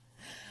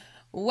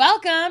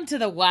Welcome to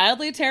the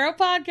Wildly Tarot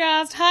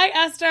Podcast. Hi,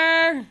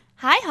 Esther.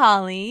 Hi,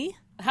 Holly.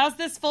 How's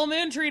this full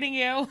moon treating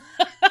you?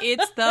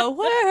 It's the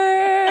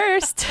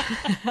worst.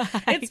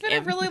 It's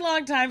been a really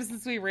long time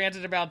since we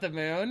ranted about the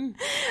moon.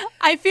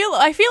 I feel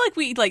like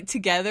we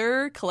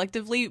together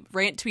collectively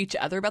rant to each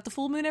other about the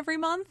full moon every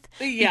month.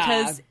 Yeah.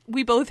 Because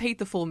we both hate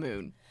the full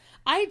moon.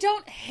 I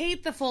don't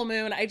hate the full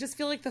moon. I just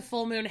feel like the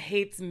full moon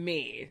hates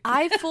me.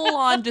 I full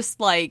on just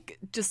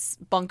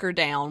bunker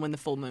down when the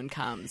full moon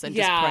comes and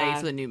just pray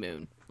for the new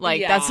moon.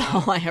 That's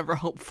all I ever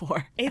hope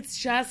for. It's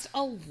just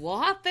a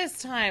lot this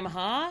time,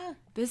 huh?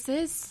 This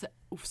is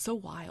so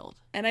wild.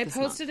 And I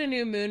posted a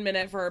new moon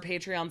minute for our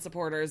Patreon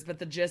supporters, but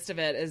the gist of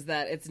it is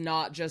that it's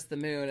not just the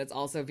moon. It's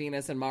also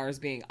Venus and Mars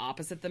being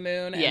opposite the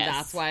moon. And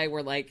that's why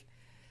we're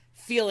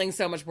feeling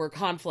so much more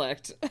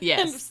conflict. Yes.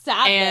 And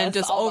sadness. And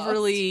just almost.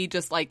 overly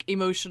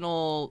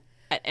emotional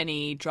at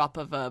any drop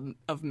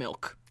of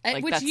milk.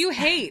 Which you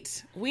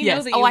hate. We Yes.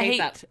 know that you hate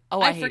that.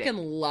 I hate freaking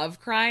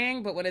love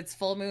crying, but when it's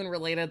full moon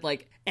related,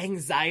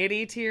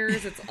 anxiety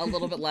tears, it's a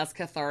little bit less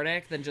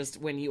cathartic than just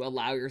when you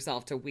allow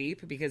yourself to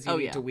weep because you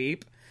need to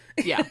weep.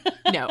 Yeah.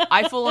 No,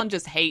 I full on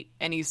just hate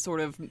any sort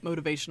of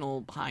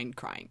motivational behind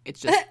crying. It's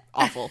just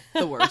awful.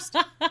 The worst.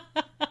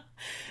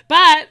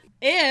 But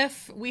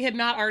if we had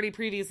not already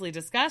previously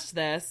discussed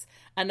this,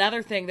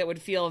 another thing that would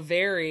feel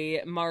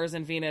very Mars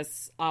and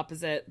Venus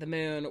opposite the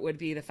moon would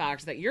be the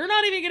fact that you're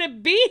not even going to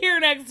be here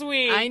next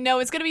week. I know.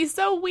 It's going to be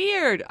so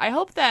weird. I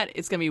hope that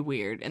it's going to be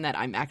weird and that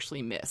I'm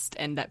actually missed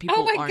and that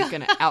people aren't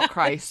going to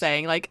outcry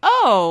saying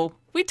oh,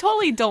 we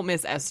totally don't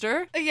miss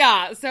Esther.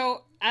 Yeah.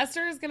 So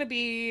Esther is going to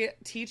be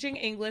teaching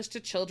English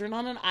to children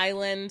on an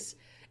island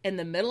in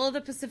the middle of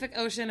the Pacific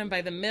Ocean. And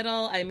by the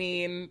middle, I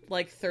mean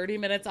 30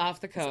 minutes off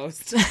the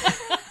coast.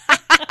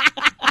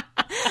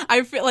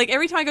 I feel like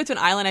every time I go to an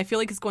island, I feel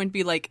like it's going to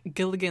be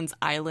Gilligan's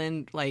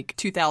Island,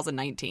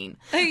 2019.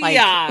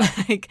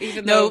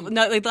 Even though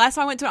the last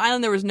time I went to an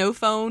island, there was no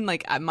phone.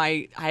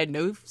 I had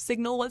no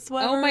signal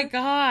whatsoever. Oh my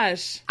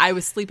gosh! I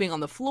was sleeping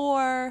on the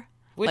floor,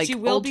 which you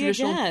will be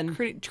again,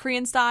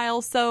 Korean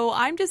style. So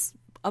I'm just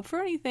up for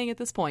anything at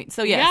this point.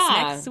 So yes,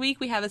 next week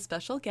we have a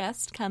special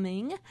guest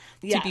coming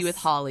to be with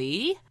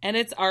Holly, and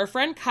it's our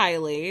friend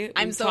Kylie.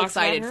 I'm so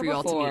excited for you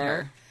all to meet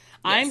her.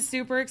 Yes. I'm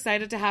super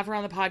excited to have her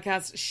on the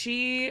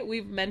podcast.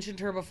 We've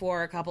mentioned her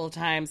before a couple of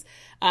times.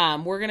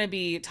 We're going to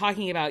be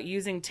talking about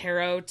using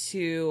tarot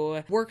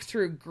to work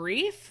through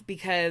grief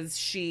because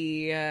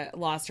she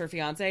lost her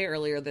fiance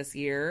earlier this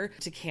year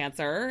to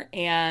cancer.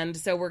 And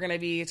so we're going to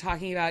be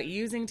talking about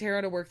using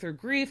tarot to work through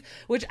grief,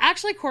 which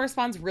actually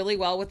corresponds really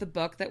well with the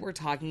book that we're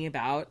talking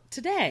about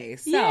today.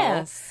 So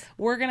I'm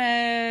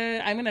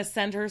going to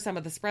send her some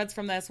of the spreads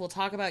from this. We'll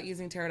talk about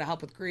using tarot to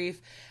help with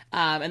grief.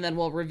 And then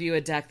we'll review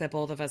a deck that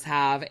both of us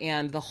have,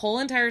 and the whole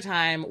entire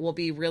time we'll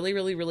be really,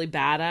 really, really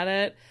bad at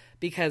it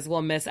because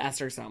we'll miss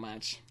Esther so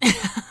much.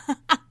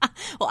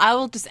 Well, I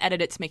will just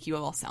edit it to make you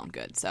all sound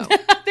good. So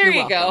there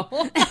you go.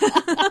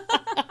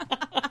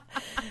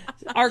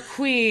 Our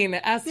queen,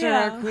 Esther,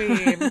 our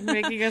queen,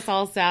 making us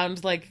all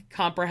sound like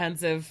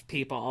comprehensive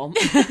people.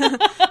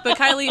 But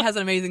Kylie has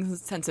an amazing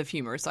sense of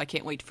humor, so I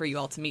can't wait for you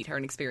all to meet her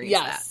and experience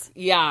that.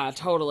 Yeah,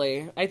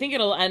 totally. I think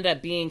it'll end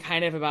up being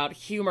kind of about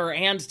humor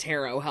and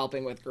tarot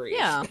helping with grief.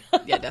 Yeah,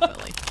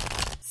 definitely.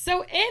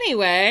 So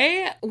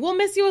anyway, we'll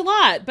miss you a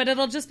lot, but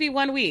it'll just be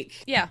 1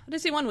 week. Yeah, it'll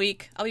just be 1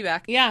 week. I'll be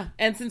back. Yeah,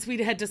 and since we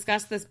had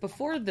discussed this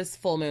before this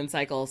full moon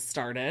cycle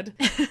started,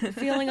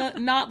 feeling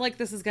not like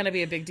this is going to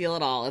be a big deal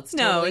at all. It's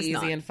totally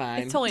easy and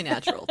fine. It's totally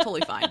natural.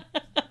 Totally fine.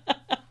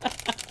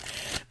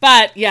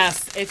 But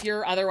yes, if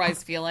you're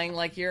otherwise feeling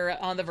like you're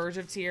on the verge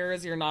of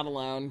tears, you're not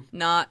alone.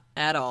 Not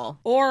at all.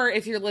 Or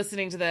if you're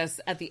listening to this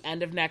at the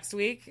end of next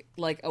week,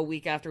 a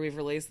week after we've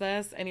released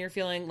this, and you're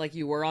feeling like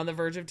you were on the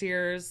verge of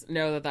tears,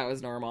 know that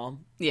was normal.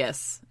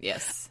 Yes.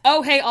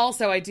 Oh, hey,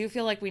 also, I do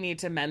feel like we need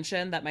to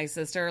mention that my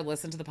sister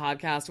listened to the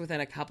podcast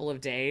within a couple of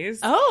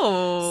days.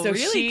 Oh, so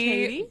really, she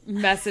Katie?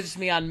 Messaged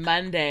me on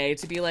Monday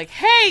to be like,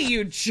 hey,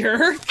 you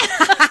jerk.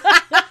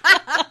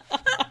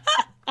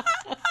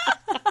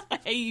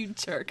 Hey, you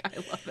jerk. I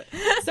love it.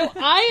 So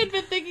I had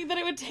been thinking that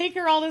it would take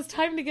her all this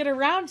time to get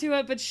around to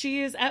it, but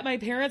she is at my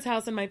parents'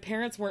 house and my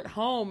parents weren't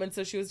home. And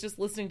so she was just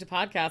listening to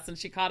podcasts and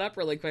she caught up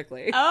really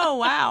quickly. Oh,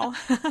 wow.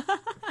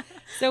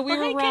 So we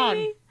were wrong.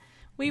 Katie.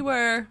 We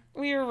were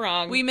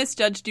wrong. We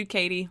misjudged you,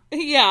 Katie.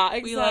 Yeah,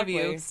 exactly. We love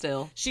you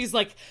still. She's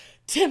like,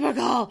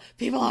 typical.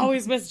 People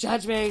always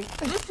misjudge me.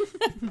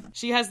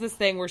 She has this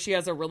thing where she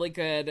has a really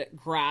good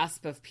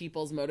grasp of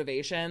people's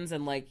motivations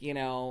and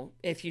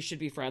if you should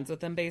be friends with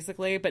them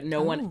basically, but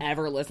no one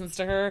ever listens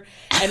to her.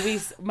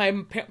 And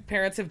my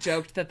parents have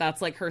joked that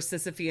that's her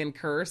Sisyphean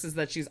curse is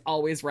that she's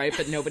always right,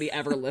 but nobody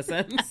ever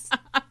listens.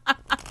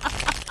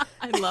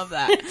 I love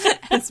that.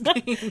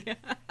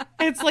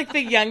 It's like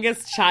the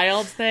youngest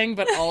child thing,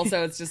 but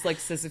also it's just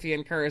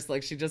Sisyphean curse.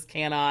 She just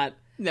cannot.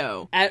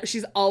 No.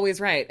 She's always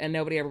right, and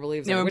nobody ever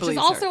believes her. Which is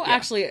also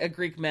actually a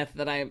Greek myth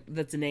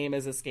that's name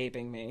is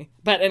escaping me.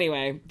 But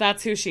anyway,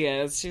 that's who she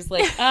is. She's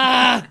like,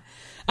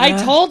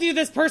 I told you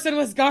this person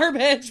was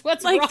garbage.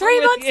 What's wrong with 3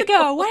 months you?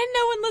 ago. Why didn't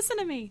no one Everyone listen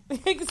to me.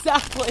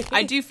 Exactly.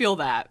 I do feel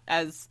that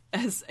as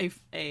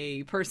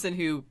a person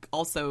who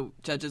also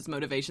judges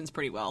motivations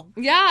pretty well.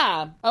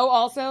 Yeah. Oh,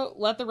 also,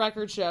 let the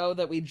record show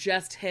that we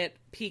just hit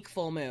peak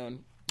full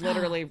moon.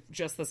 Literally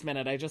just this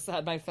minute. I just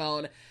had my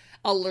phone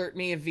alert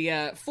me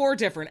via 4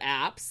 different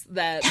apps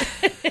that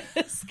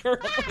is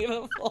currently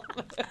the full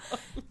moon.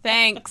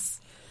 Thanks.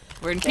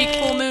 We're in peak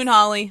full moon,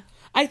 Holly.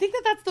 I think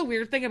that that's the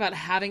weird thing about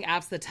having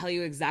apps that tell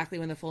you exactly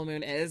when the full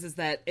moon is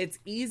that it's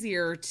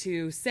easier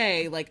to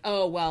say, like,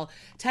 oh, well,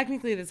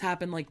 technically this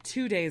happened like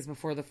 2 days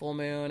before the full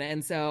moon.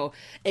 And so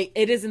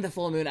it isn't the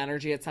full moon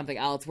energy, it's something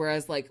else.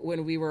 Whereas, like,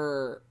 when we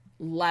were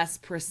less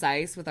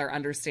precise with our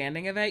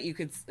understanding of it,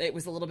 it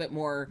was a little bit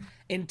more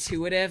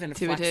intuitive and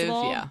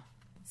flexible. Yeah.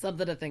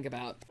 Something to think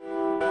about.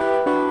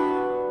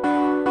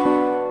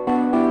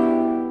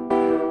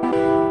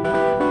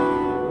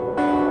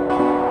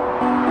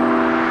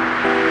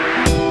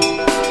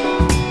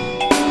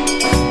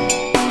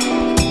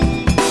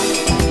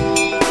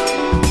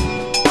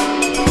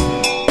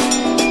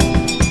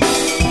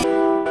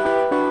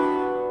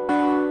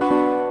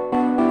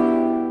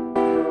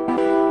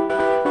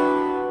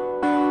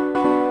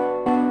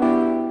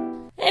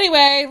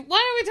 Anyway, why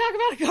don't we talk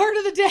about a card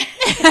of the day?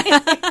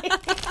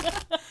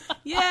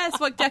 Yes,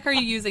 what deck are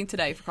you using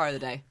today for card of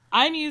the day?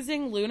 I'm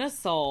using Luna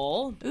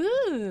Soul.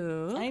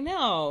 Ooh. I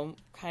know.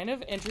 Kind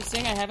of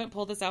interesting. I haven't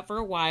pulled this out for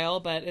a while,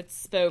 but it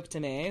spoke to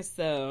me,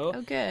 so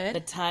good. The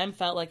time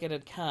felt like it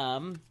had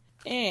come.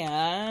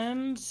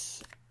 And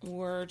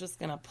we're just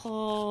going to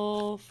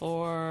pull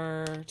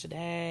for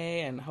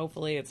today, and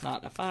hopefully it's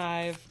not a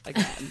 5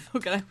 again. Oh,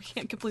 God, we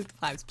can't complete the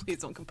 5s. Please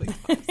don't complete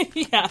the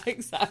 5s. Yeah,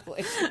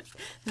 exactly.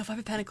 No 5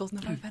 of Pentacles.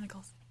 No 5 of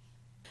Pentacles.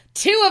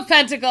 2 of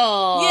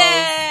Pentacles!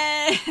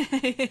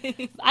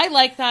 Yay! I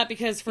like that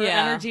because for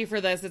energy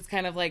for this, it's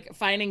kind of like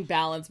finding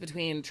balance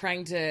between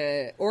trying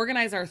to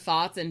organize our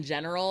thoughts in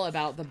general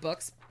about the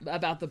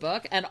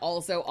book, and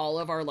also all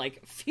of our,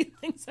 like,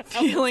 feelings about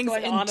what's going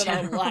on in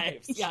our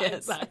lives. Yeah, yes.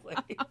 Exactly.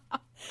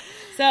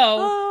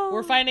 So,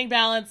 we're finding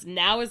balance.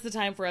 Now is the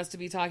time for us to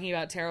be talking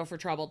about Tarot for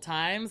Troubled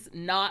Times,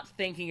 not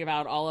thinking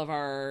about all of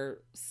our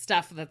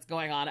stuff that's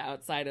going on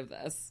outside of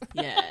this.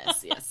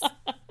 Yes, yes.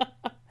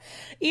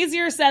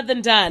 Easier said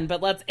than done,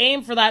 but let's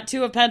aim for that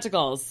 2 of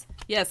Pentacles.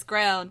 Yes,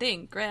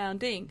 grounding.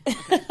 Okay.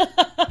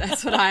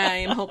 That's what I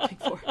am hoping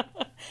for.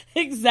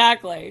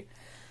 Exactly.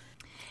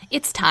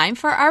 It's time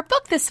for our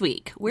book this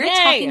week. We're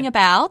talking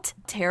about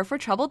Tarot for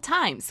Troubled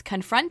Times.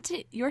 Confront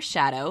Your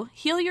Shadow,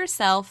 Heal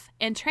Yourself,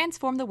 and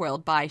Transform the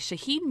World by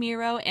Shaheen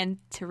Miro and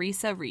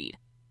Teresa Reed.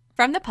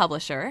 From the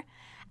publisher,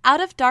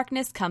 out of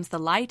darkness comes the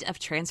light of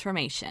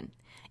transformation.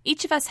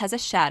 Each of us has a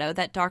shadow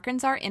that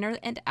darkens our inner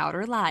and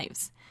outer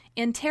lives.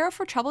 In Tarot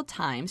for Troubled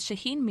Times,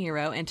 Shaheen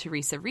Miro and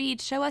Teresa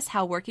Reed show us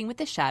how working with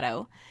the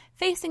shadow,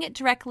 facing it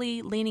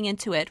directly, leaning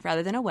into it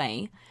rather than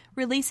away,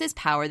 releases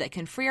power that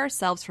can free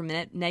ourselves from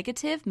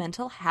negative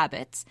mental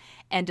habits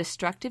and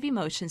destructive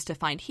emotions to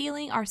find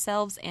healing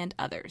ourselves and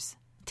others.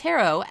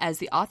 Tarot, as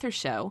the authors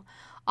show,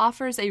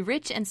 offers a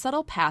rich and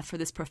subtle path for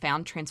this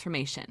profound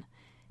transformation.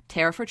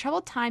 Tarot for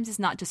Troubled Times is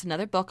not just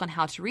another book on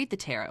how to read the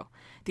tarot.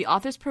 The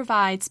authors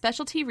provide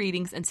specialty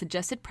readings and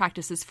suggested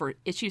practices for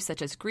issues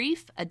such as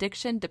grief,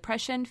 addiction,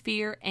 depression,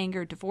 fear,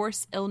 anger,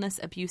 divorce, illness,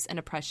 abuse, and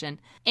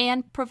oppression,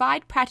 and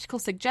provide practical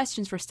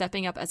suggestions for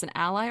stepping up as an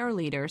ally or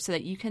leader so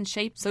that you can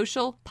shape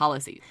social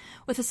policies.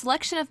 With a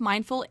selection of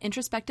mindful,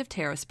 introspective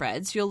tarot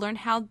spreads, you'll learn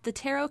how the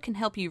tarot can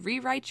help you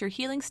rewrite your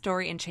healing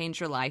story and change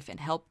your life and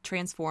help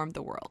transform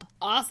the world.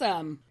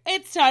 Awesome.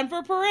 It's time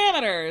for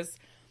parameters.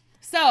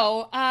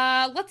 So,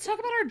 let's talk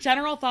about our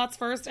general thoughts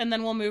first, and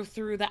then we'll move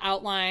through the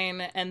outline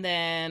and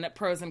then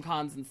pros and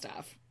cons and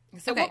stuff.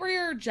 So What were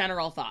your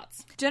general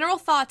thoughts? General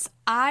thoughts,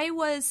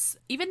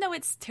 even though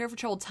it's Tarot for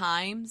Troubled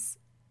Times,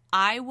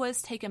 I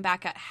was taken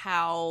back at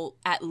how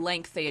at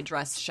length they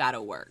address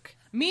shadow work.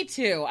 Me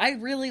too. I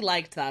really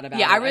liked that about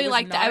it. Yeah, I really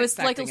liked that. I was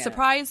like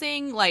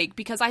surprising, like,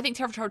 because I think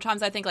Tarot for Troubled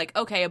Times, I think like,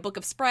 okay, a book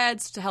of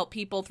spreads to help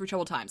people through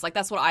troubled times. Like,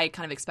 that's what I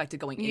kind of expected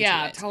going into it.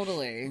 Yeah,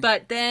 totally.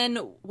 But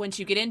then once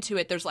you get into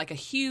it, there's like a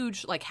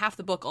huge, like half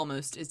the book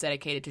almost is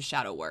dedicated to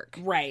shadow work.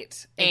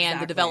 Right. And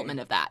the development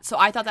of that. So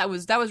I thought that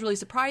was really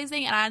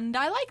surprising, and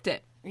I liked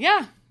it.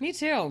 Yeah, me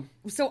too.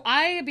 So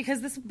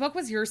because this book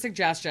was your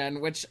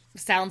suggestion, which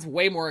sounds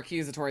way more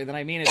accusatory than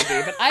I mean it to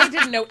be, but I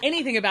didn't know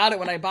anything about it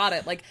when I bought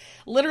it. Like,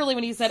 literally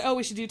when you said, oh,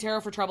 we should do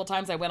Tarot for Troubled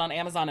Times, I went on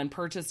Amazon and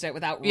purchased it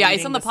without reading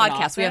it's on the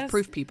podcast. Synopsis. We have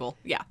proof, people.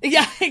 Yeah.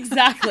 Yeah,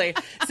 exactly.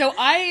 So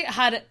I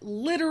had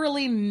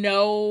literally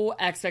no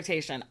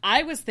expectation.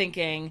 I was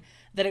thinking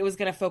that it was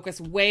going to focus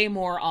way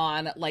more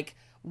on, like,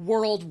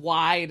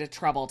 worldwide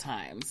troubled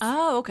times.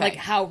 Oh, okay. Like,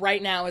 how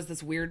right now is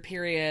this weird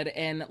period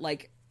in,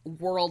 like,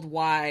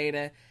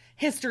 worldwide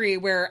history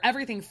where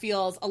everything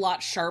feels a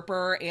lot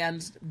sharper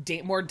and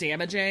more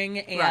damaging,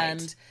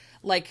 and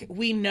like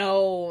we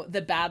know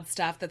the bad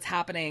stuff that's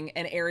happening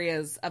in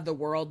areas of the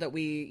world that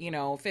we,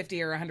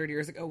 50 or 100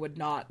 years ago would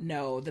not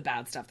know the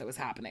bad stuff that was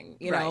happening.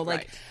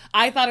 Like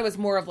I thought it was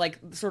more of like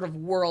sort of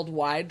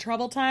worldwide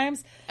troubled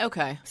times.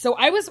 Okay. So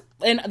I was,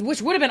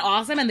 which would have been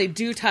awesome, and they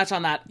do touch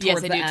on that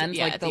towards the end,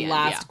 like the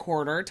last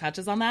quarter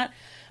touches on that.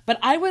 But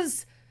I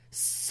was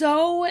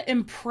so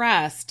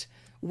impressed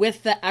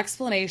with the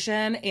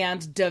explanation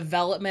and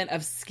development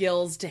of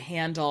skills to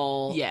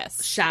handle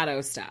shadow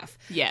stuff.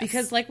 Yes.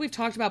 Because like we've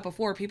talked about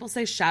before, people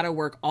say shadow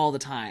work all the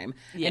time.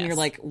 Yes. And you're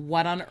like,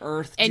 what on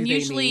earth do they mean? And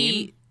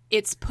usually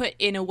it's put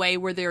in a way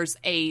where there's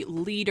a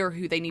leader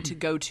who they need to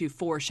go to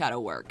for shadow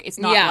work. It's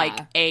not like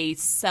a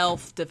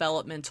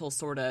self-developmental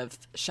sort of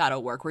shadow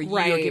work where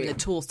you're given the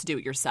tools to do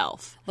it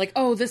yourself. Like,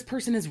 oh, this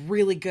person is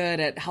really good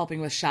at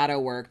helping with shadow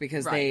work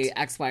because they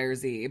X, Y, or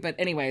Z. But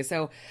anyway,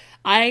 so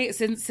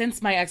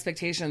since my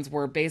expectations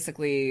were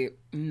basically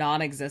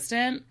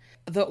non-existent,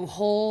 the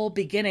whole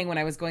beginning when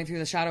I was going through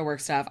the shadow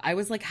work stuff, I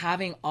was like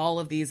having all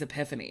of these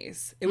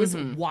epiphanies. It was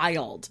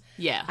wild.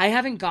 Yeah. I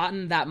haven't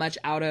gotten that much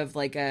out of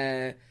like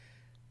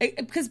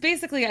because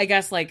basically, I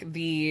guess, like,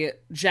 the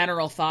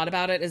general thought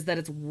about it is that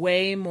it's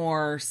way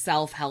more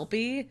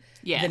self-helpy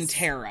than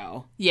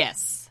tarot.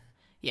 Yes.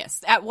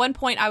 Yes. At one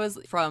point, I was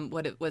from,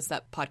 what was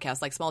that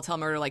podcast, like Small Town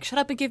Murder, like, shut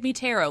up and give me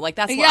tarot. Like,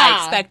 that's what I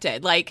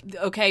expected. Like,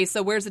 okay,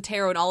 so where's the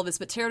tarot and all of this?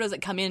 But tarot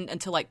doesn't come in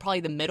until, like, probably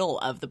the middle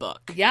of the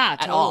book. Yeah,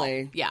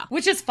 totally. All. Yeah.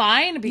 Which is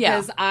fine,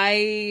 because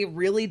I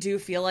really do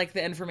feel like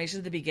the information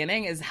at the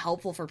beginning is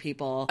helpful for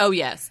people. Oh,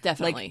 yes,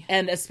 definitely. Like,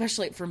 and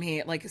especially for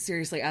me, like,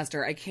 seriously,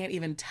 Esther, I can't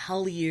even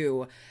tell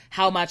you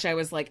how much I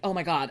was like, oh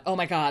my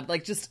God.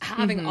 Like, just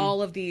having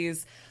all of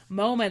these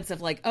moments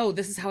of like, oh,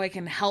 this is how I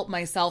can help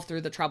myself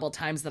through the troubled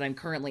times that I'm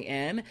currently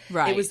in.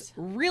 Right. It was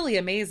really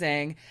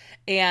amazing.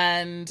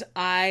 And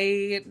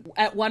I,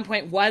 at one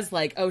point, was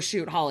like, oh,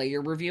 shoot, Holly,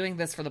 you're reviewing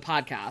this for the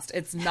podcast.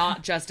 It's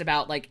not just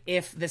about like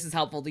if this is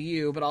helpful to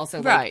you, but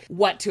also like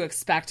what to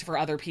expect for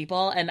other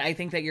people. And I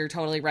think that you're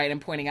totally right in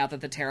pointing out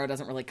that the tarot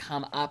doesn't really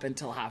come up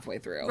until halfway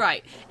through.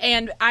 Right.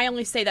 And I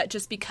only say that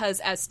just because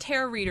as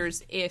tarot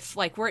readers, if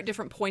like we're at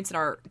different points in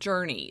our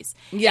journeys,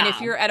 and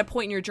if you're at a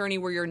point in your journey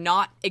where you're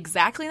not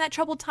exactly in that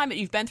troubled time, but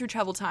you've been through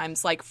troubled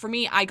times, like for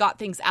me, I got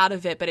things out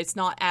of it, but it's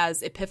not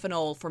as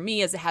epiphanal for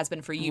me as it has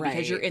been for you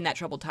because you're in that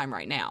troubled time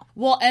right now.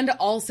 Well, and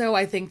also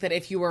I think that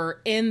if you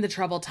were in the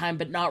troubled time,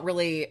 but not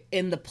really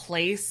in the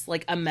place,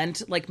 like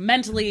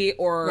mentally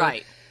or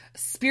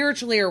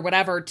spiritually or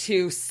whatever,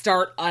 to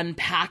start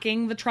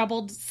unpacking the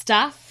troubled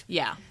stuff.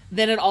 Yeah.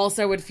 Then it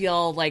also would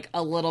feel like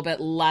a little bit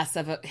less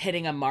of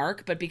hitting a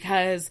mark. But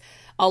because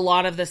a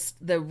lot of this,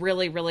 the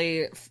really,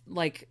 really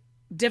like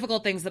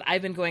difficult things that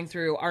I've been going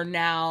through are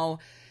now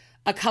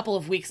a couple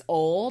of weeks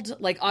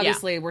old. Like,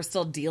 obviously, we're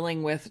still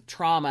dealing with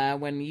trauma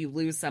when you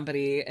lose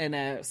somebody in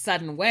a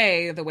sudden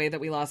way, the way that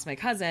we lost my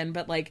cousin.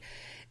 But, like,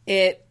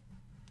 in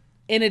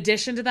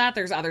addition to that,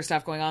 there's other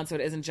stuff going on. So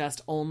it isn't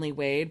just only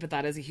Wade, but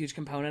that is a huge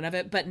component of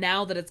it. But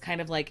now that it's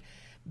kind of, like,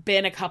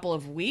 been a couple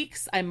of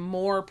weeks, I'm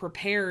more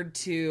prepared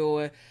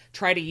to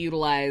try to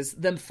utilize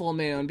the full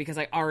moon because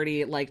I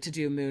already like to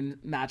do moon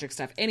magic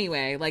stuff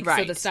anyway. Like,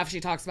 so the stuff she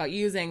talks about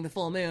using the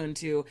full moon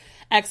to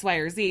X, Y,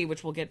 or Z,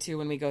 which we'll get to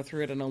when we go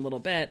through it in a little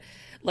bit,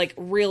 like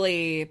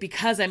really,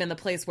 because I'm in the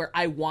place where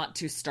I want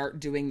to start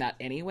doing that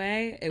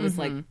anyway, it was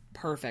like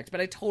perfect.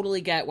 But I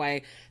totally get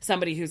why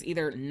somebody who's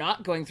either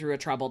not going through a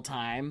troubled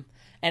time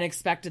and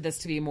expected this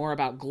to be more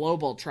about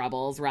global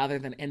troubles rather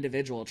than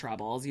individual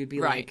troubles, you'd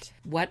be like,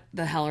 what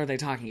the hell are they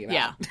talking about?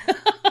 Yeah.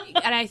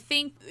 And I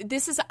think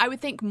this is, I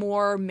would think,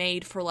 more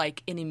made for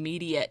like an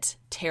immediate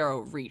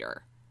tarot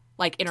reader.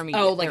 Like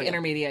intermediate. Oh, like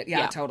intermediate.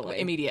 Yeah, totally.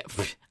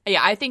 Immediate.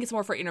 Yeah, I think it's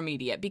more for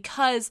intermediate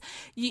because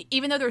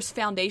even though there's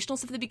foundational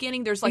stuff at the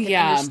beginning, there's like an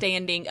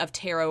understanding of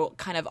tarot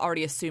kind of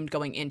already assumed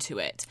going into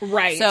it.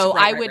 Right. So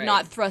I would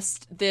not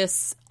thrust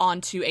this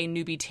onto a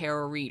newbie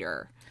tarot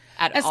reader.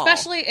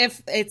 Especially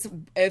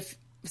if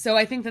so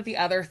I think that the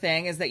other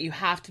thing is that you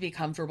have to be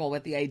comfortable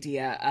with the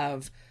idea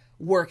of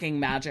working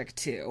magic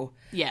too.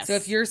 Yes. So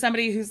if you're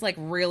somebody who's like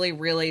really,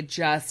 really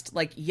just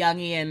like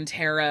Jungian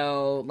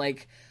tarot,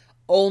 like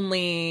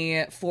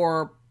only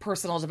for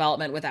personal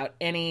development without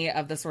any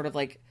of the sort of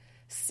like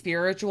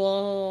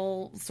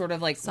spiritual sort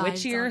of like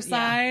witchier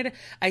side,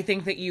 I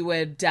think that you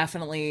would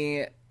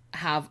definitely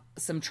have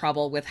some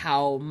trouble with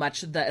how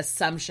much the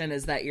assumption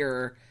is that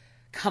you're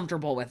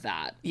comfortable with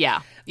that.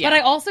 Yeah. But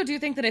I also do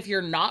think that if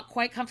you're not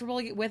quite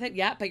comfortable with it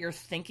yet, but you're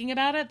thinking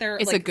about it,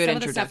 it's like, a good some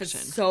introduction. Of the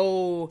stuff is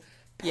so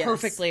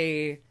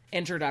perfectly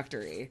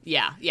introductory.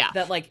 Yeah.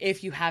 That like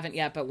if you haven't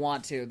yet but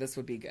want to, this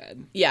would be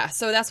good. Yeah.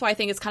 So that's why I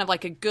think it's kind of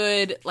like a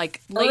good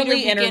like early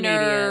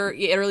beginner,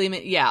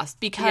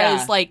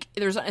 because like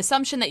there's an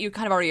assumption that you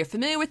kind of already are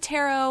familiar with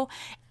tarot,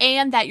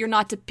 and that you're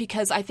not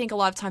because I think a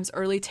lot of times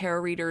early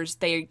tarot readers,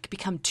 they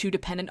become too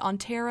dependent on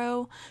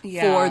tarot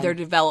for their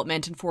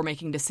development and for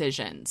making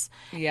decisions.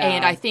 Yeah.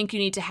 And I think you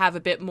need to have a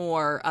bit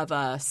more of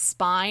a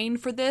spine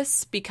for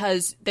this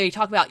because they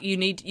talk about you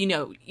need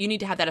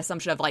to have that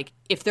assumption of like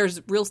if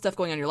there's real stuff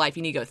going on in your life,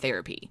 you need to go to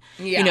therapy.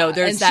 Yeah, you know,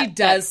 there's and she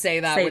does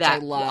say that, which I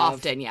love.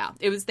 Often, yeah.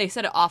 They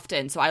said it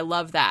often, so I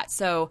love that.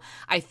 So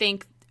I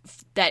think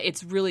that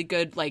it's really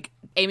good, like,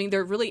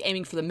 they're really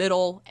aiming for the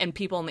middle, and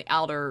people in the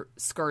outer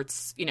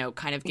skirts, you know,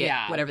 kind of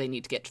get whatever they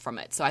need to get from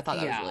it. So I thought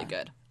that was really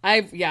good.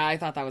 I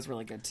thought that was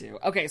really good too.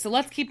 Okay, so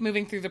let's keep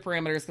moving through the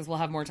parameters because we'll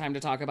have more time to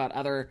talk about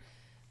other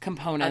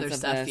components of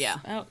stuff, this. Yeah.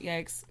 Oh,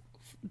 yikes.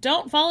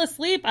 Don't fall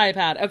asleep,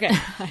 iPad. Okay.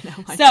 I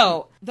know.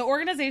 So the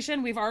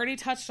organization we've already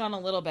touched on a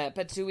little bit,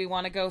 but do we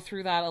want to go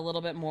through that a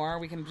little bit more?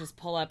 We can just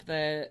pull up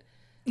the...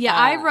 Yeah,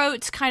 I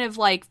wrote kind of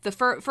like the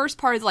first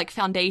part is like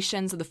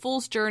foundations of the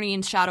Fool's Journey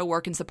and shadow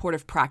work and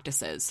supportive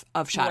practices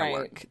of shadow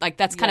work. Like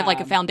that's kind of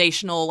like a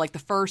foundational, like the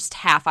first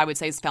half I would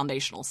say is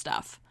foundational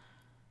stuff.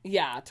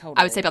 Yeah, totally.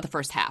 I would say about the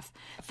first half.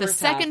 The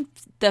second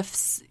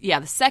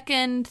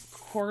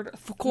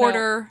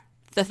quarter.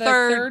 The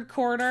third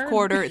quarter.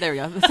 There we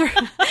go.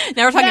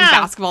 Now we're talking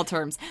basketball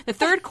terms. The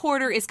third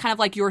quarter is kind of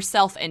like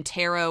yourself and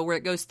tarot, where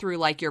it goes through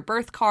like your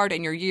birth card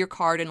and your year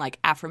card and like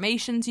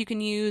affirmations you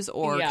can use,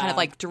 or kind of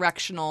like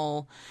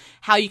directional,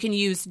 how you can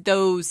use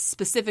those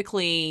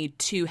specifically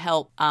to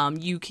help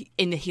you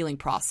in the healing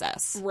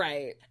process.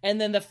 Right. And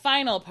then the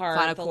final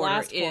part, the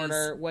last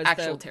quarter, was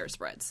actual tarot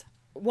spreads.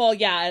 Well,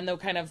 yeah, and the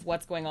kind of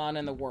what's going on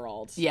in the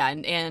world. Yeah,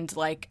 and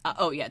like,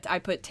 I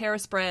put tarot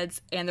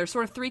spreads, and there's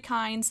sort of three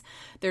kinds.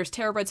 There's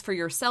tarot spreads for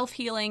your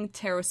self-healing,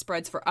 tarot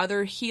spreads for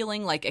other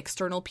healing, like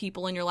external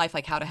people in your life,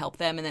 like how to help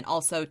them, and then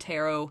also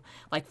tarot,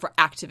 like for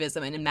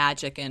activism and in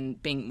magic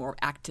and being more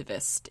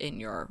activist in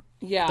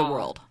the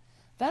world.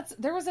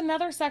 There was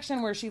another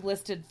section where she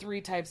listed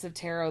 3 types of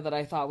tarot that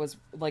I thought was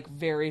like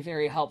very,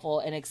 very helpful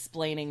in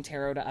explaining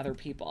tarot to other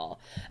people.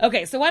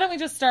 Okay, so why don't we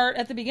just start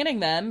at the beginning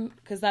then,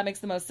 because that makes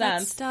the most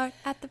sense. Let's start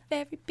at the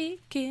very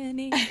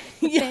beginning.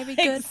 Very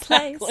good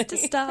place to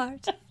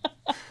start.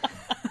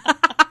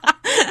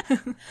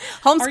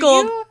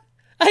 Homeschooled.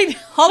 I know.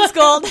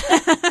 Homeschooled.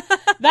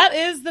 That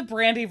is the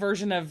Brandy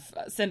version of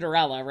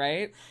Cinderella,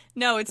 right?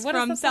 No, it's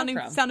from Sound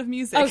of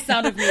Music. Oh,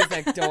 Sound of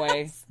Music,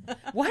 doy.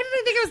 Why did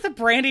I think it was the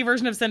Brandy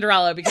version of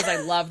Cinderella? Because I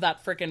love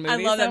that freaking movie. I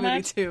love that movie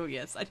much. Too.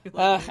 Yes, I do.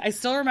 Love I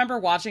still remember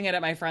watching it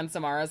at my friend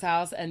Samara's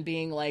house and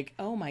being like,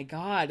 "Oh my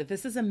god,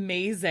 this is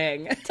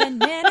amazing!" 10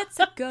 minutes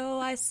ago,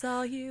 I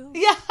saw you.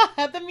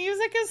 Yeah, the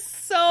music is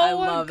so I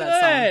love good.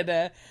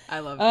 That song. I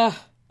love it.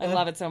 I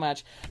love it so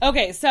much.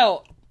 Okay,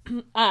 so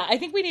I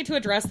think we need to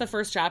address the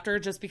first chapter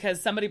just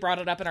because somebody brought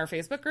it up in our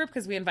Facebook group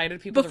because we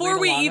invited people before to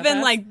read we along even with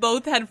us. like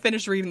both had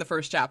finished reading the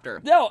first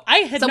chapter. No, I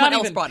had Someone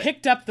not else even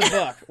picked up the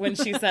book when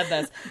she said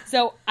this.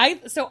 So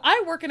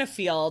I work in a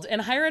field in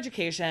higher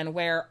education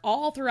where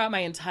all throughout my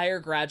entire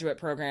graduate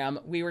program,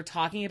 we were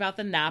talking about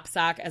the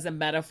knapsack as a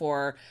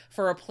metaphor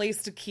for a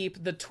place to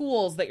keep the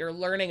tools that you're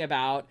learning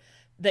about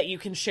that you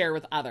can share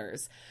with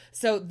others.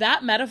 So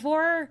that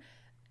metaphor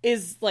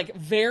is like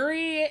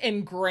very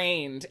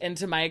ingrained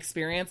into my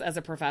experience as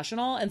a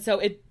professional. And so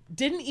it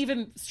didn't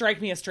even strike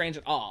me as strange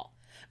at all.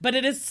 But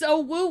it is so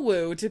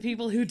woo-woo to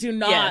people who do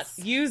not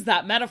use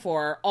that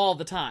metaphor all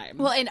the time.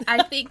 Well, and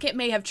I think it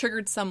may have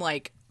triggered some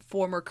like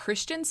former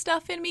Christian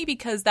stuff in me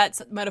because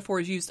that metaphor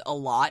is used a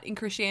lot in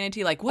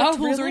Christianity. Like, what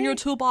tools are in your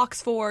toolbox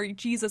for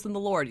Jesus and the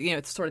Lord? You know,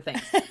 it's sort of thing.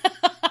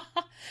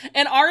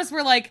 And ours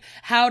were like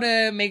how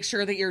to make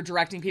sure that you're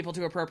directing people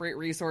to appropriate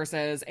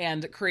resources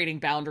and creating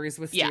boundaries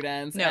with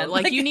students. No, and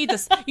like you need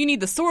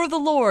the sword of the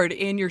Lord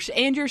and your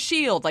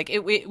shield. Like I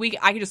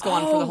could just go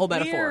on for the whole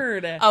metaphor.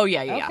 Weird. Oh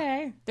yeah.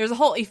 Okay. There's a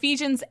whole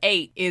Ephesians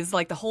 8 is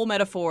like the whole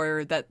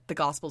metaphor that the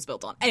gospel's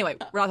built on. Anyway,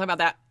 we're not talking about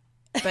that.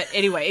 But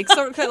anyway, it's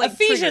sort of like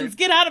Ephesians,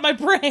 get out of my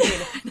brain.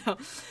 No.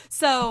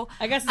 So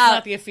I guess it's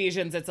not the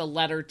Ephesians; it's a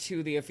letter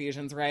to the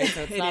Ephesians, right?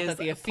 So it's not that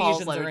the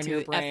Ephesians are in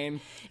your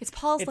brain. It's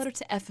Paul's letter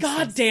to Ephesus.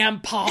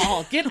 Goddamn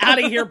Paul! Get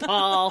out of here,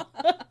 Paul.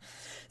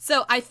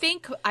 So I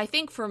think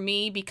for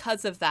me,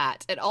 because of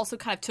that, it also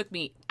kind of took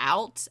me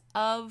out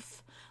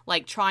of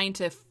like trying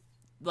to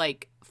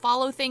like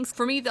follow things.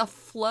 For me, the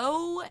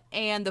flow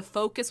and the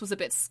focus was a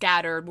bit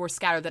more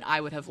scattered than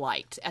I would have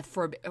liked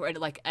for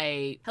like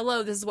a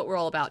hello, this is what we're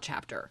all about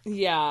chapter.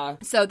 Yeah.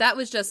 So that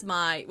was just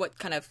what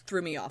kind of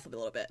threw me off a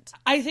little bit.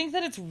 I think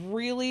that it's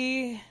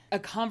really a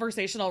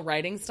conversational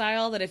writing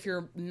style that if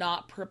you're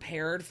not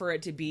prepared for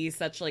it to be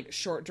such like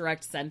short,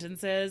 direct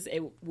sentences,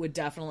 it would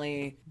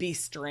definitely be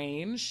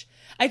strange.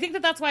 I think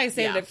that that's why I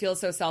say that it feels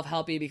so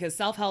self-helpy, because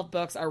self-help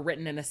books are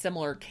written in a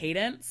similar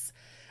cadence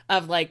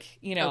of like,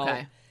 you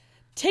know,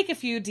 take a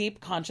few deep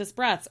conscious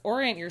breaths,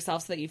 orient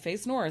yourself so that you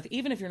face north,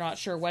 even if you're not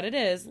sure what it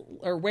is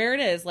or where it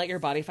is, let your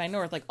body find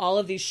north. Like all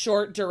of these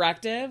short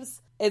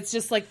directives, it's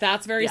just like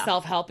that's very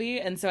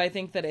self-helpy. And so I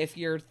think that if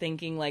you're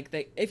thinking like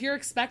that, if you're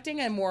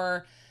expecting a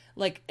more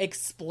like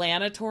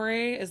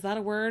explanatory, is that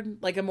a word?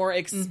 Like a more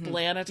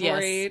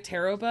explanatory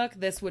tarot book,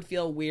 this would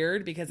feel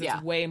weird because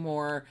it's way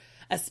more,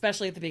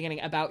 especially at the beginning,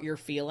 about your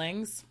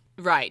feelings.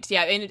 Right.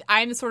 Yeah. And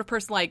I'm the sort of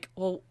person like,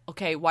 well,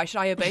 okay, why should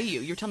I obey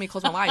you? You're telling me to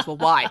close my eyes. Well,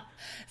 why?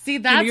 See,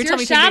 that's your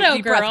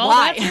shadow, girl.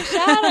 Why? That's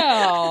your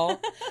shadow.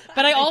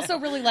 But I also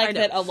really like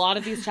that a lot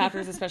of these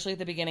chapters, especially at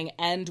the beginning,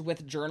 end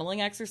with journaling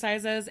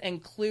exercises,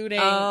 including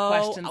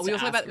questions to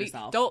ask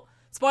yourself. Don't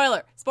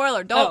spoiler.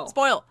 Don't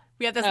spoil.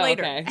 We have this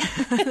later. Okay.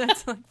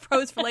 That's like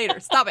pros for later.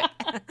 Stop it.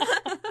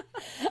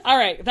 All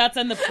right, that's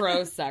in the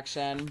pros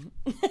section.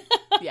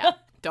 Yeah.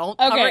 Don't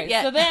cover it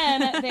yet. So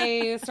then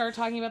they start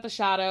talking about the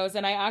shadows,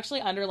 and I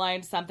actually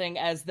underlined something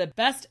as the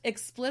best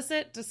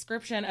explicit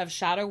description of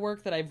shadow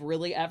work that I've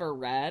really ever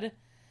read,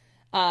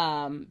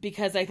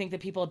 because I think that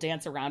people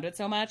dance around it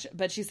so much.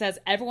 But she says,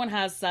 everyone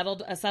has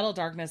a settled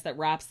darkness that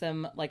wraps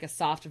them like a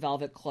soft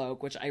velvet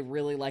cloak, which I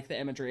really like the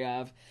imagery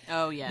of.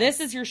 Oh, yeah. This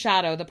is your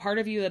shadow, the part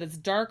of you that is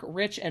dark,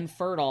 rich, and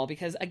fertile,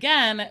 because,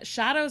 again,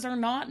 shadows are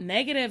not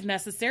negative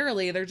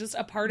necessarily. They're just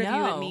a part of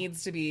you that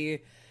needs to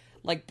be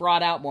like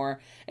brought out more.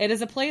 It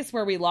is a place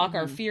where we lock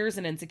our fears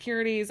and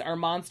insecurities, our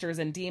monsters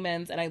and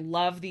demons. And I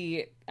love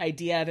the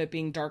idea of it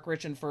being dark,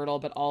 rich, and fertile,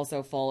 but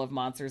also full of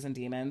monsters and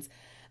demons.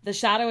 The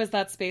shadow is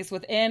that space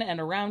within and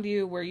around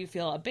you where you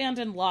feel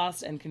abandoned,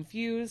 lost, and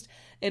confused.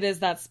 It is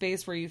that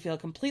space where you feel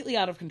completely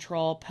out of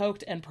control,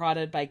 poked and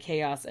prodded by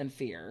chaos and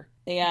fear.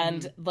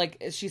 And like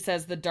she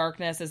says, the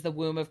darkness is the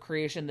womb of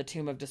creation, the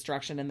tomb of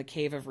destruction, and the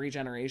cave of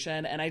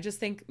regeneration. And I just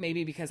think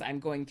maybe because I'm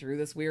going through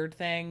this weird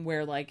thing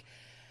where like,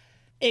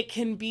 it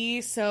can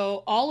be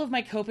so all of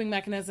my coping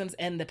mechanisms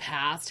in the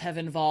past have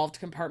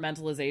involved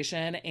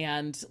compartmentalization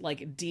and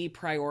like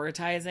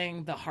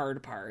deprioritizing the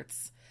hard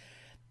parts.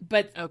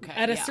 But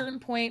at a certain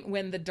point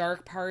when the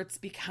dark parts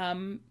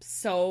become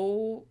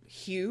so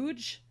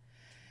huge,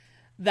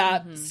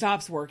 that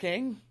stops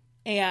working.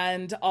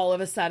 And all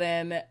of a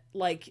sudden,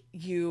 like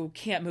you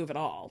can't move at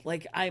all.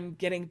 Like I'm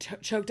getting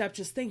choked up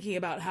just thinking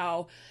about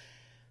how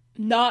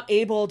not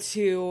able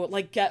to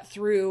like get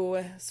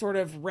through sort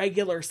of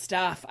regular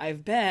stuff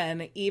I've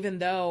been, even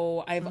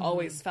though I've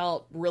always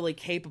felt really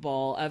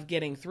capable of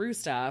getting through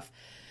stuff.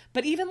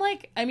 But even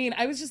like, I mean,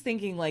 I was just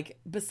thinking like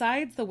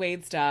besides the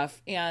Wade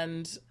stuff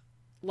and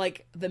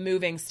like the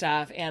moving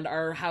stuff and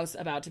our house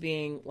about to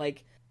being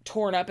like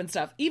torn up and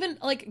stuff, even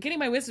like getting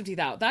my wisdom teeth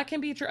out, that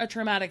can be a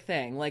traumatic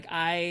thing. Like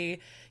I,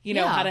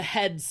 had a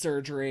head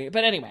surgery,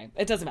 but anyway,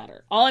 it doesn't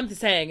matter. All I'm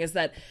saying is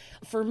that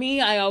for me,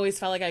 I always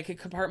felt like I could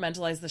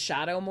compartmentalize the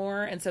shadow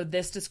more. And so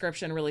this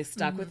description really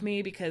stuck with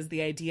me because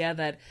the idea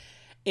that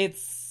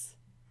it's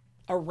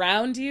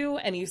around you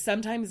and you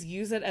sometimes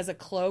use it as a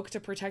cloak to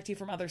protect you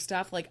from other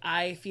stuff. Like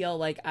I feel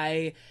like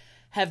I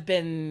have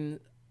been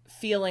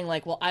feeling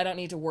like, well, I don't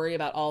need to worry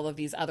about all of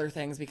these other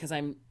things because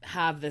I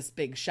have this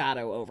big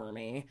shadow over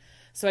me.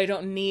 So I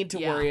don't need to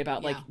worry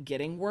about like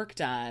getting work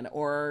done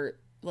or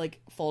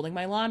like folding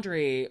my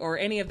laundry or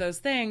any of those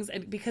things.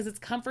 And because it's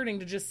comforting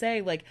to just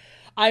say like,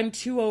 I'm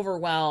too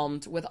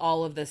overwhelmed with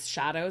all of this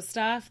shadow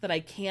stuff that I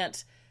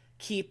can't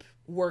keep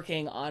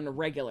working on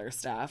regular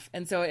stuff.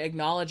 And so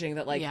acknowledging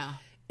that like,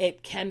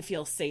 it can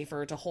feel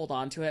safer to hold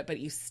on to it, but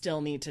you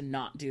still need to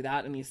not do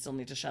that. And you still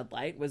need to shed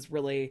light was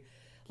really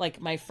like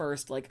my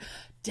first like,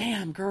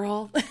 damn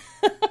girl.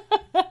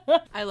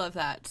 I love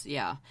that.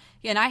 Yeah.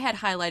 And I had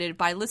highlighted,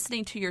 by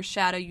listening to your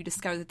shadow, you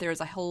discover that there is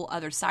a whole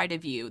other side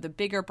of you, the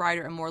bigger,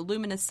 brighter, and more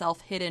luminous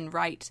self hidden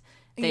right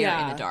there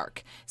in the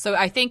dark. So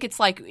I think it's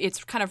like,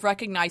 it's kind of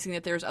recognizing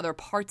that there's other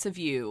parts of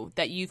you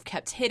that you've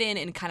kept hidden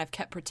and kind of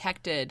kept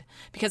protected,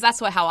 because that's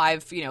how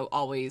I've,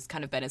 always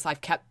kind of been, is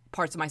I've kept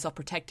parts of myself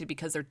protected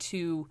because they're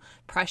too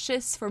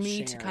precious for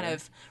me to kind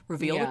of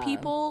reveal to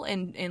people.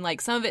 And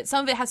like some of it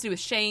has to do with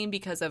shame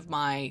because of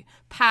my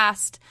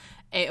past.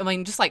 I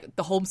mean, just like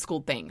the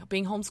homeschooled thing.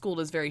 Being homeschooled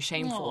is very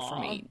shameful for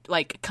me,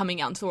 like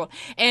coming out into the world.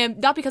 And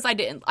not because I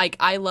didn't, like,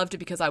 I loved it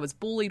because I was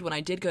bullied when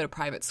I did go to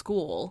private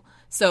school.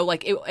 So,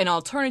 like, an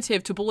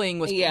alternative to bullying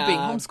was being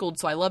homeschooled,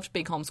 so I loved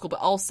being homeschooled.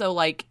 But also,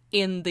 like,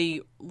 in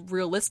the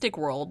realistic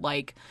world,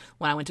 like,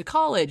 when I went to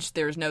college,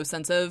 there's no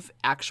sense of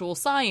actual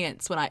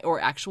science or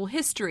actual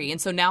history. And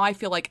so now I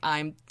feel like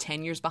I'm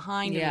 10 years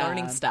behind in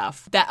learning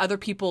stuff that other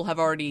people have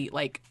already,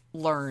 like,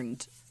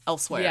 learned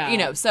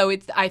elsewhere, so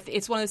it's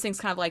one of those things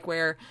kind of like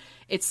where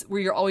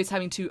you're always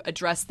having to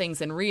address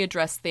things and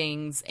readdress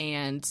things,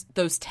 and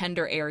those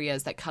tender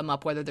areas that come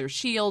up, whether they're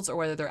shields or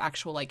whether they're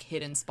actual like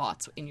hidden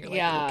spots in your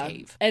like little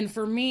cave. And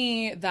for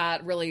me,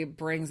 that really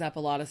brings up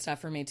a lot of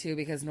stuff for me too,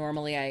 because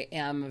normally I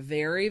am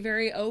very,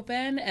 very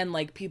open, and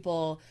like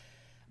people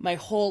my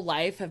whole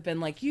life have been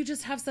like, you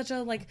just have such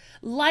a like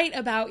light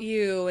about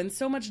you and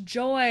so much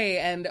joy,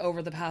 and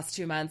over the past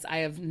 2 months I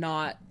have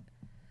not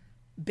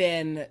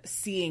been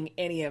seeing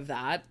any of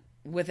that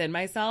within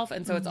myself.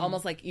 And so it's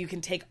almost like you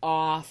can take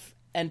off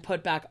and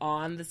put back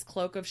on this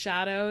cloak of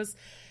shadows.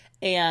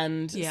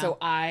 And so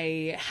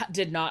I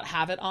did not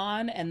have it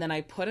on, and then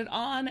I put it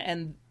on,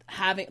 and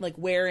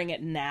wearing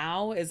it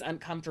now is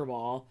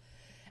uncomfortable.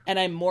 And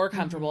I'm more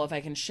comfortable if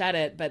I can shed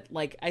it. But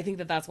like, I think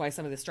that's why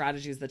some of the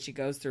strategies that she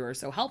goes through are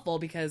so helpful,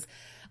 because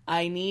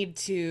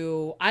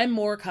I'm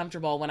more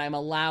comfortable when I'm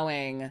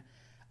allowing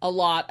a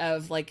lot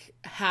of like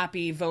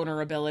happy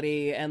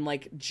vulnerability and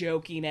like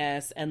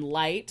jokiness and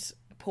light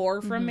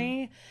pour from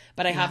me,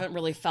 but I haven't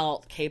really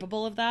felt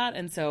capable of that.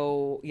 And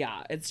so,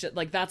 yeah, it's just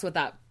like, that's what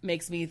that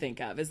makes me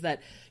think of, is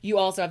that you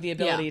also have the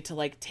ability to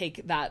like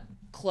take that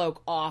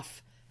cloak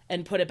off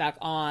and put it back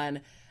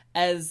on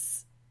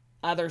as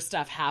other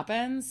stuff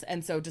happens.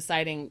 And so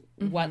deciding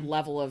what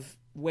level of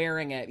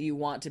wearing it you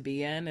want to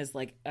be in is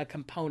like a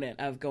component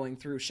of going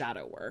through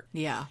shadow work.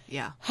 Yeah.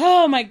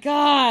 Oh my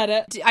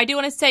God. I do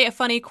want to say a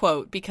funny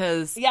quote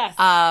because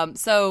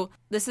so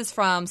this is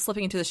from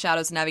Slipping into the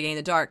Shadows and Navigating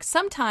the Dark.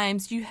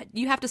 Sometimes you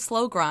have to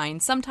slow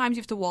grind, sometimes you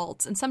have to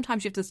waltz, and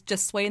sometimes you have to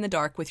just sway in the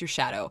dark with your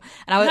shadow.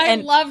 And I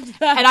loved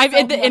that. And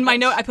I've in my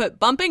note I put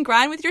bump and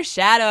grind with your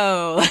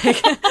shadow.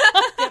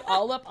 Get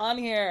all up on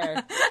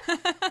here.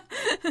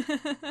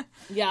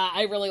 Yeah,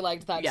 I really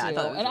liked that too. And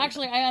really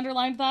actually I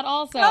underlined that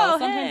also.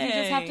 Sometimes you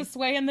just have to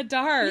sway in the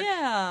dark.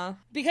 Yeah.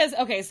 Because,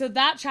 okay, so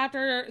that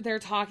chapter they're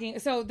talking,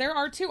 so there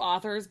are two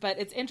authors, but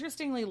it's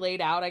interestingly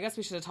laid out. I guess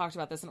we should have talked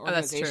about this in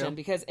organization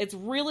because it's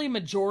really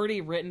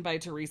majority written by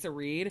Teresa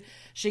Reed.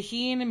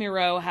 Shaheen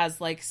Miro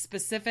has like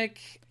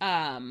specific,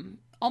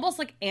 almost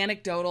like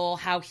anecdotal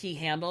how he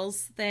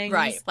handles things.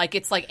 Right. Like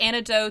it's like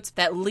anecdotes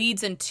that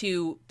leads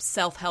into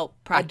self-help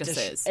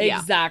practices.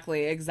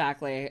 Exactly.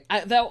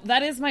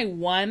 That is my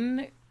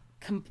one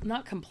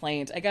not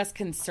complaint, I guess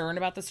concern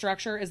about the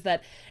structure is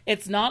that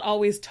it's not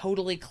always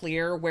totally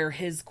clear where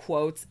his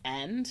quotes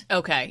end.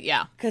 Okay,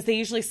 yeah. Because they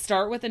usually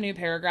start with a new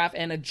paragraph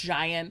and a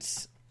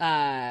giant, what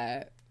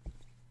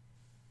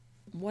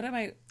am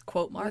I...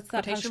 Quote mark? What's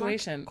that quotation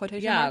punctuation? Mark?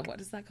 Quotation yeah, mark?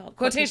 What is that called?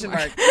 Quotation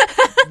mark.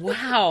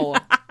 Wow.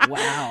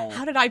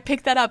 How did I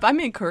pick that up? I'm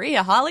in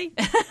Korea, Holly.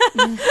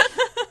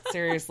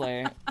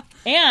 Seriously.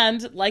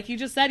 And like you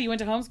just said, you went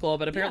to homeschool,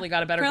 but apparently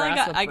got a better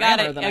grasp of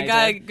grammar than I did. I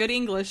got a good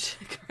English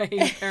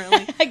grade,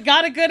 apparently. I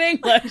got a good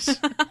English.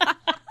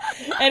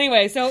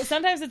 Anyway, so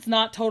sometimes it's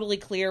not totally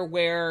clear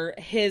where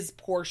his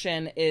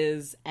portion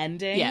is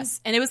ending.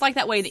 Yes, and it was like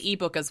that way in the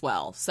ebook as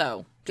well,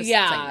 so...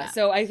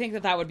 So I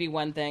think that would be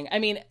one thing. I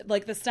mean,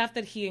 like the stuff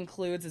that he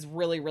includes is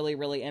really, really,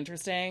 really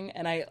interesting.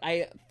 And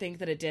I think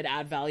that it did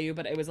add value,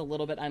 but it was a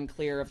little bit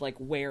unclear of like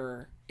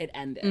where it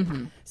ended.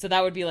 Mm-hmm. So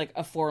that would be like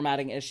a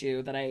formatting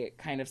issue that I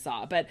kind of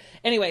saw. But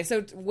anyway,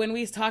 so when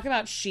we talk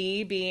about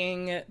she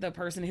being the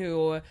person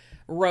who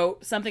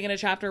wrote something in a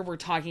chapter, we're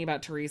talking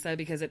about Teresa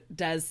because it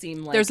does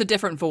seem like... There's a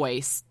different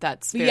voice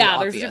that's very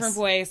obvious. There's a different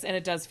voice and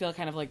it does feel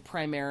kind of like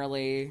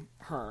primarily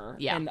her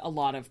in a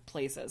lot of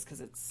places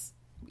because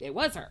it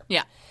was her.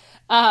 Yeah.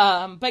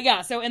 But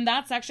yeah, so in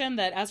that section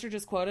that Esther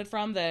just quoted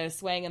from, the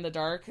swaying in the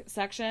dark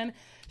section,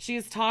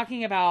 she's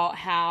talking about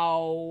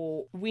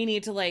how we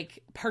need to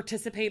like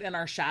participate in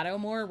our shadow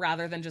more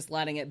rather than just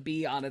letting it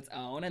be on its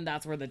own. And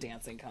that's where the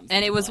dancing comes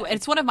in. And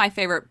it's one of my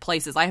favorite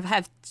places. I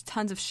have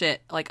tons of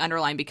shit like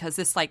underlined because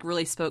this like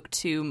really spoke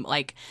to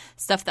like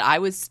stuff that I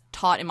was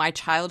taught in my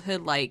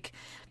childhood. Like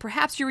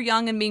perhaps you were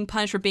young and being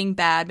punished for being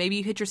bad. Maybe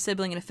you hit your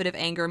sibling in a fit of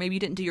anger. Maybe you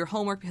didn't do your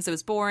homework because it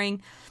was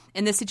boring.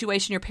 In this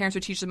situation, your parents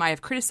or teachers might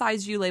have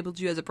criticized you, labeled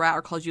you as a brat,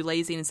 or called you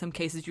lazy, and in some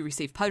cases you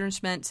received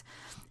punishment.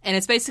 And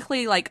it's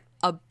basically like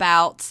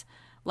about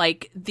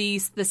like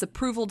this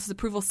approval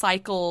disapproval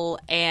cycle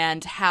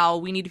and how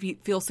we need to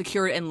feel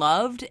secure and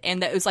loved,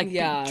 and that was like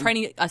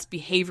training us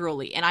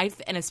behaviorally.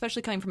 And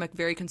especially coming from a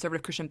very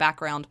conservative Christian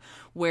background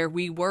where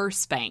we were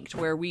spanked,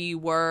 where we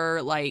were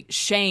like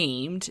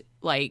shamed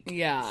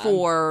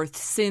for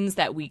sins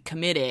that we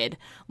committed.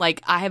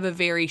 Like I have a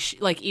very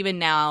like even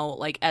now,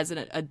 like as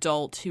an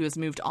adult who has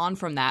moved on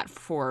from that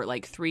for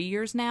like 3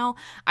 years now,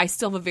 I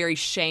still have a very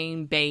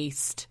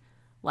shame-based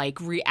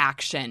like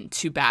reaction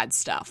to bad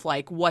stuff.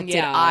 Like what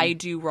did I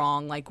do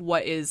wrong? Like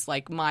what is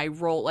like my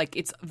role? Like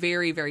it's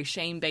very, very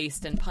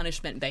shame-based and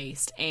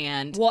punishment-based.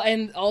 And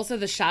and also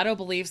the shadow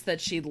beliefs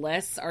that she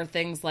lists are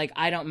things like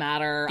I don't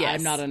matter,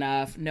 I'm not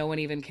enough, no one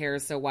even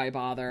cares, so why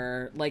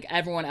bother? Like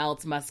everyone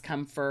else must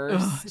come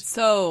first.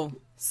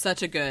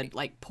 Such a good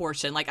like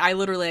portion. Like I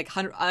literally like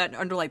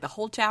under like the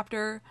whole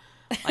chapter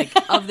like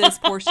of this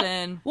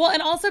portion. Well,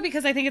 and also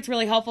because I think it's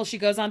really helpful, she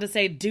goes on to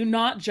say, do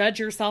not judge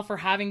yourself for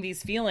having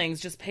these feelings.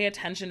 Just pay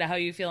attention to how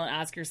you feel and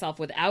ask yourself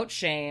without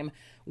shame,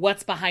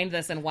 what's behind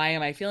this and why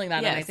am I feeling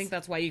that? Yes. And I think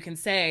that's why you can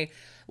say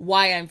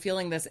why I'm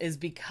feeling this is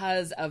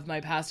because of my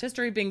past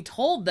history being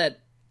told that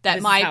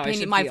my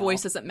opinion, my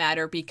voice doesn't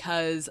matter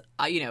because,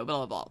 blah,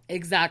 blah, blah.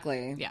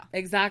 Exactly. Yeah.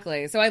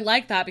 Exactly. So I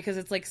like that because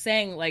it's like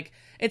saying, like,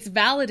 it's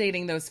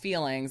validating those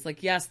feelings.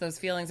 Like, yes, those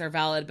feelings are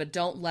valid, but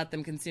don't let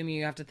them consume you.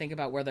 You have to think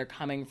about where they're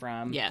coming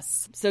from.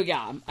 Yes. So,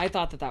 yeah, I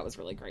thought that was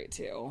really great,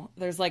 too.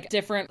 There's, like,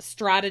 different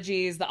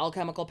strategies, the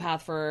alchemical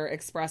path for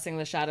expressing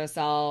the shadow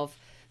self,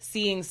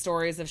 seeing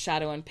stories of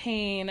shadow and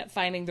pain,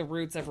 finding the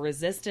roots of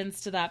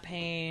resistance to that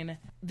pain.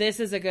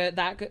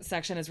 That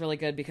section is really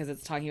good because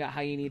it's talking about how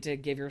you need to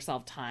give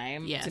yourself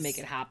time to make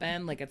it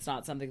happen. Like it's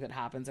not something that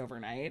happens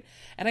overnight.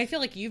 And I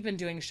feel like you've been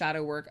doing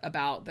shadow work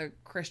about the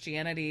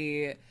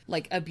Christianity,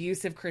 like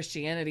abusive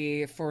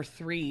Christianity for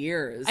 3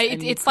 years.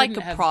 It's like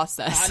a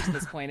process. Gotten to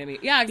this point.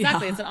 Yeah,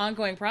 exactly. Yeah. It's an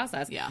ongoing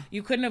process. Yeah.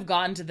 You couldn't have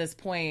gotten to this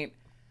point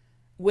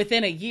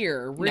within a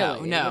year,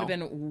 really. No. It would have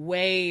been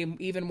way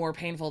even more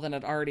painful than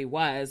it already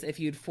was if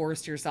you'd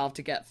forced yourself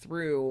to get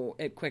through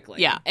it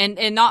quickly. Yeah, and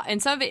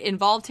some of it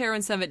involved tarot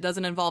and some of it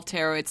doesn't involve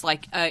tarot. It's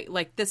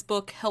like this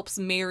book helps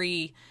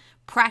marry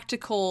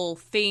practical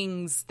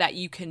things that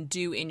you can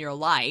do in your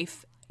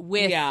life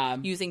with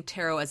using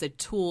tarot as a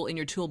tool in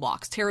your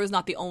toolbox. Tarot is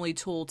not the only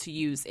tool to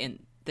use in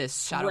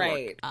this shadow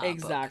work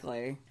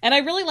exactly book. And I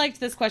really liked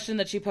this question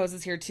that she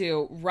poses here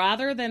too.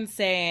 Rather than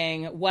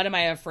saying what am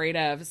I afraid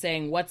of,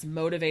 saying what's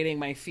motivating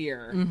my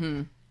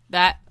fear.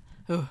 That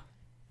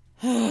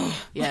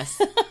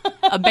yes.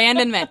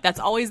 Abandonment. That's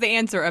always the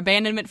answer.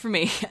 Abandonment for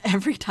me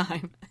every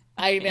time.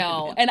 I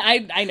know. And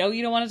I know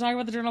you don't want to talk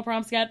about the journal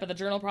prompts yet, but the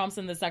journal prompts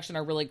in this section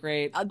are really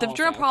great. The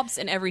journal prompts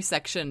in every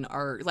section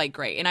are like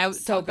great. And I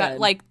so good.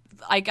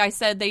 Like I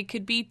said, they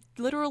could be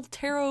literal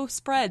tarot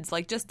spreads.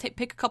 Like just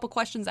pick a couple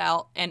questions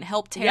out and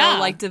help tarot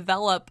like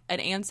develop an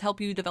answer.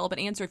 Help you develop an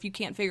answer if you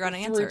can't figure out an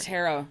answer. Through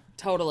tarot,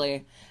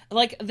 totally.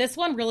 Like this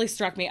one really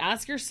struck me.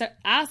 Ask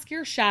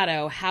your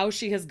shadow how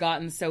she has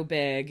gotten so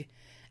big,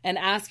 and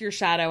ask your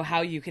shadow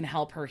how you can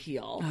help her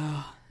heal.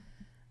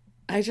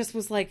 I just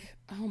was like,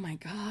 oh my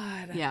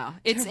God. Yeah.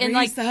 It's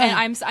Teresa.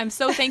 And I'm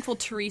so thankful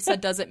Teresa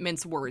doesn't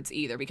mince words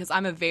either, because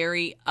I'm a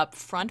very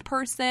upfront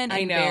person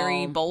and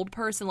very bold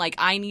person. Like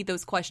I need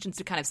those questions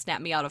to kind of snap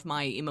me out of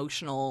my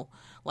emotional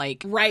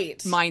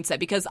mindset,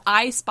 because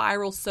I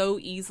spiral so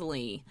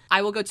easily.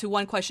 I will go to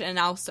one question and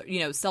I'll start,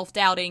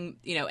 self-doubting,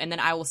 and then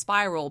I will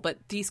spiral. But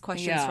these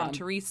questions from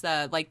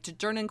Teresa, like the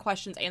journaling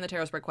questions and the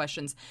tarot spread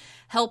questions,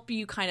 help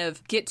you kind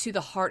of get to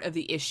the heart of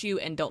the issue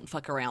and don't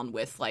fuck around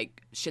with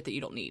like shit that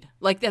you don't need.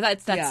 Like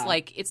that's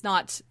like, it's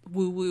not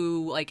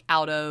woo-woo, like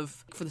out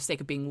of, for the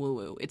sake of being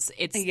woo-woo. It's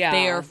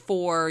there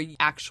for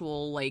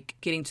actual, like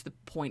getting to the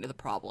point of the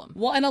problem.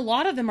 Well, and a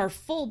lot of them are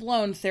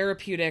full-blown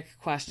therapeutic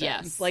questions.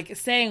 Yes. Like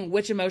saying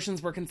which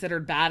emotions were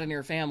considered bad in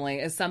your family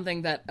is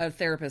something that a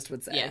therapist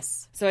would say.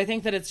 Yes. So I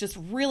think that it's just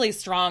really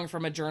strong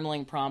from a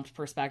journaling prompt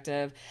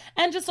perspective.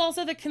 And just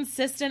also the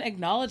consistent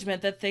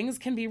acknowledgement that things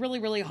can be really,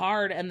 really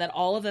hard, and that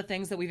all of the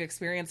things that we've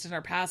experienced in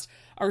our past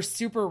are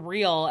super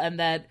real, and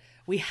that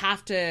we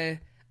have to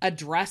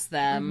address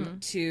them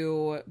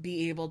to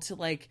be able to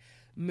like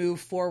move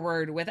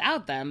forward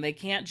without them. They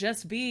can't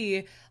just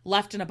be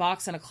left in a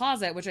box in a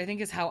closet, which I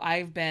think is how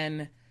I've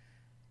been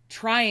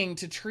trying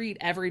to treat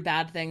every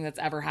bad thing that's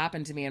ever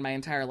happened to me in my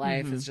entire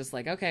life. Is just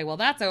like, okay, well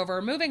that's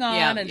over, moving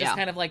on, and just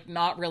kind of like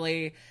not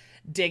really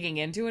digging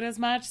into it as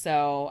much.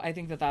 So I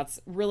think that that's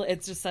really,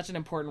 it's just such an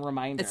important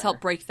reminder. It's helped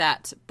break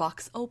that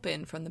box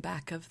open from the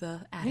back of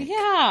the attic.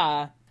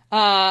 Yeah.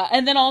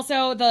 And then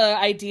also the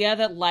idea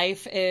that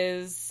life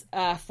is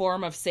a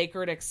form of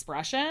sacred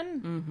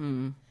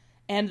expression,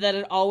 and that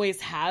it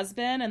always has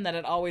been, and that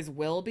it always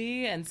will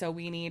be. And so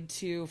we need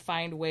to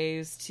find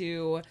ways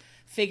to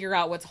figure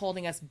out what's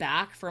holding us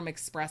back from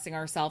expressing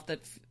ourselves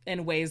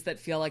in ways that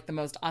feel like the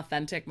most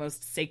authentic,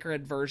 most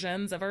sacred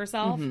versions of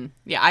ourselves.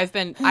 Yeah, I've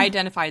been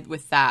identified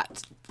with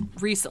that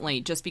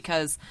recently, just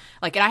because,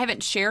 like, and I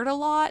haven't shared a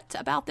lot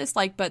about this,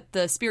 like, but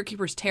the Spirit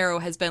Keepers Tarot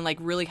has been like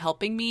really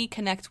helping me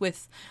connect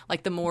with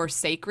like the more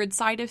sacred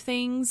side of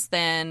things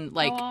than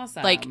like,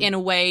 like in a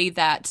way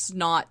that's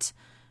not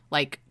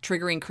like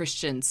triggering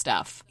Christian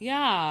stuff.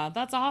 Yeah,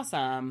 that's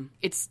awesome.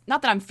 It's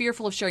not that I'm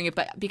fearful of sharing it,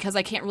 but because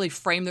I can't really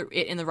frame it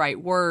in the right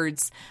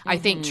words, I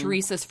think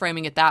Teresa's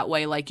framing it that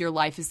way. Like your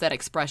life is that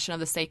expression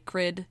of the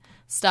sacred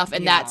stuff.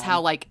 And that's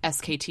how like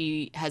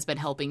SKT has been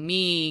helping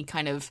me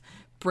kind of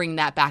bring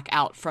that back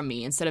out from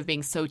me instead of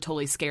being so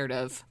totally scared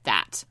of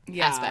that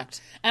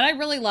aspect. And I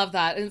really love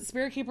that. And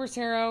Spirit Keepers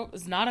Tarot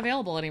is not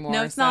available anymore.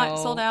 No, it's not.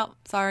 Sold out.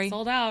 Sorry.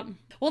 Sold out.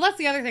 Well, that's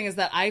the other thing, is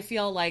that I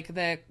feel like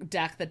the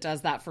deck that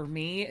does that for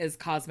me is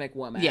Cosmic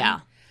Woman. Yeah.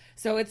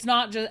 So it's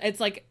not just,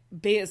 it's like,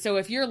 so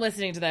if you're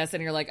listening to this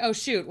and you're like, oh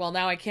shoot, well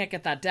now I can't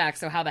get that deck,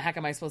 so how the heck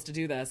am I supposed to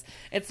do this?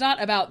 It's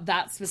not about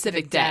that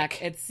specific deck.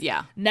 It's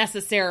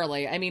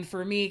necessarily, I mean,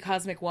 for me,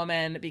 Cosmic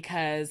Woman,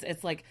 because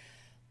it's like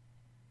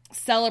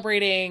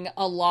celebrating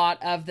a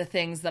lot of the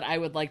things that I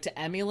would like to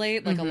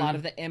emulate. Like a lot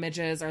of the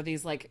images are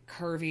these like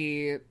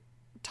curvy,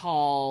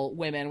 tall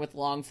women with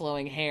long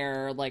flowing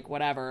hair, like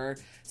whatever.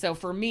 So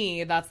for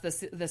me, that's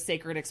the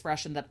sacred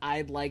expression that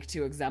I'd like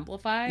to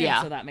exemplify.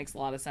 Yeah. So that makes a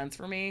lot of sense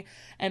for me.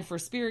 And for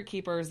Spirit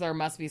Keepers, there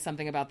must be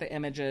something about the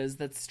images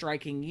that's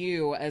striking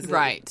you as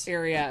an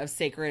area of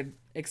sacred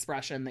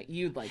expression that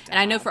you'd like to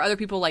have. I know for other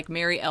people, like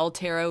Mary L.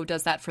 Tarot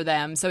does that for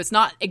them. So it's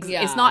not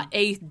it's not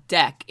a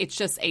deck. It's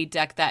just a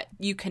deck that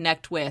you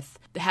connect with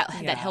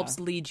that helps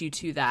lead you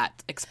to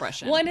that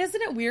expression. Well, and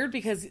isn't it weird,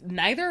 because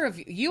neither of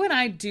you and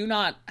I do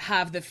not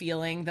have the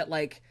feeling that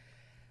like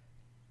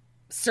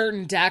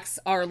certain decks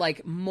are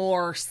like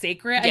more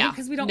sacred. Yeah.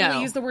 Because we don't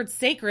really use the word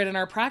sacred in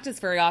our practice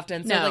very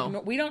often. So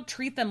like we don't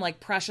treat them like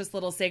precious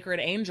little sacred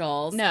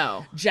angels.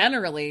 No.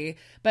 Generally.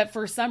 But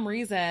for some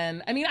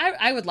reason, I mean,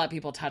 I would let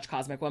people touch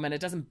Cosmic Woman.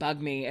 It doesn't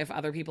bug me if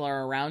other people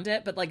are around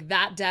it. But like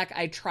that deck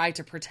I try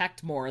to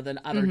protect more than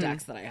other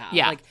decks that I have.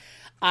 Yeah. Like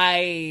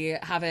I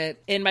have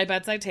it in my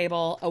bedside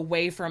table,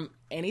 away from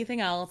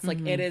anything else.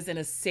 Like, it is in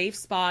a safe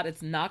spot.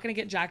 It's not going to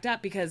get jacked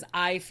up because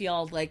I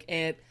feel like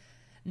it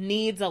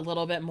needs a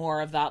little bit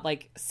more of that,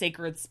 like,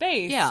 sacred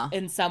space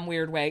in some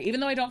weird way, even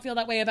though I don't feel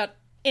that way about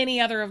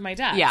any other of my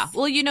decks. Yeah.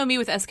 Well, you know me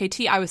with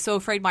SKT, I was so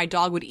afraid my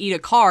dog would eat a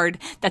card.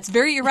 That's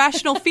very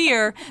irrational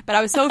fear, but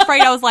I was so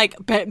afraid. I was like,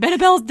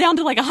 Benabelle's down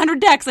to like 100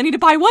 decks. I need to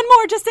buy one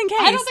more just in case.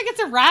 I don't think it's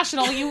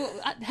irrational. You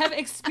have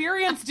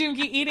experienced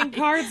Doomki eating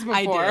cards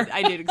before.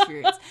 I did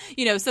experience.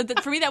 You know, so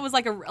for me that was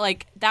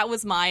that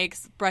was my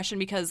expression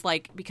because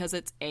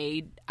it's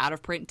a out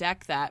of print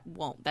deck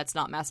that's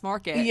not mass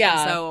market.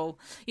 Yeah. And so,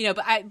 you know,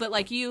 but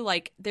like you,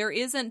 like there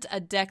isn't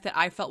a deck that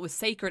I felt was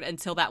sacred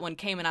until that one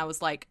came and I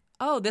was like,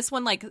 oh, this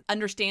one like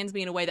understands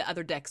me in a way that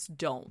other decks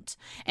don't.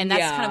 And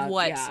that's kind of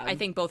what I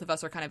think both of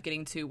us are kind of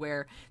getting to,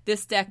 where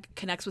this deck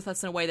connects with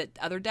us in a way that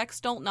other decks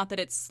don't. Not that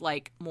it's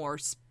like more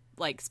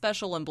like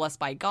special and blessed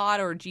by God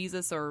or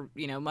Jesus or,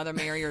 you know, Mother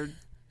Mary or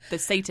the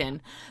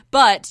Satan,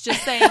 but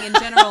just saying in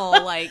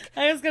general, like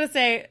I was going to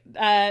say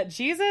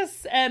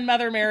Jesus and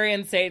Mother Mary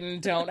and Satan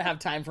don't have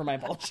time for my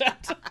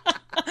bullshit.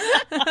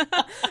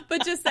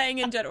 But just saying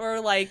in general,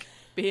 or like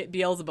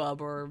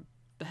Beelzebub or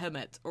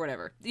Behemoth or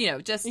whatever, you know,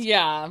 just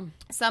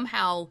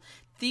somehow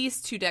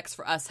these two decks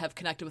for us have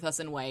connected with us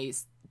in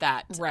ways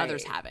that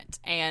others haven't.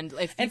 And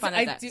if you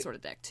find that sort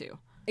of deck too.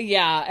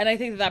 Yeah, and I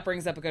think that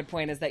brings up a good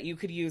point, is that you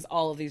could use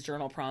all of these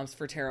journal prompts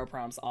for tarot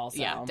prompts also.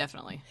 Yeah,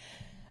 definitely.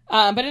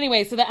 But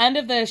anyway, so the end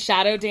of the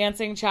shadow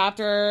dancing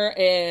chapter,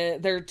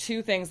 there are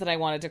two things that I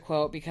wanted to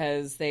quote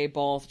because they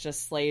both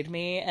just slayed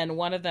me. And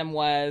one of them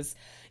was,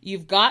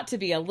 "You've got to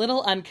be a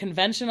little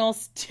unconventional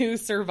to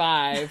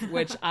survive,"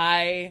 which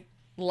I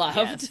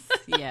loved.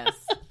 Yes.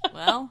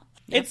 Well,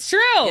 yep. It's true.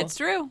 It's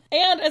true.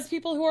 And as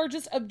people who are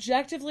just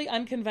objectively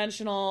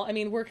unconventional, I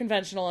mean, we're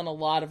conventional in a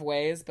lot of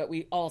ways, but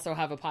we also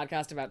have a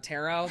podcast about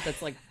tarot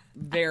that's like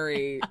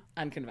very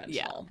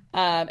unconventional.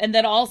 Yeah. And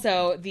then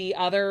also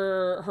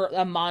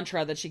a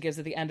mantra that she gives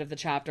at the end of the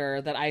chapter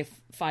that I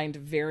find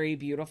very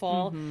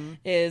beautiful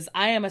is,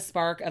 "I am a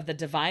spark of the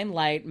divine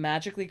light,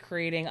 magically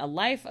creating a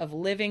life of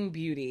living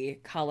beauty,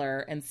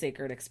 color, and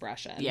sacred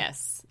expression."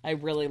 Yes. I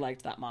really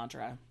liked that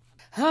mantra.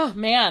 Oh,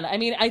 man. I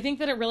mean, I think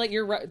that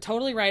you're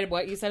totally right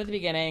what you said at the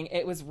beginning.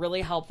 It was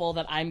really helpful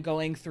that I'm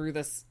going through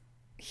this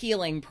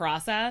healing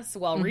process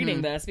while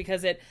reading this,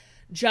 because it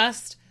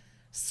just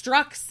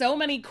struck so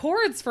many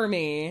chords for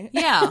me.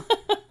 Yeah.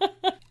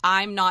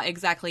 I'm not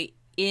exactly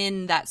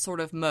in that sort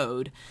of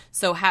mode.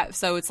 So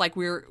it's like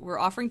we're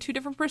offering two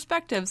different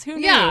perspectives. Who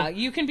knew? Yeah,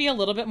 you can be a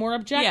little bit more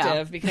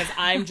objective because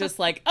I'm just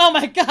like, oh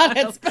my God,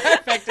 it's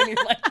perfect. And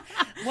you're like,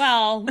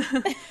 well.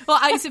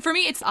 Well, for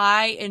me,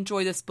 I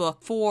enjoy this book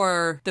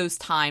for those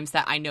times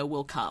that I know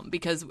will come,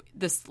 because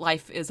this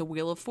life is a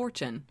wheel of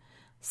fortune.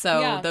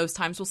 So those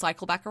times will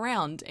cycle back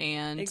around.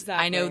 And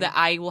I know that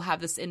I will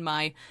have this in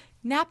my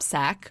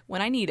knapsack when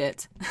I need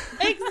it.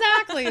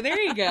 Exactly. There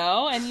you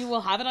go. And you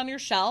will have it on your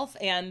shelf.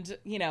 And,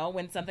 you know,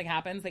 when something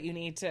happens that you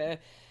need to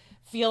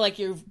feel like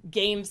you've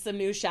gained some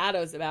new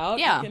shadows about,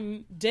 you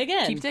can dig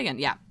in. Keep digging.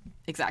 Yeah.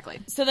 Exactly.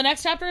 So the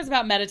next chapter is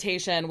about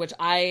meditation, which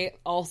I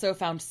also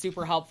found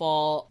super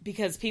helpful,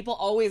 because people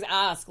always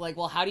ask, like,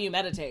 well, how do you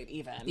meditate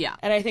even? Yeah.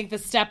 And I think the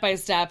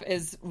step-by-step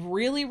is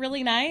really,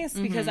 really nice,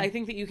 because I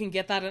think that you can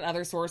get that in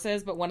other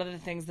sources. But one of the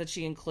things that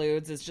she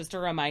includes is just a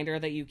reminder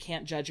that you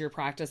can't judge your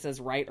practice as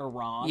right or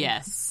wrong.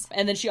 Yes.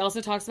 And then she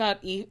also talks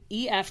about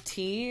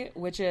EFT,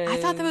 which is... I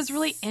thought that was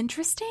really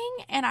interesting.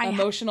 And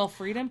emotional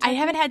freedom technique. I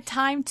haven't had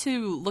time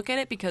to look at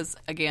it because,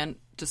 again,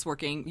 just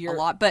working a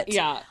lot, but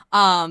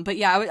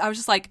I was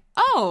just like,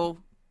 oh,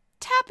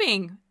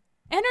 tapping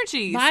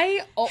energies.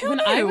 When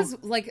I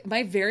was like,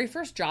 my very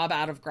first job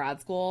out of grad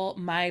school,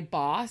 my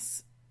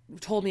boss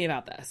told me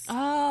about this.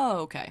 Oh,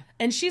 okay.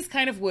 And she's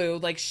kind of woo.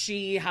 Like,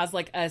 she has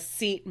like a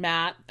seat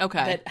mat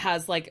that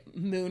has like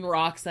moon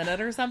rocks in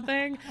it or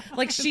something.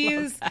 Like,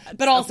 she's,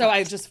 but also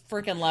I just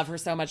freaking love her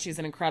so much. She's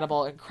an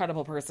incredible,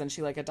 incredible person.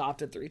 She like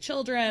adopted 3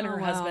 children. Her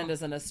husband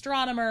is an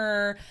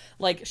astronomer.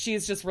 Like,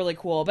 she's just really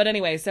cool. But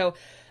anyway,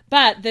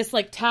 but this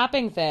like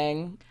tapping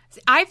thing,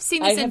 I've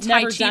seen this in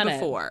Tai Chi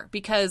before,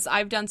 because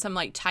I've done some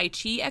like Tai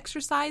Chi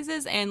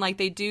exercises, and like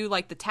they do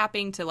like the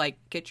tapping to like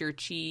get your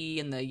chi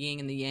and the yin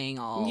and the yang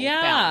all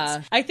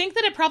balanced. I think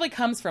that it probably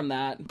comes from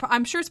that.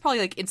 I'm sure it's probably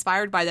like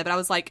inspired by that, but I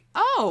was like,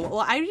 oh,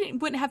 well,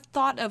 wouldn't have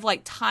thought of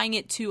like tying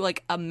it to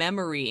like a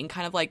memory and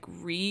kind of like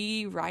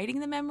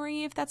rewriting the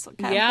memory, if that's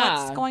kind of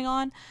what's going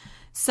on.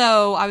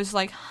 So I was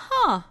like,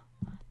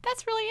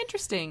 that's really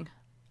interesting.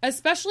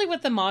 Especially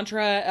with the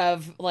mantra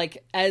of,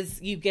 like,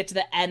 as you get to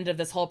the end of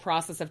this whole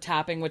process of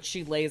tapping, which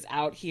she lays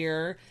out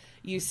here,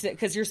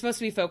 because you're supposed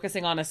to be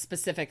focusing on a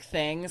specific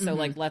thing. So,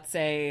 like, let's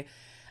say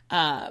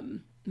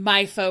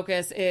my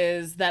focus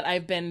is that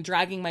I've been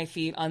dragging my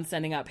feet on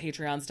sending out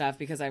Patreon stuff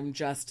because I'm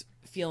just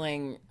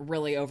feeling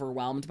really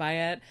overwhelmed by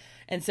it.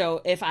 And so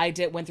if I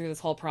went through this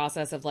whole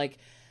process of, like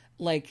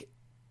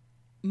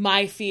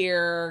my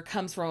fear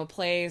comes from a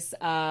place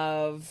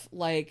of,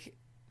 like,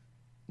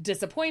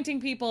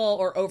 disappointing people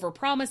or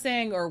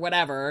overpromising or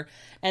whatever.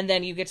 And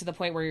then you get to the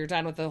point where you're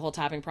done with the whole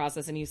tapping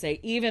process and you say,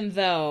 even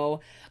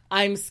though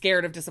I'm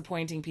scared of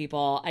disappointing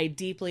people, I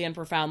deeply and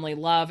profoundly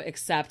love,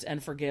 accept,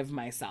 and forgive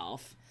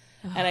myself.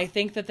 And I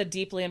think that the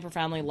deeply and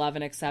profoundly love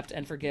and accept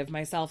and forgive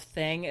myself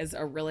thing is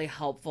a really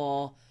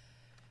helpful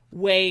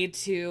way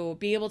to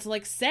be able to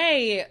like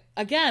say,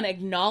 again,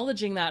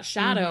 acknowledging that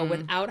shadow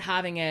without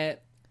having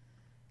it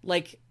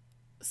like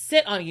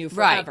sit on you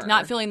forever. Right.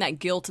 Not feeling that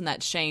guilt and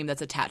that shame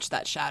that's attached to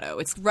that shadow.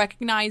 It's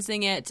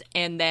recognizing it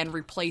and then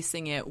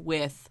replacing it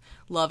with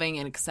loving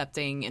and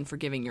accepting and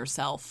forgiving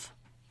yourself.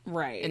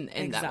 Right. In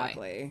exactly. That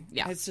way.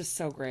 Yeah. It's just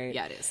so great.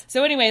 Yeah, it is.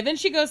 So anyway, then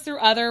she goes through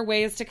other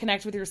ways to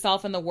connect with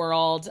yourself and the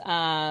world.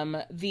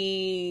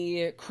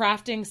 The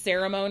crafting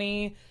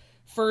ceremony,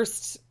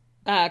 first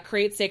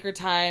create sacred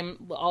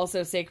time,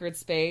 also sacred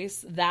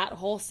space. That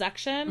whole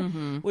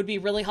section would be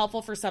really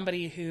helpful for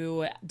somebody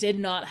who did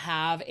not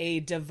have a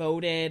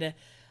devoted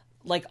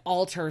like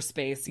altar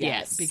space yet.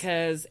 Yes.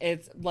 Because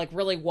it's like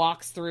really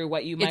walks through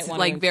what you might want to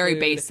like include. very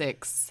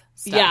basics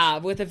stuff. Yeah,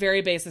 with the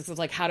very basics of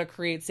like how to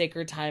create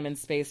sacred time and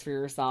space for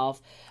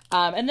yourself.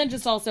 And then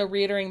just also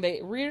reiterating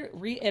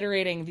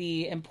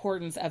the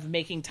importance of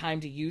making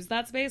time to use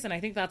that space. And I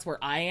think that's where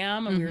I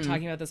am. And we were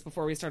talking about this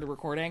before we started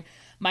recording.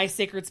 My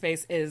sacred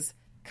space is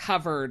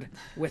covered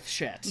with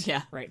shit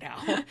right now.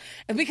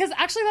 Because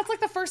actually that's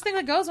like the first thing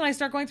that goes when I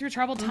start going through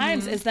troubled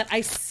times is that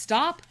I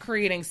stop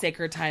creating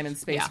sacred time and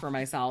space for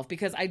myself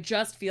because I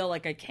just feel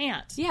like I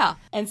can't. Yeah.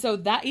 And so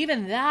that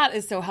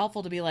is so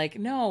helpful to be like,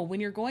 no,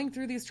 when you're going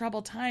through these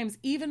troubled times,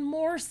 even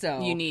more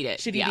so you need it.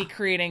 Should you be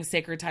creating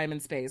sacred time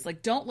and space?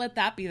 Like, don't let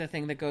that be the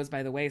thing that goes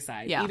by the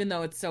wayside. Yeah. Even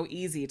though it's so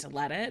easy to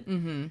let it,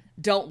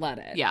 don't let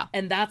it. Yeah.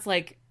 And that's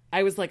like,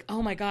 I was like,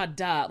 oh my God,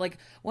 duh. Like,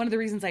 one of the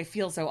reasons I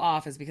feel so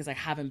off is because I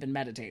haven't been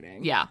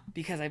meditating. Yeah.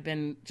 Because I've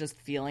been just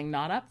feeling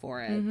not up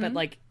for it. But,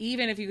 like,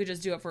 even if you could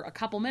just do it for a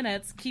couple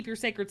minutes, keep your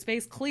sacred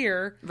space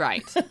clear.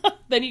 Right.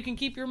 Then you can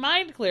keep your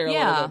mind clear a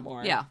little bit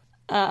more. Yeah.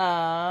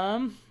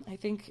 I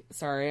think,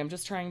 sorry, I'm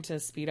just trying to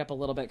speed up a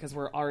little bit because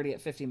we're already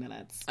at 50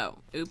 minutes. Oh,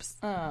 oops.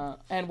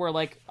 And we're,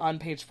 like, on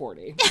page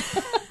 40.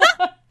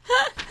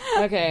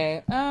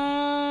 Okay.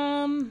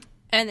 And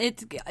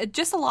it's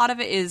just a lot of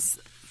it is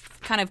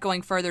kind of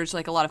going further. There's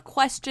like a lot of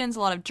questions, a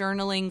lot of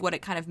journaling, what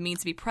it kind of means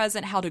to be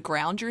present, how to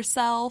ground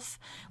yourself.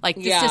 Like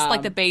just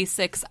like the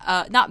basics,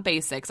 not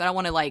basics. I don't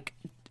want to like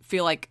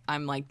feel like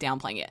I'm like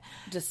downplaying it.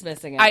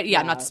 Dismissing it.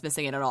 I'm not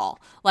dismissing it at all.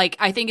 Like,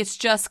 I think it's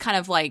just kind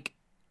of like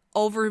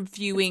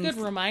overviewing. It's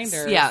good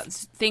reminders. Yeah.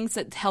 Things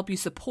that help you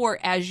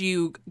support as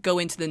you go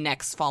into the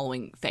next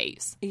following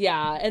phase.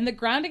 Yeah. And the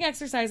grounding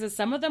exercises,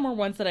 some of them were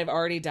ones that I've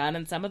already done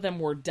and some of them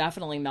were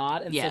definitely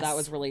not. And so that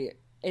was really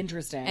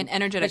interesting. And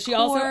energetic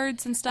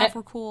cords and stuff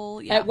were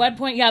cool. Yeah. At one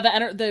point,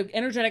 the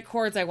energetic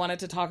cords I wanted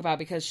to talk about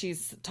because she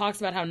talks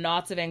about how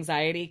knots of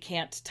anxiety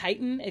can't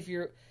tighten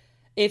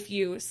if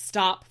you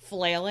stop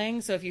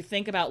flailing. So if you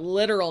think about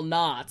literal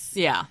knots,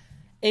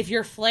 if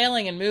you're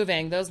flailing and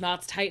moving, those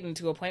knots tighten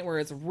to a point where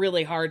it's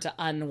really hard to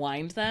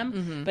unwind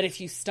them. But if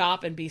you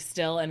stop and be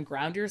still and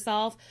ground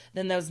yourself,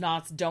 then those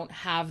knots don't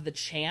have the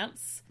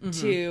chance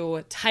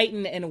to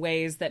tighten in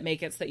ways that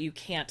make it so that you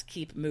can't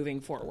keep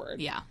moving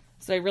forward. Yeah.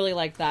 So I really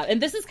like that. And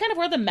this is kind of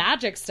where the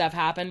magic stuff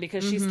happened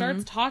because she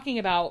starts talking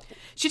about...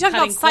 She talked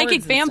about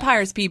psychic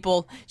vampires,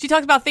 people. She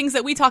talked about things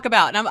that we talk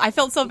about. And I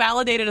felt so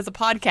validated as a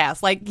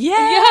podcast. Like,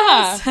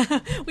 yes! Yeah.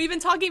 We've been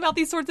talking about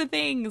these sorts of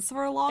things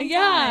for a long time.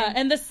 Yeah.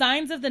 And the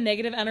signs of the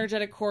negative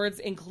energetic cords,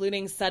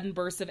 including sudden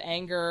bursts of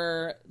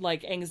anger,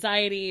 like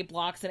anxiety,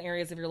 blocks in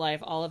areas of your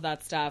life, all of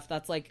that stuff.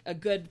 That's like a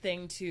good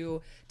thing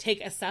to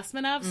take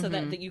assessment of so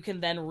that you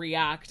can then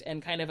react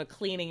and kind of a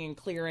cleaning and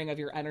clearing of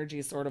your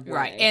energy sort of way.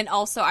 Right. And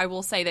also, I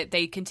will say that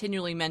they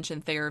continually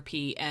mention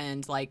therapy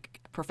and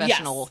like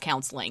professional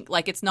counseling.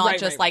 Like, it's not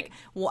just like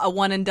a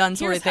one and done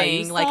sort of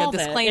thing, like a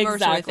disclaimer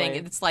sort of thing.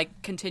 It's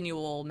like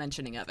continual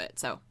mentioning of it.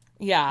 So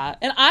yeah.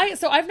 And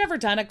I've never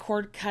done a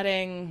cord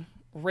cutting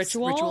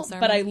ritual ceremony,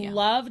 but I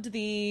loved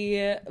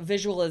the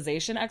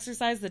visualization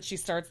exercise that she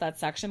starts that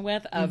section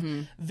with of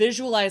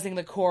visualizing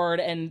the cord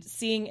and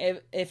seeing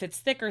if it's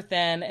thick or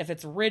thin, if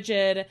it's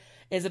rigid.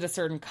 Is it a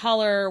certain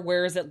color?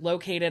 Where is it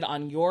located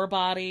on your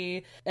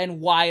body?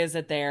 And why is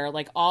it there?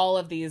 Like, all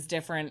of these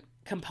different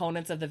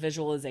components of the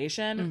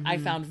visualization I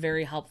found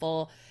very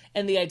helpful.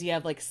 And the idea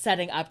of like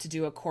setting up to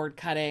do a cord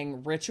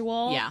cutting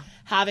ritual. Yeah.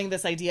 Having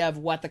this idea of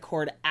what the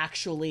cord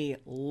actually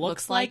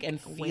looks like and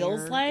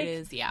feels like.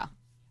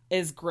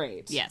 Is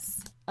great.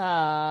 Yes.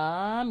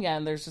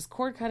 And there's just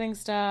cord cutting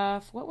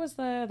stuff. There's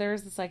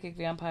the psychic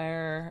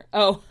vampire.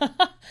 Oh.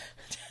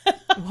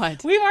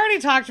 What? We've already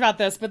talked about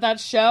this, but that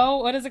show,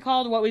 what is it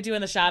called? What We Do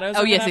in the Shadows?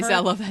 Oh, yes, I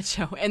love that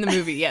show. And the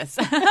movie, yes.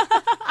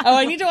 Oh,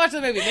 I need to watch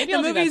the movie. Maybe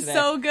I'll do that today. The movie's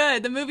so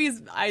good. The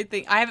movie's, I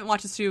haven't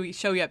watched the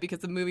show yet because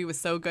the movie was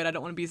so good. I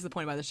don't want to be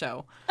disappointed by the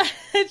show.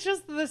 It's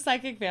just the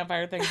psychic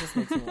vampire thing just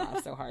makes me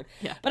laugh so hard.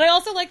 Yeah. But I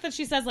also like that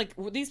she says, like,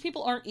 these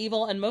people aren't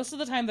evil, and most of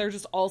the time they're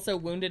just also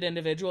wounded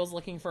individuals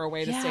looking for a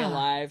way to stay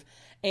alive. drive.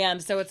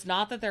 And so it's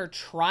not that they're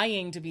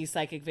trying to be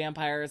psychic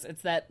vampires.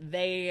 It's that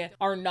they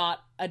are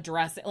not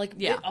addressing, like,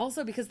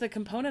 also because the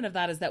component of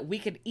that is that we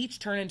could each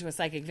turn into a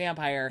psychic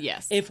vampire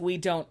if we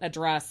don't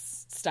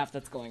address stuff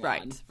that's going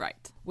on.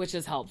 Right. Which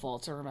is helpful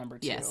to remember,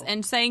 too. Yes,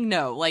 and saying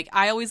no. Like,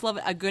 I always love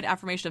a good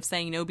affirmation of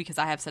saying no because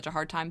I have such a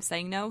hard time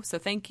saying no. So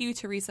thank you,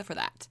 Teresa, for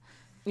that.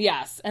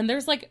 Yes, and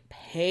there's, like,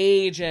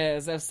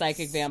 pages of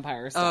psychic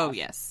vampire stuff. Oh,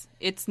 yes.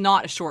 It's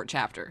not a short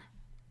chapter.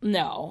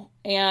 No.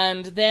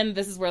 And then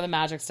this is where the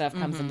magic stuff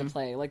comes into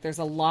play. Like, there's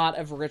a lot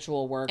of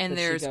ritual work and that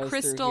there's she goes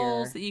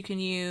crystals through that you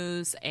can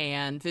use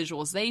and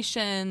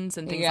visualizations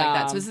and things like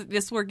that. So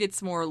this where it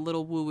gets more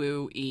little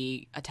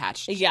woo-woo-y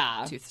attached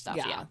to stuff.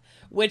 Yeah.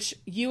 Which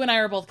you and I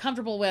are both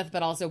comfortable with,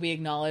 but also we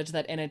acknowledge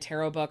that in a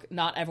tarot book,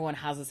 not everyone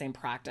has the same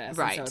practice.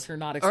 Right. And so if you're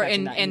not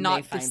expecting that, and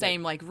not the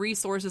same, like,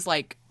 resources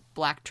like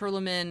black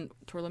tourmaline.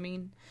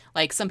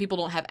 Like, some people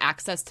don't have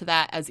access to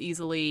that as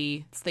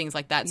easily, things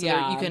like that. So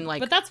you can, like...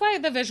 But that's why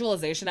the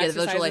visualization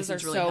exercises are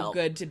really so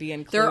good to be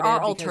included. There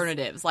are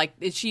alternatives. Like,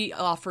 she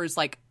offers,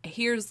 like,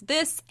 here's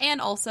this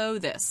and also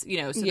this,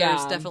 you know, so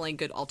there's definitely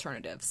good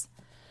alternatives.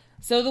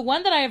 So the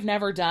one that I have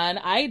never done,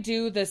 I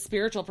do the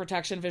spiritual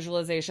protection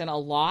visualization a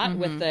lot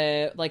with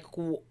the, like,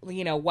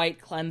 you know, white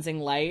cleansing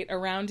light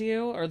around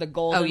you, or the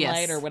golden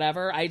light or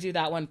whatever. I do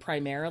that one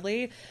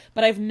primarily.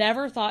 But I've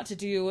never thought to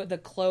do the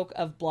cloak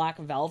of black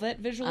velvet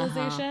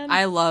visualization.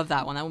 I love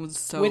that one. That one was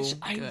so good. Which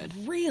I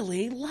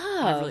really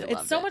love.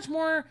 It's so much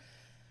more,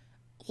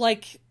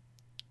 like,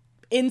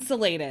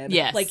 insulated.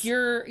 Yes. Like,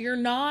 you're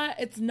not,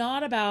 it's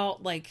not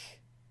about, like,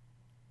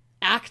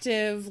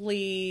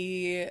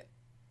 actively...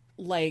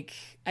 like,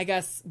 I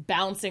guess,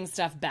 bouncing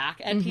stuff back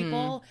at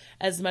people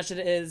as much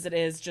as it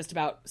is just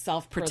about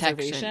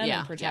self-preservation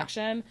and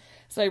protection. Yeah.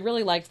 So I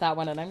really liked that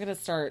one, and I'm going to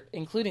start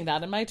including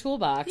that in my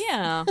toolbox.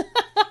 Yeah.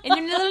 In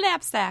your little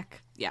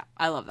knapsack. Yeah,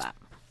 I love that.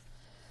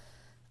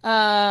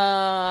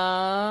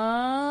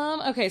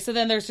 Okay, so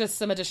then there's just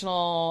some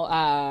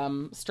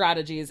additional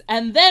strategies,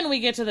 and then we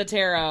get to the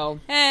tarot.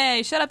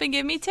 Hey, shut up and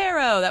give me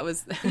tarot. That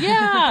was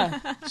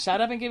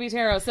shut up and give me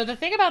tarot. So the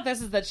thing about this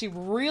is that she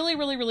really,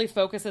 really, really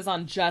focuses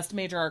on just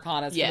major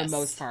arcana for the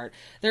most part.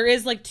 There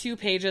is like 2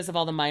 pages of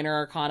all the minor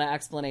arcana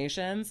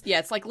explanations. Yeah,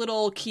 it's like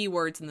little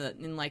keywords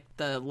in like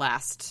the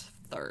last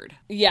third.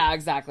 Yeah,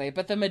 exactly.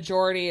 But the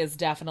majority is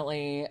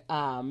definitely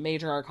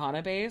major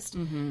arcana based.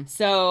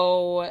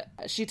 So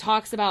she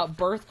talks about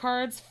birth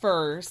cards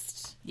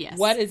first. Yes.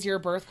 What is your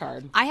birth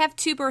card? I have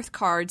 2 birth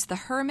cards, the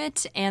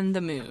Hermit and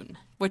the Moon,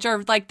 which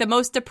are like the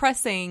most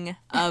depressing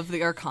of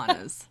the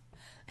arcanas.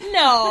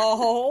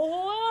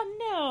 No,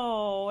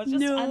 it's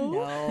just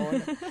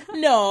unknown.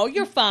 No,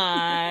 you're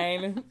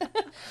fine.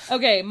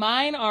 Okay,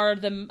 mine are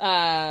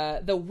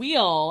the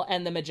Wheel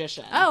and the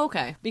Magician. Oh,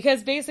 okay.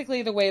 Because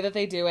basically the way that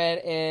they do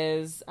it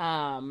is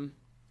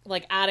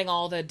like adding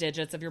all the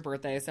digits of your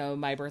birthday. So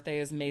my birthday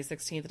is May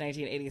 16th,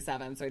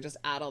 1987. So I just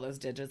add all those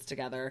digits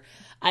together.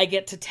 I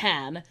get to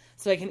 10.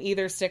 So I can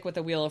either stick with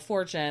the Wheel of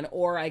Fortune,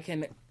 or I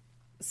can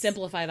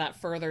simplify that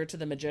further to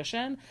the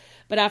Magician.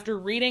 But after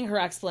reading her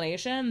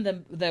explanation,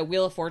 the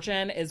Wheel of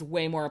Fortune is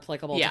way more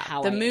applicable to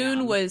how the I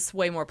Moon am. was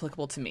way more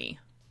applicable to me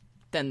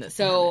than this.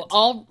 So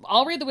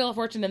I'll read the Wheel of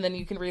Fortune, and then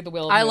you can read the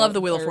Wheel of I love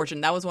the Wheel of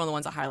Fortune. That was one of the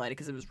ones I highlighted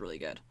because it was really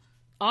good.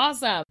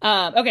 Awesome.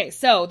 Okay,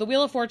 so the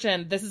Wheel of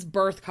Fortune, this is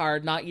birth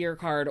card, not year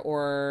card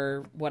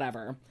or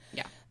whatever.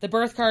 Yeah. The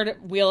birth card,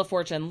 Wheel of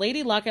Fortune.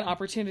 Lady luck and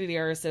opportunity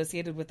are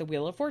associated with the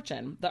Wheel of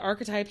Fortune. The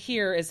archetype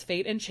here is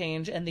fate and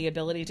change and the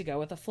ability to go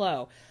with the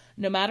flow.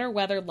 No matter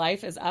whether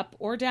life is up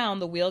or down,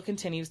 the wheel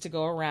continues to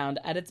go around.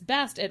 At its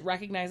best, it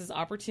recognizes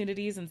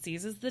opportunities and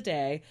seizes the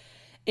day.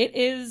 It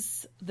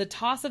is the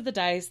toss of the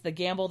dice, the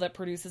gamble that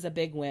produces a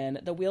big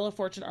win. The Wheel of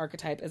Fortune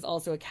archetype is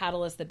also a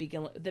catalyst that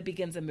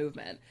begins a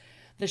movement.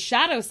 The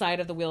shadow side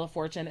of the Wheel of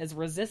Fortune is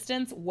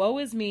resistance, woe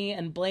is me,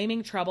 and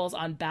blaming troubles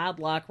on bad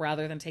luck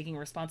rather than taking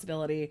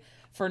responsibility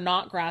for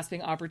not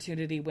grasping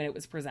opportunity when it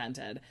was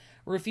presented.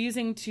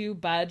 Refusing to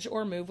budge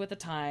or move with the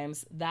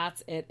times.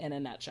 That's it in a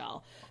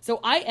nutshell. So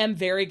I am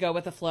very go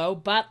with the flow,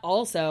 but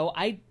also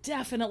I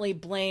definitely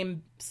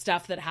blame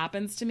stuff that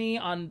happens to me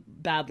on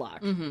bad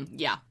luck.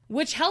 Yeah.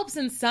 Which helps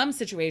in some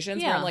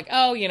situations where I'm like,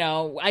 oh, you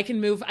know, I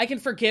can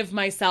forgive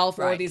myself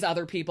or these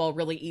other people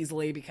really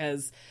easily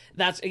because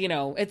that's, you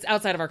know, it's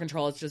outside of our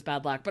control. It's just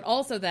bad luck. But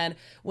also then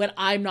when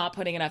I'm not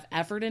putting enough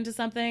effort into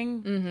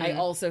something, I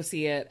also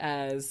see it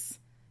as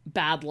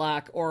bad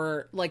luck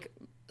or like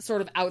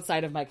sort of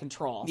outside of my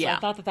control. So I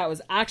thought that was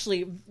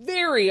actually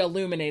very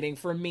illuminating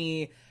for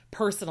me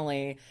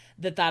personally,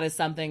 that is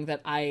something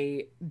that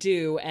I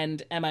do,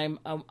 and I'm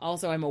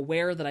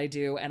aware that I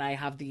do, and I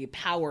have the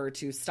power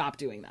to stop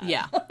doing that.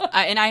 Yeah.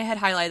 And I had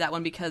highlighted that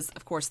one because,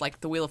 of course, like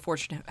the Wheel of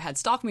Fortune had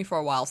stalked me for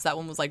a while, so that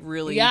one was like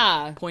really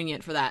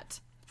poignant for that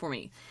for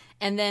me.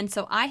 And then,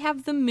 so I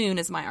have the Moon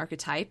as my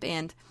archetype,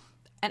 and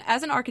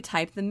as an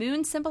archetype, the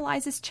Moon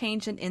symbolizes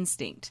change and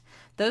instinct.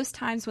 Those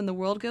times when the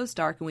world goes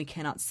dark and we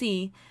cannot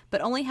see,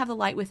 but only have the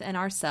light within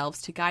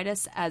ourselves to guide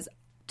us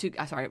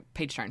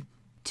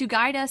To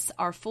guide us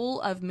are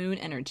full of Moon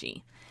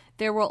energy.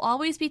 There will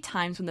always be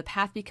times when the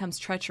path becomes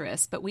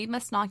treacherous, but we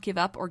must not give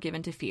up or give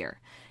in to fear.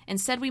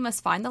 Instead, we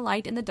must find the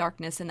light in the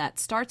darkness, and that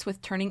starts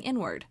with turning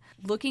inward.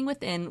 Looking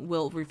within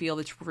will reveal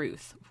the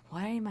truth.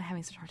 Why am I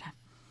having such a hard time?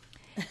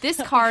 This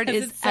card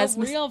is it's so as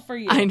real for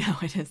you. I know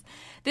it is.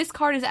 This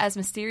card is as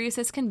mysterious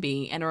as can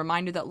be, and a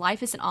reminder that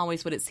life isn't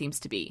always what it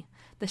seems to be.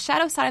 The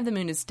shadow side of the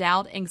moon is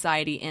doubt,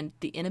 anxiety, and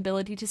the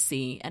inability to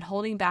see, and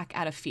holding back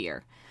out of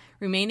fear.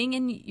 Remaining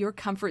in your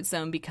comfort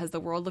zone because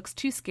the world looks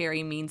too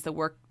scary means the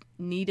work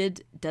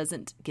needed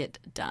doesn't get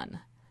done.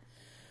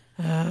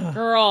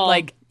 Girl.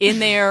 Like, in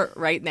there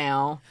right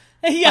now.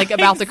 Yeah, like,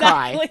 about exactly.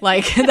 to cry.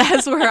 Like,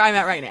 that's where I'm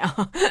at right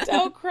now.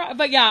 Don't cry.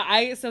 But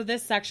yeah, so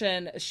this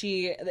section,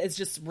 she is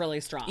just really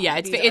strong. Yeah,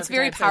 it's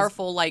very archetypes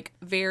powerful, like,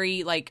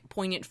 very, like,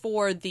 poignant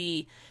for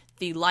the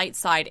light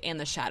side and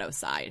the shadow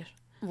side.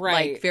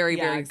 Right. Like, very,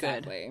 yeah, very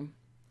exactly. good.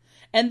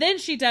 And then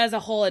she does a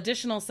whole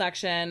additional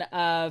section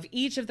of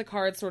each of the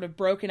cards sort of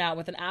broken out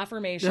with an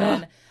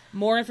affirmation,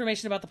 more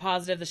information about the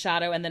positive, the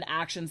shadow, and then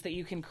actions that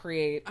you can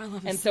create. I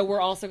love it. And so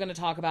we're also going to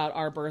talk about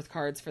our birth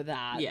cards for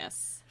that.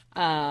 Yes.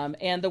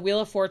 And the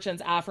Wheel of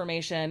Fortune's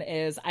affirmation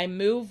is, I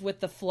move with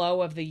the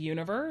flow of the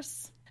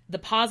universe. The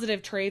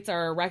positive traits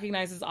are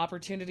recognizes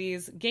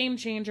opportunities, game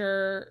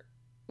changer.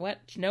 What?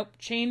 Nope.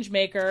 Change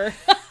maker.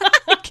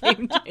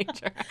 Game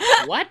changer.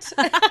 What?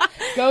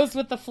 Goes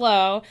with the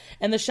flow.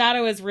 And the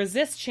shadow is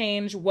resist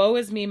change, woe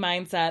is me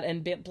mindset,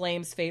 and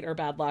blames fate or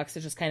bad luck. So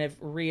just kind of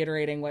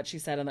reiterating what she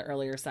said in the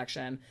earlier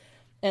section.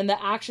 And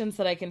the actions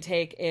that I can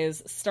take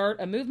is start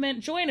a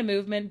movement, join a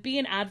movement, be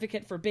an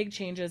advocate for big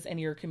changes in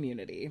your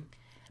community.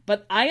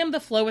 But I am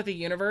the flow with the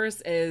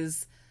universe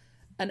is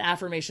an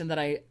affirmation that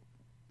I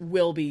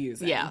will be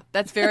using. Yeah,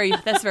 that's very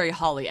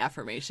Holly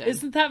affirmation.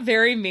 Isn't that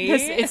very me?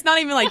 It's not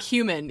even like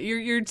human.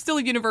 You're still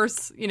a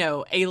universe,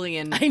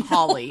 alien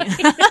Holly.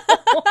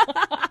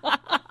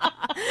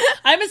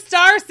 I'm a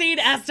star seed,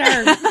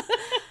 Esther.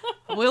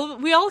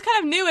 We all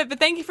kind of knew it, but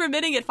thank you for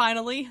admitting it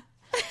finally.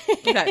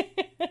 Okay.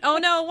 Oh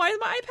no, why is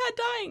my iPad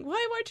dying?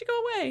 Why'd you go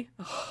away?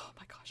 Oh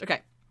my gosh. Okay.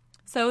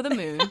 So the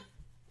moon.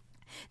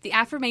 The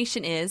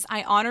affirmation is,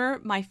 I honor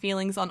my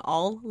feelings on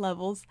all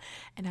levels,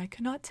 and I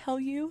could not tell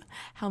you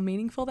how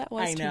meaningful that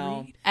was to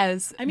read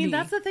as me.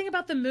 That's the thing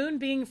about the moon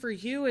being for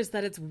you is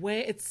that it's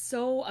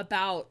so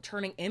about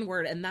turning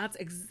inward, and that's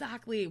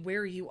exactly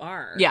where you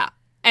are. Yeah.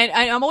 And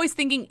I'm always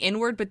thinking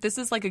inward, but this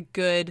is like a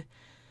good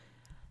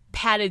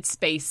padded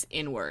space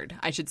inward,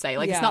 I should say.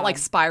 Like, it's not like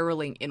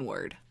spiraling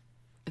inward.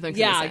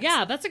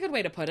 Yeah, that's a good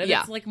way to put it.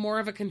 Yeah. It's like more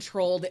of a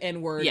controlled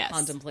inward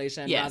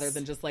contemplation rather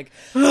than just like,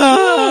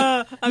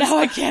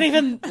 I can't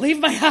even leave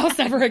my house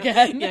ever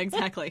again. Yeah,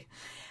 exactly.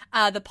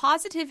 The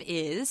positive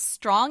is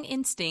strong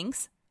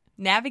instincts,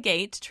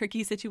 navigate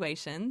tricky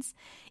situations,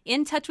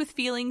 in touch with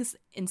feelings,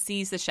 and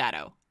sees the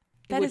shadow.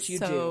 That is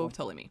so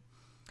totally me.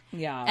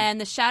 Yeah.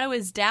 And the shadow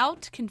is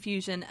doubt,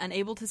 confusion,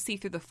 unable to see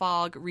through the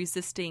fog,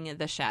 resisting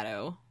the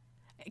shadow.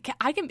 Can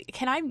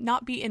I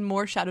not be in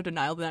more shadow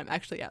denial than I'm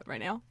actually at right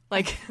now?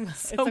 Like, so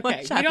it's okay.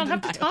 much shadow You don't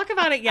have to talk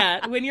about it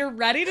yet. When you're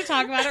ready to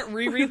talk about it,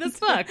 reread this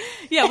book.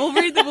 Yeah,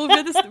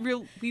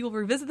 we will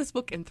revisit this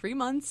book in 3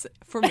 months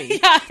for me.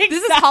 Yeah, exactly,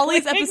 this is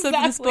Holly's episode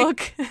of this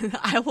book.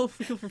 We will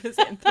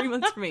revisit in 3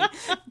 months for me.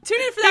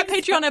 Tune in for that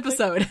Patreon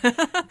episode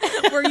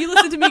where you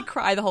listen to me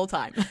cry the whole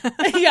time.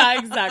 Yeah,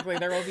 exactly.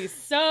 There will be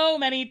so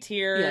many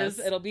tears.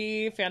 Yes. It'll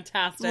be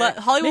fantastic.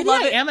 Holly will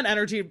love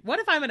it. What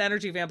if I'm an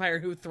energy vampire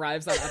who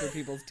thrives on other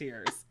people's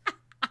tears?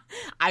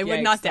 I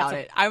would not doubt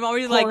it. I'm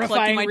already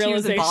collecting my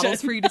tears in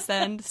bottles for you to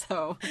send.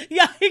 So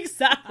yeah,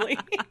 exactly.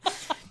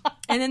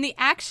 And then the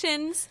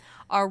actions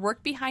are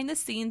work behind the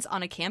scenes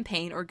on a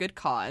campaign or good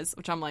cause,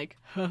 which I'm like,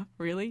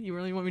 really? You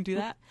really want me to do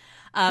that?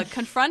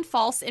 Confront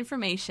false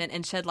information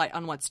and shed light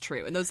on what's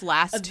true. And those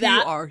last two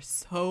are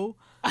so...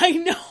 I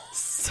know.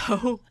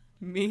 So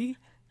me.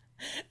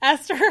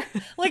 Esther,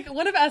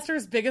 one of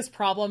Esther's biggest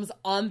problems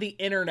on the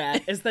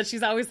internet is that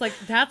she's always like,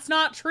 that's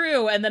not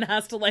true, and then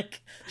has to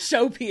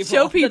show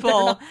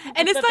people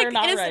and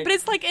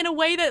it's like in a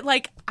way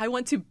that I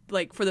want to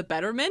for the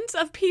betterment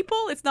of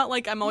people. It's not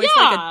like I'm always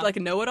like a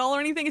know-it-all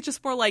or anything. It's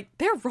just more like,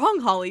 they're wrong,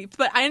 Holly,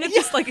 but I end up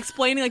just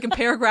explaining in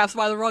paragraphs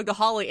why they're wrong to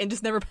Holly and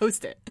just never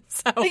post it.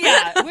 So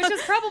yeah, which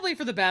is probably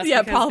for the best,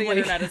 because probably. The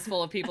internet is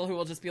full of people who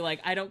will just be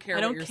like, I don't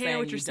care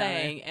what you're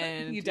saying,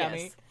 and you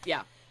dummy. Yes.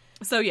 Yeah.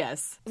 So,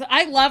 yes. So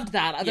I loved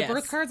that. The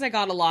birth cards I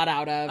got a lot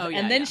out of. Oh, yeah,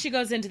 and then she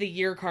goes into the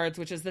year cards,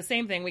 which is the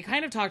same thing. We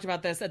kind of talked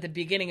about this at the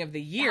beginning of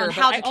the year. On but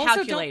how to I also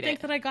calculate don't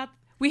think that I got...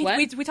 We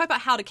talked about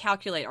how to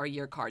calculate our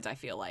year cards, I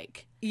feel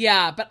like.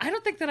 Yeah, but I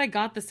don't think that I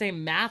got the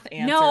same math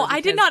answer. No,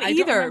 I did not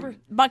either. Because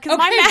my math... good.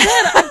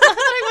 I'm glad that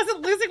I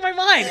wasn't losing my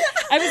mind.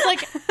 I was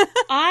like,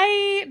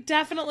 I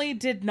definitely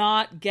did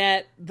not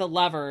get the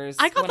levers.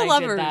 I got the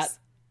levers.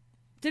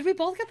 Did we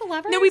both get the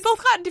levers? No, we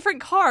both got a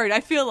different card, I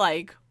feel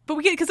like. But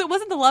we get, because it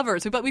wasn't the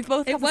lovers, but we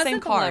both got the same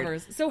card.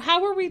 Levers. So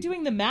how are we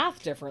doing the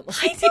math differently?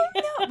 I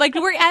don't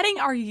know. We're adding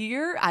our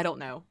year? I don't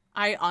know.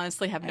 I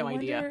honestly have no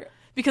idea.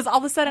 Because all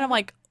of a sudden I'm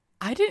like,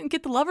 I didn't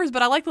get the Lovers,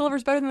 but I like the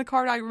Lovers better than the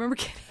card I remember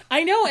getting.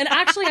 I know, and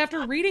actually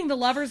after reading the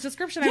Lovers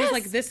description, I was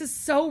like, this is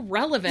so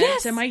relevant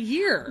to my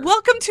year.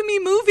 Welcome to me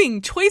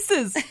moving.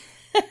 Choices.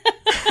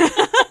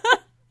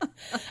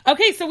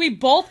 Okay, so we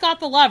both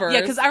got the Lovers.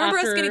 Yeah, because I remember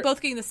us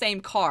both getting the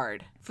same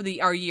card for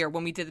our year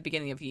when we did the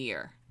beginning of the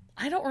year.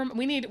 I don't remember.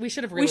 We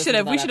should have listened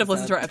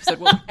to our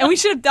episode. And we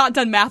should have not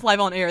done math live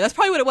on air. That's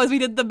probably what it was. We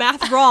did the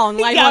math wrong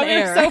live on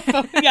air.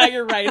 Yeah,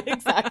 you're right.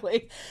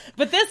 Exactly.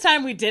 But this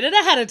time we did it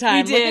ahead of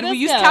time. We did. We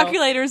used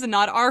calculators and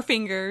not our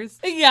fingers.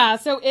 Yeah,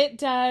 so it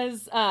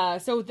does.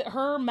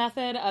 Her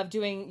method of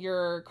doing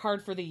your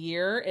card for the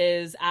year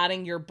is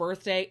adding your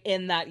birthday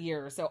in that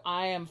year. So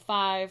I am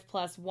 5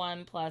 plus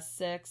 1 plus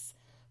 6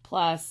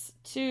 plus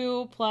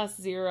 2 plus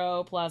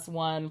 0 plus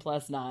 1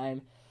 plus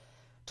 9.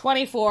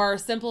 24,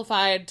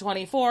 simplified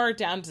 24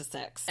 down to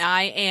 6.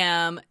 I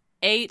am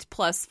 8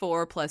 plus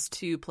 4 plus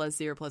 2 plus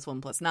 0 plus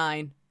 1 plus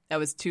 9. That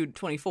was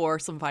 24,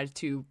 simplified to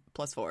 2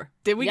 plus 4.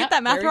 Did we get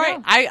that math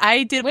right?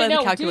 I did it by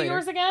the calculator. Do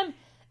yours again.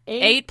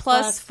 8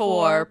 plus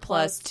 4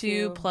 plus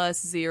 2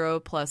 plus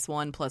 0 plus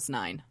 1 plus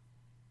 9.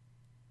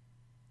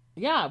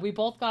 Yeah, we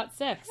both got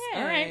 6. Yay.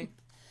 All right.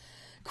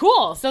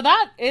 Cool. So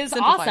that is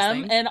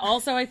awesome. Things. And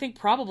also I think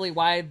probably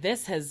why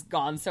this has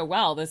gone so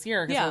well this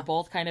year, because we're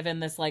both kind of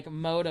in this like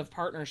mode of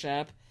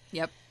partnership.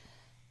 Yep.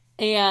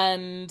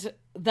 And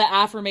the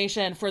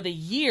affirmation for the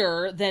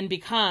year then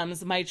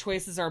becomes, my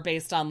choices are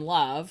based on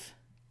love.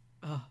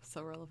 Oh,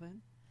 so relevant.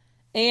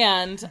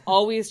 And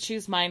always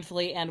choose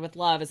mindfully and with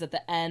love is at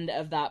the end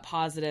of that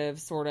positive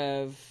sort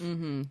of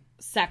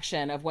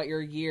section of what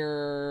your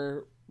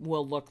year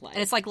will look like.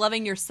 And it's like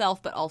loving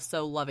yourself, but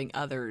also loving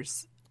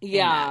others.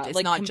 Yeah, it's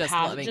like not just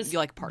loving, you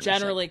like partnership.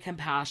 Generally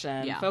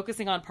compassion,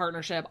 focusing on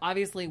partnership.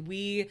 Obviously,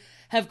 we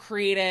have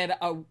created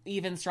a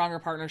even stronger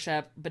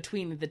partnership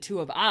between the two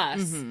of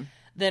us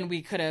than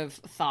we could have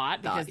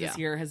thought, because this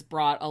year has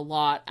brought a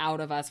lot out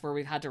of us where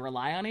we've had to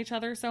rely on each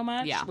other so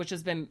much, which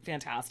has been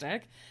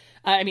fantastic.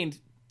 I mean,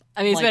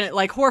 it's been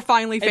like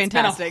horrifyingly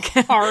fantastic. It's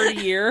been a hard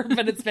year,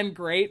 but it's been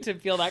great to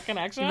feel that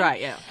connection. Right,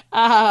 yeah.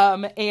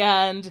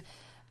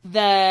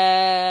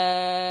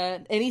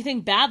 And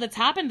anything bad that's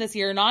happened this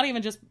year, not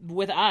even just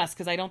with us,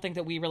 because I don't think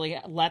that we really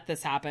let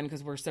this happen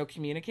because we're so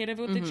communicative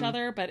with each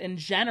other, but in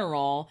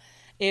general,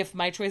 if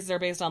my choices are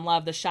based on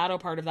love, the shadow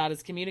part of that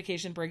is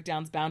communication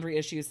breakdowns, boundary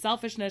issues,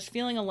 selfishness,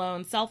 feeling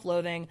alone,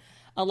 self-loathing,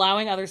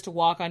 allowing others to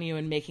walk on you,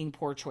 and making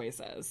poor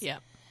choices. Yeah.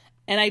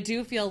 And I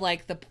do feel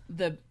like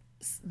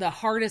the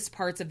hardest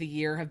parts of the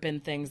year have been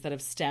things that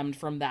have stemmed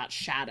from that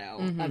shadow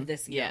of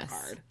this year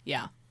card.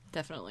 Yeah.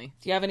 Definitely.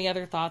 Do you have any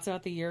other thoughts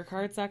about the year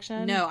card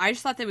section? No, I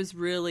just thought that was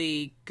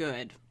really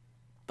good.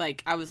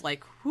 Like, I was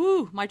like,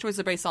 whoo, my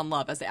choices are based on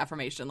love as the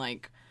affirmation.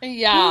 Like,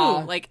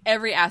 whoo, like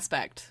every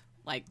aspect.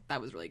 Like,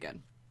 that was really good.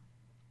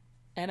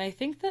 And I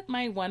think that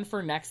my one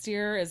for next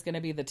year is going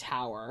to be the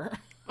Tower.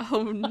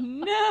 Oh,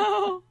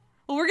 no.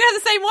 Well, we're going to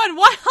have the same one.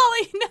 Why,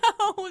 Holly?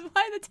 No.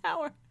 Why the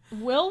Tower?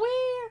 Will we?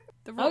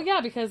 Oh,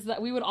 yeah, because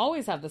we would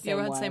always have the same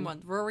one. Yeah, we had the same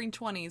one. Roaring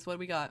 20s. What do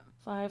we got?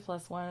 5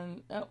 plus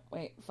 1. Oh,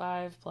 wait.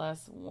 5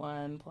 plus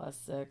 1 plus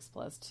 6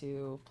 plus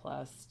 2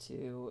 plus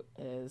 2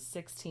 is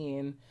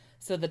 16.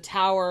 So the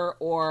Tower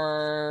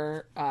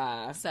or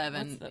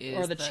 7 is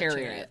or the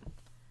Chariot.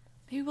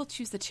 Maybe we'll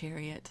choose the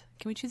Chariot.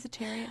 Can we choose the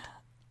Chariot?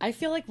 I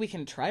feel like we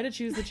can try to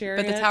choose the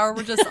Chariot. But the Tower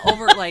will just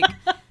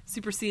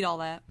supersede all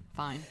that.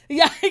 Fine.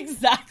 Yeah,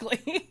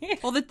 exactly.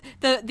 Well,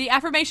 the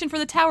affirmation for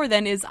the Tower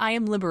then is I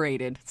am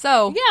liberated.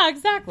 So yeah,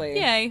 exactly.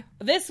 Yay.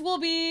 This will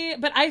be,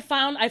 but I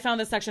found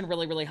this section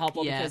really, really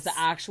helpful because the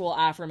actual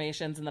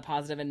affirmations and the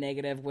positive and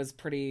negative was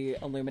pretty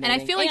illuminating.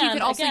 And I feel like you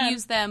could also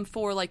use them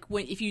for like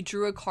if you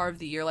drew a card of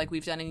the year, like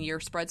we've done in year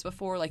spreads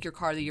before, like your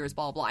card of the year is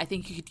blah, blah, blah. I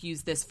think you could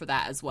use this for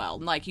that as well.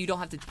 Like you don't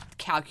have to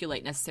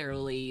calculate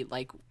necessarily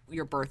like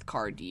your birth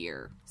card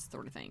year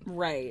sort of thing.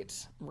 Right.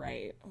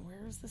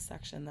 Where's the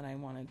section that I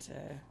wanted to...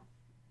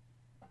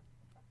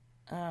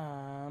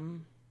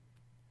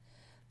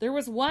 There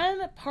was one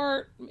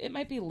part, it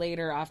might be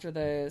later after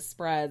the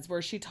spreads,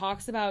 where she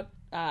talks about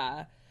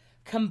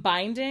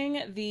combining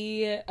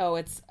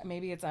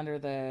it's under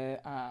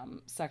the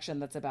section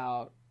that's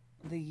about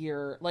the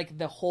year, like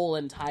the whole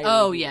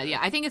entire year. Yeah.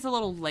 I think it's a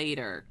little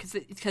later because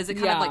it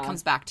kind of like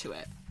comes back to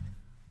it.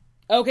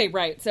 Okay,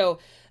 right. So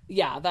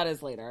yeah, that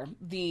is later.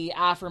 The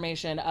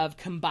affirmation of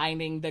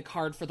combining the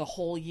card for the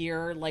whole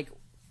year, like,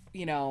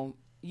 you know,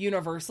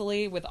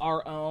 universally with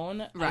our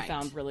own, I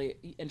found really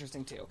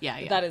interesting too. Yeah.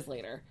 But that is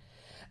later.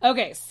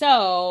 Okay,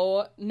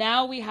 so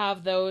now we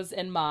have those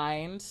in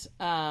mind,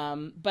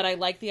 but I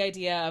like the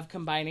idea of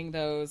combining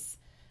those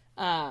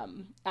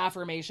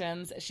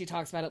affirmations. She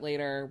talks about it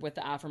later with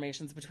the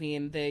affirmations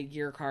between the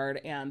year card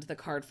and the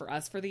card for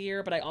us for the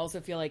year, but I also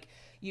feel like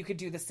you could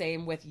do the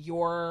same with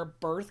your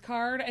birth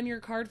card and your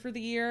card for the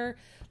year,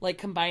 like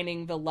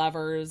combining the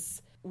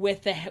Lovers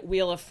with the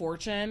Wheel of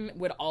Fortune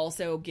would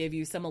also give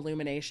you some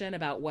illumination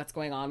about what's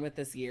going on with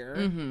this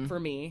year for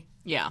me.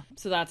 Yeah.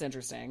 So that's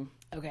interesting.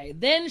 Okay,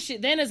 then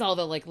is all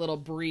the like little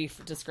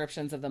brief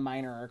descriptions of the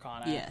minor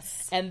arcana.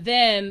 Yes. And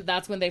then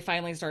that's when they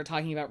finally start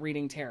talking about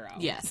reading tarot.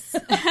 Yes.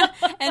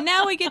 And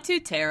now we get to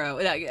tarot.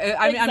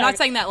 I'm not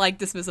saying that like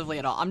dismissively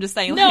at all. I'm just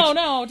saying like,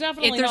 no,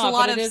 definitely if there's not, a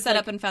lot of like,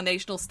 setup and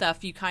foundational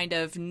stuff you kind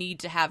of need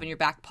to have in your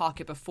back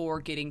pocket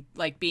before getting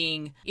like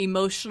being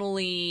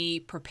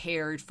emotionally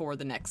prepared for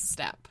the next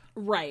step.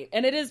 Right.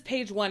 And it is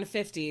page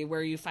 150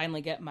 where you finally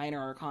get minor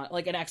arcana,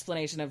 like an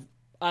explanation of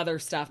other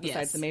stuff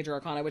besides the major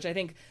arcana, which I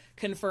think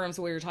confirms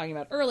what we were talking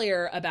about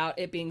earlier about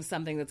it being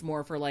something that's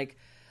more for like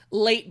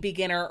late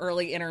beginner,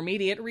 early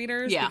intermediate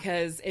readers. Yeah.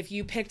 Because if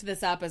you picked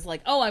this up as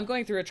like, oh, I'm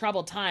going through a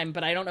troubled time,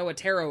 but I don't know what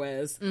tarot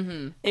is,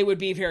 it would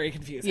be very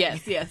confusing.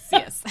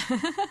 Yes.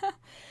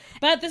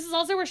 But this is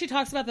also where she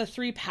talks about the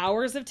 3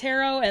 powers of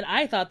tarot, and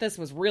I thought this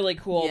was really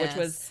cool, which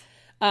was...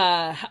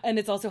 and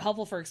it's also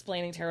helpful for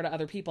explaining tarot to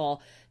other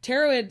people.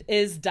 Tarot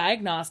is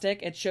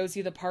diagnostic. It shows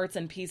you the parts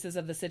and pieces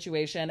of the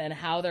situation and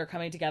how they're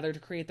coming together to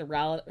create the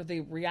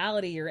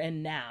reality you're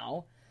in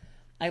now.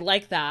 I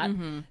like that.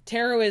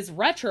 Tarot is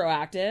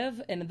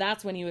retroactive, and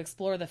that's when you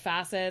explore the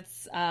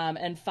facets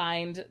and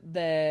find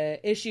the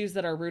issues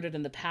that are rooted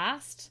in the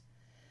past,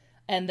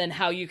 and then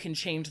how you can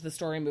change the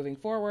story moving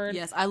forward.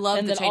 Yes, I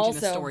love the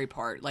changing the story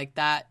part. Like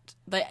that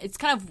it's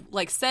kind of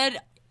like said...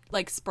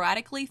 like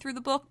sporadically through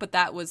the book, but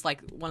that was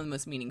like one of the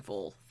most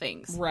meaningful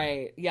things.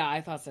 Right. Yeah,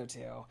 I thought so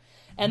too.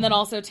 And then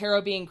also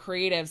tarot being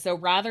creative. So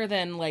rather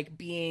than like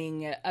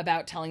being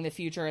about telling the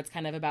future, it's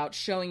kind of about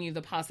showing you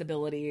the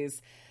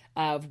possibilities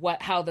of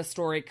how the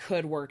story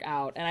could work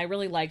out. And I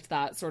really liked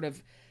that sort of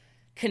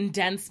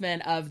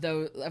condensement of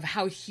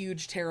how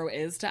huge tarot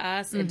is to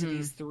us into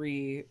these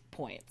 3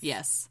 points.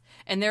 Yes.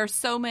 And there are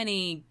so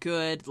many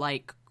good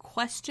like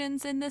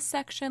questions in this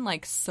section,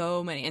 like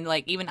so many, and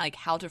like even like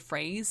how to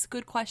phrase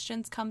good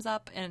questions comes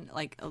up and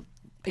like a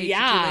page or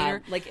 2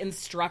 later, like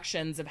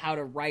instructions of how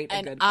to write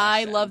a good question.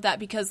 I love that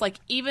because like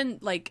even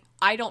like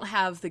I don't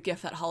have the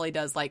gift that Holly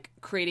does, like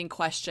creating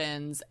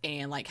questions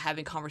and like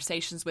having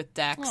conversations with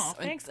decks. Oh,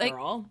 thanks, like,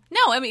 girl.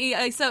 No, I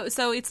mean, so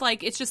it's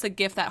like it's just a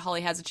gift that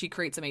Holly has, and she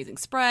creates amazing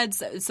spreads.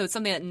 So it's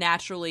something that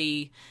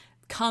naturally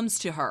comes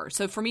to her.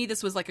 So for me,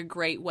 this was like a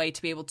great way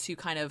to be able to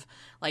kind of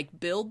like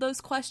build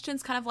those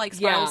questions, kind of like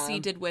Spiral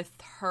C did with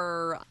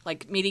her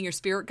like meeting your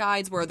spirit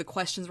guides, where the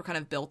questions were kind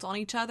of built on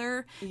each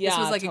other. This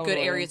was like a good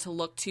area to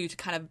look to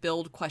kind of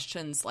build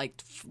questions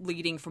like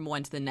leading from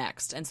one to the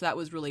next. And so that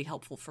was really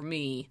helpful for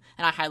me.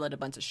 And I highlighted a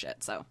bunch of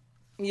shit. So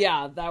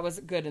yeah, that was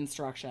good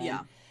instruction.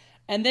 Yeah.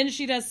 And then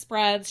she does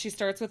spreads. She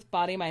starts with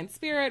Body, Mind,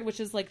 Spirit, which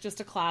is like just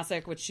a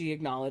classic, which she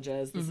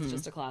acknowledges. This is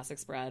just a classic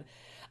spread.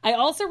 I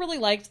also really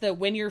liked the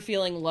when you're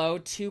feeling low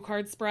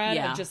 2-card spread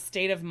of just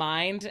state of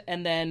mind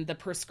and then the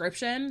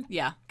prescription.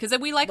 Yeah, because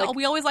we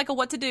always like a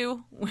what to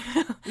do.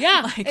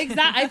 Yeah,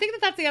 exactly. I think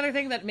that's the other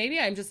thing that maybe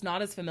I'm just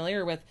not as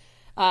familiar with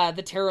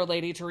the tarot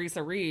lady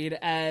Theresa Reed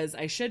as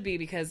I should be,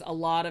 because a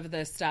lot of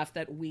the stuff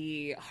that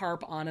we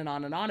harp on and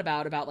on and on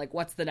about like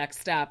what's the next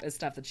step is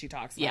stuff that she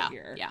talks about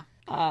here.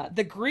 Yeah.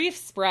 The grief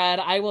spread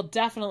I will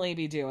definitely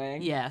be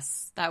doing.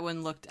 Yes, that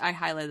one I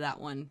highlighted that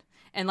one.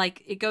 And,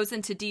 like, it goes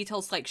into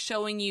details, like,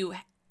 showing you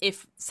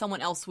if someone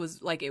else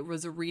was, like, it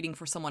was a reading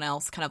for someone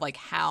else, kind of, like,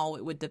 how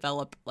it would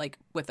develop, like,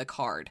 with a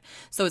card.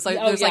 So it's like,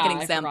 there's, like, an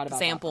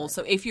example.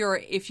 So if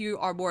you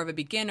are more of a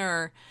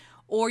beginner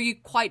or you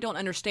quite don't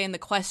understand the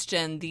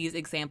question, these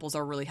examples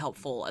are really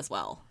helpful as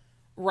well.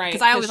 Right.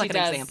 Because I always like an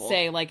example.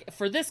 Say, like,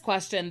 for this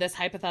question, this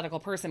hypothetical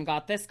person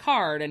got this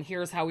card, and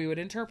here's how we would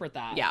interpret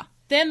that. Yeah.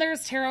 Then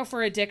there's tarot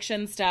for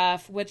addiction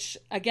stuff, which,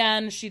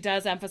 again, she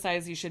does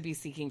emphasize you should be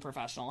seeking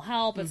professional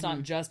help. It's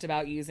not just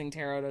about using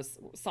tarot to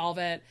solve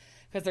it,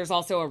 because there's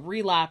also a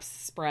relapse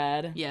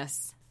spread.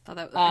 Yes. I thought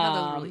that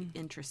was really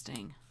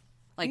interesting.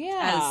 Like,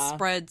 as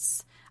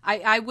spreads...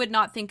 I would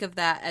not think of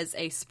that as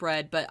a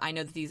spread, but I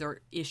know that these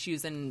are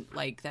issues and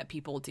like that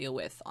people deal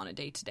with on a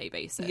day-to-day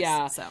basis.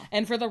 Yeah. So.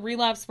 And for the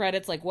relapse spread,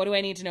 it's like, what do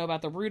I need to know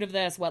about the root of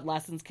this? What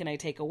lessons can I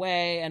take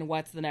away? And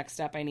what's the next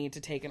step I need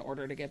to take in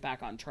order to get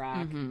back on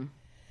track?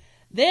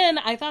 Then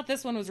I thought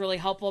this one was really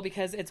helpful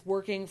because it's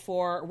working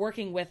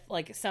with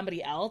like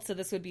somebody else. So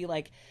this would be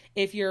like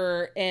if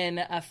you're in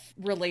a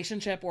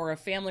relationship or a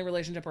family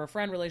relationship or a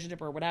friend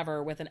relationship or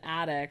whatever with an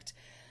addict,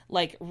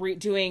 like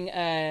doing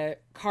a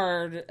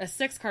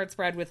 6-card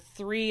spread with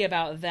 3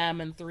 about them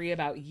and 3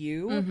 about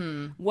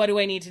you. What do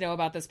I need to know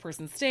about this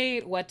person's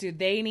state? What do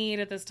they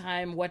need at this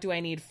time? What do I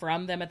need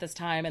from them at this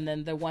time? And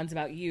then the ones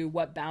about you,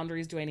 what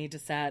boundaries do I need to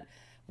set?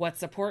 What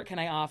support can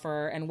I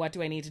offer? And what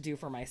do I need to do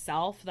for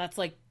myself? That's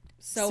like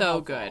so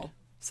helpful. Good.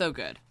 So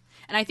good.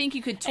 And I think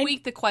you could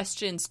tweak the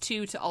questions,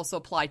 too, to also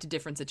apply to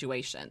different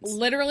situations.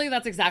 Literally,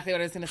 that's exactly what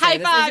I was going to say. High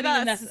five isn't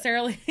even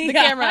necessarily the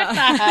camera.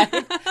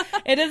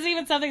 It isn't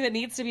even something that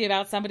needs to be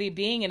about somebody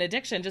being in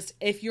addiction. Just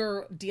if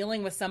you're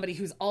dealing with somebody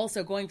who's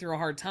also going through a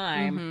hard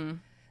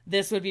time,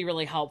 this would be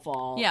really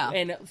helpful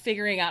in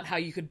figuring out how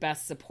you could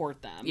best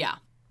support them. Yeah.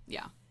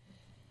 Yeah.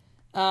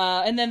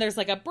 And then there's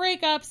like a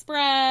breakup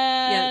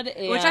spread.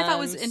 Yeah, which I thought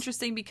was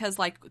interesting because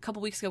like a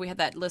couple weeks ago we had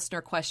that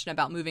listener question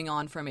about moving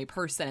on from a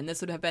person, and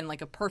this would have been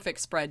like a perfect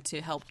spread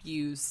to help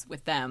use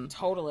with them.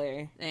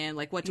 Totally. And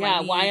like, what do I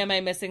need? Why am I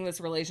missing this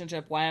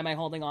relationship? Why am I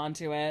holding on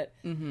to it?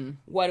 Mm-hmm.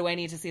 What do I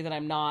need to see that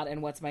I'm not?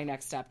 And what's my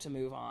next step to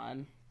move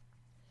on?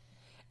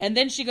 And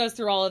then she goes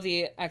through all of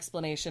the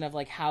explanation of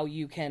like how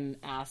you can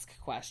ask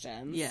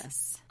questions.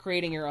 Yes.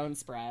 Creating your own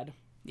spread.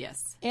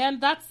 Yes.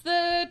 And that's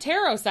the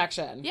tarot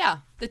section. Yeah.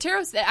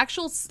 The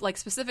actual, like,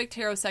 specific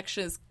tarot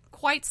section is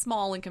quite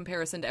small in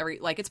comparison to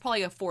it's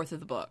probably a fourth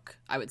of the book,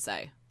 I would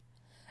say.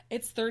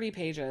 It's 30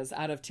 pages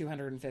out of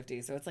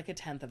 250, so it's like a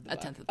tenth of the book.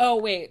 A tenth of the book. Oh,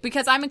 wait.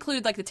 Because I'm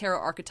included, like, the tarot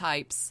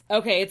archetypes.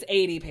 Okay, it's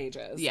 80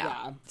 pages.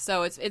 Yeah.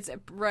 So it's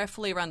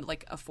roughly around,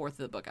 like, a fourth of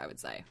the book, I would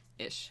say.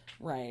 Ish.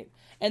 Right.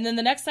 And then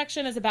the next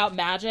section is about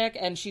magic,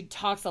 and she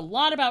talks a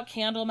lot about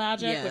candle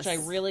magic, which I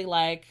really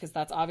like, because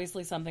that's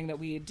obviously something that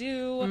we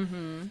do.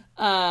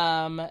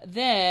 Mm-hmm.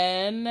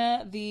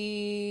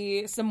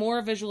 Then some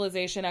more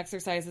visualization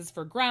exercises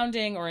for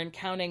grounding or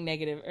encountering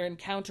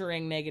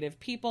negative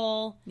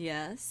people.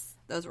 Yes.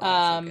 Those were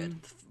also good.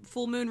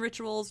 Full moon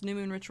rituals, new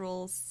moon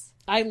rituals.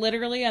 I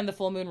literally, on the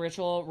full moon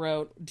ritual,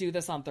 wrote, do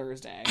this on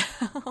Thursday.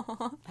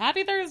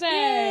 Happy Thursday!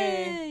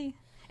 Yay!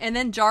 And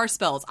then jar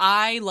spells.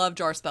 I love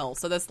jar spells.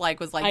 So this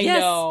was like, I yes!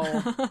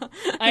 know.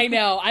 I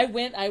know. I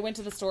went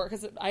to the store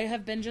because I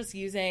have been just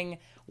using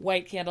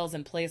white candles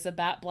in place of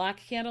black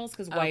candles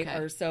because white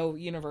are so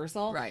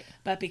universal. Right.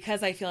 But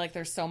because I feel like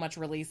there's so much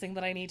releasing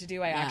that I need to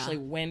do, I actually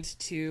went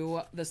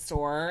to the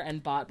store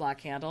and bought black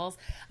candles.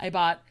 I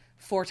bought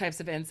 4 types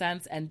of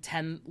incense and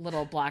 10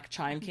 little black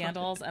chime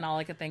candles. And all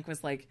I could think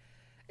was like,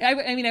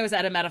 I mean, I was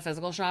at a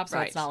metaphysical shop, so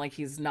it's not like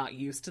he's not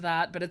used to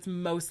that, but it's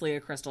mostly a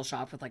crystal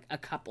shop with like a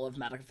couple of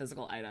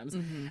metaphysical items.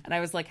 Mm-hmm. And I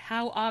was like,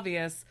 how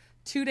obvious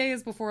 2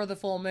 days before the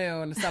full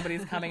moon,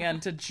 somebody's coming in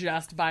to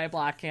just buy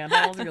black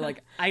candles. You're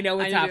like, I know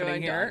what's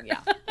happening here.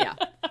 Yeah.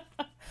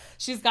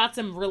 She's got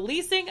some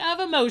releasing of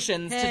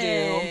emotions to do.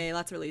 Hey,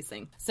 lots of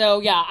releasing. So,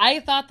 yeah,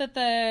 I thought that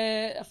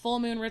the full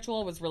moon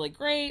ritual was really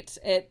great.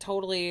 It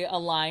totally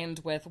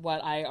aligned with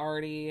what I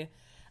already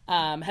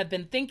have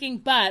been thinking,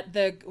 but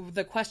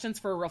the questions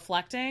for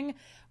reflecting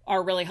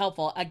are really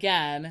helpful.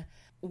 Again,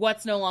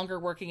 what's no longer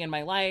working in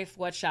my life?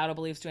 What shadow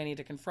beliefs do I need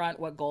to confront?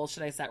 What goals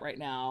should I set right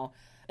now?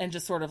 And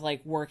just sort of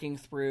like working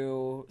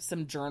through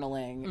some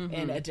journaling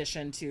in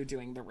addition to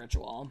doing the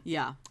ritual.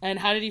 Yeah. And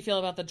how did you feel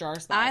about the jar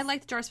spells? I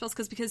like the jar spells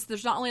because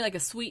there's not only like a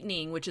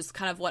sweetening, which is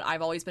kind of what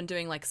I've always been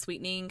doing, like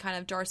sweetening kind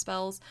of jar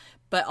spells,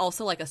 but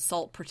also like a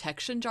salt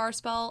protection jar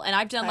spell. And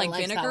I've done like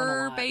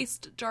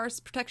vinegar-based jar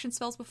protection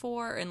spells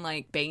before and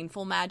like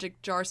baneful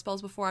magic jar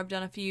spells before. I've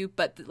done a few,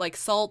 but like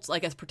salt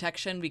like as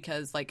protection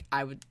because like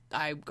I'm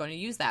going to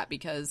use that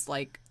because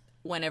like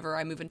whenever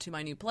I move into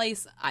my new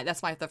place,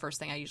 that's the first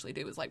thing I usually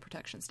do is like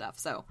protection stuff.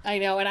 So I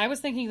know, and I was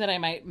thinking that I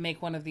might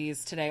make one of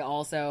these today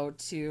also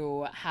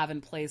to have in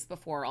place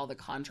before all the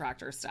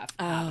contractor stuff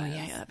happens.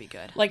 Yeah, that'd be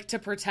good. Like to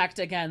protect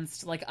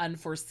against like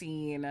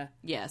unforeseen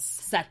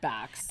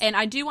setbacks. And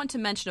I do want to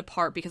mention a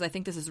part because I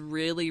think this is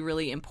really,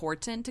 really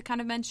important to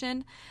kind of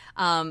mention.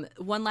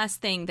 One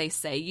last thing they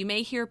say, you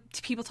may hear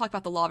people talk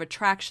about the law of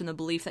attraction, the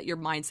belief that your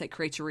mindset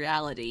creates your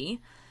reality.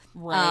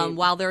 Right.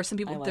 While there are some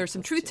people, there's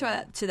some truth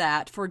to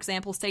that. For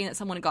example, saying that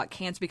someone got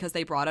cancer because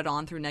they brought it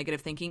on through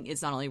negative thinking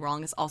is not only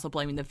wrong, it's also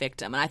blaming the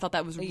victim. And I thought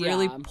that was a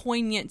really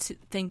poignant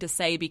thing to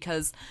say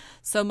because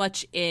so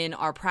much in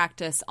our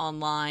practice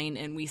online,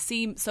 and we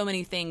see so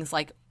many things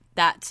like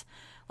that,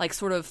 like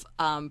sort of,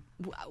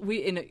 we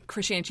in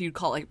Christianity you'd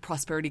call it like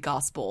prosperity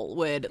gospel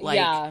would like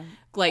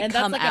and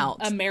come that's like out.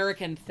 An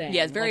American thing.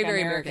 Yeah, it's very,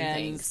 very American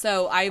thing.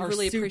 So I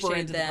really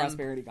appreciate them. The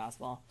prosperity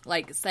gospel.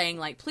 Like saying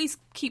like, please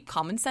keep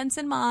common sense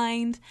in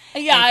mind.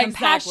 Yeah, and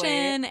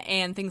compassion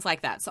and things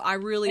like that. So I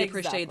really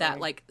appreciate that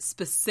like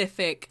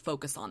specific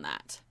focus on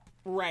that.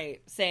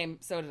 Right. Same.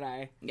 So did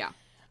I. Yeah.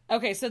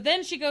 Okay, so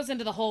then she goes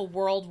into the whole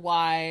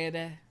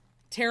worldwide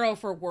tarot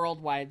for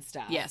worldwide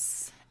stuff.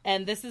 Yes.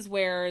 And this is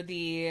where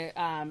the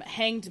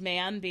Hanged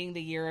Man being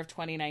the year of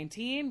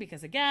 2019,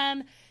 because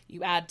again,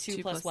 you add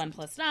 2 plus 1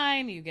 plus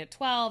 9, you get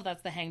 12.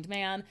 That's the Hanged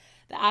Man.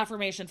 The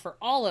affirmation for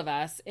all of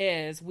us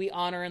is we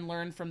honor and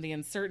learn from the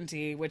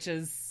uncertainty, which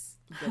is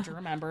good to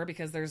remember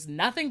because there's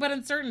nothing but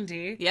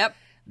uncertainty. Yep.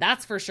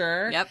 That's for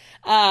sure. Yep.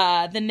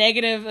 The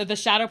negative, the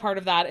shadow part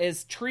of that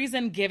is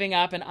treason, giving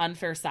up, and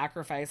unfair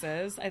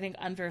sacrifices. I think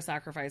unfair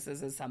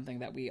sacrifices is something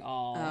that we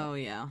all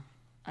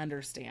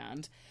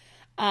understand.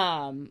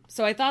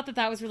 So I thought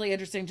that was really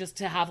interesting just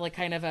to have like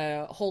kind of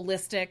a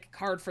holistic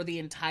card for the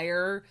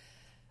entire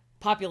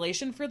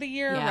population for the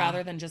year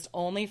rather than just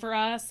only for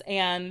us.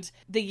 And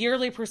the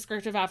yearly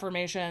prescriptive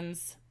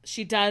affirmations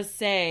she does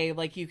say,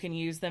 like, you can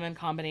use them in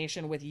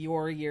combination with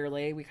your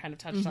yearly. We kind of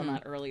touched on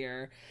that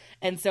earlier.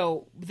 And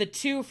so the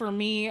two for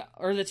me,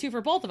 or the two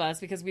for both of us,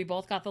 because we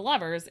both got the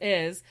Lovers,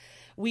 is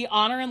we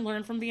honor and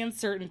learn from the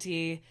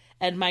uncertainty,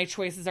 and my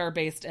choices are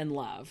based in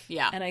love.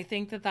 Yeah. And I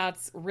think that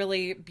that's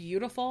really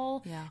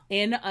beautiful Yeah.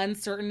 in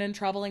uncertain and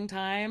troubling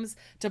times,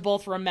 to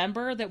both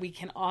remember that we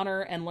can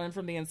honor and learn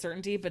from the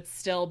uncertainty, but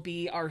still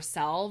be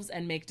ourselves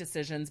and make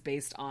decisions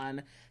based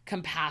on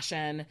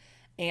compassion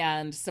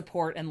and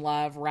support and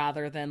love,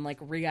 rather than like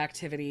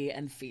reactivity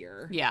and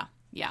fear. Yeah.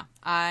 Yeah.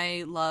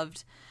 I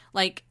loved,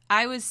 like,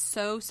 I was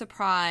so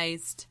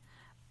surprised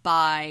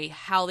by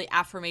how the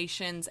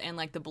affirmations and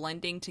like the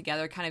blending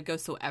together kind of go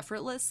so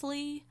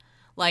effortlessly.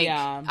 Like,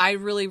 Yeah. I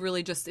really,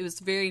 really just, it was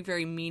very,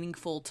 very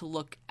meaningful to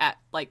look at,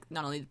 like,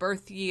 not only the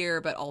birth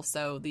year, but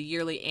also the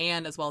yearly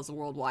and as well as the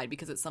worldwide,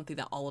 because it's something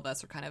that all of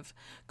us are kind of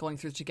going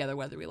through together,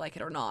 whether we like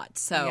it or not.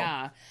 So,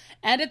 Yeah.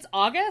 And it's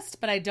August,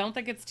 but I don't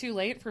think it's too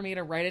late for me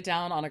to write it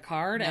down on a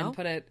card and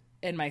put it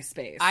in my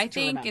space. I to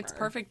think remember. it's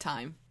perfect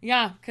time.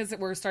 Yeah, because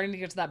we're starting to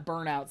get to that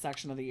burnout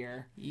section of the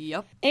year.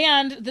 Yep.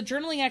 And the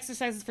journaling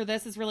exercises for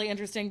this is really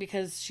interesting,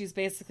 because she's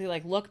basically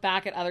like, look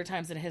back at other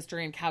times in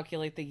history and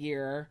calculate the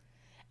year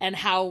and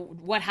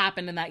what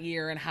happened in that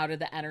year and how did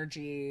the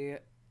energy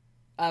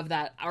of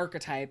that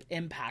archetype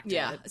impact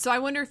Yeah. it. So I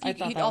wonder if I you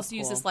thought could that was also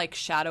use cool. this like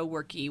shadow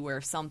worky,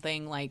 where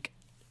something like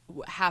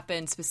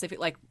happened specific,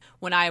 like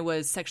when I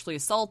was sexually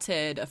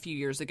assaulted a few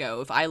years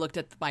ago, if I looked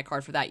at my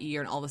card for that year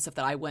and all the stuff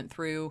that I went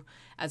through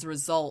as a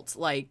result,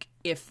 like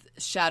if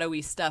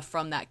shadowy stuff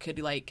from that could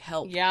like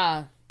help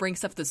bring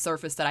stuff to the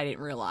surface that I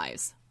didn't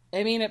realize.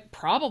 I mean, it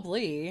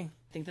probably, I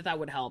think that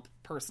would help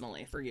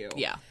personally for you.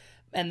 Yeah.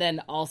 And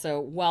then also,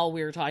 while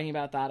we were talking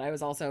about that, I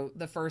was also,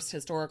 the first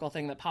historical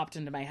thing that popped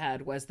into my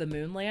head was the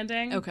moon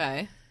landing.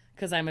 Okay.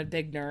 Because I'm a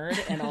big nerd,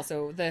 and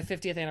also the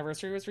 50th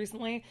anniversary was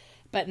recently.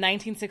 But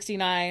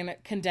 1969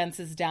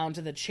 condenses down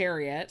to the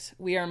chariot.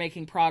 We are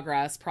making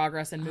progress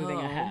and moving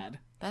ahead.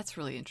 That's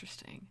really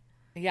interesting.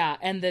 Yeah,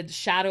 and the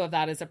shadow of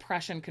that is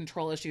oppression,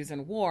 control issues,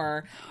 and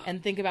war.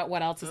 And think about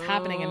what else is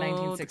happening in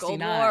 1969.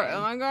 The Cold War.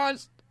 Oh my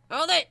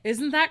gosh.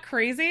 Isn't that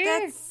crazy?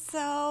 That's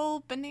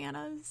so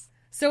bananas.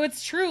 So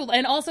it's true.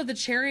 And also the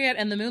chariot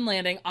and the moon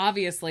landing,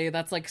 obviously,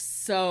 that's like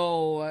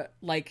so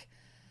like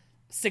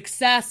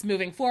success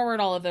moving forward,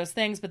 all of those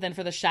things. But then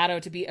for the shadow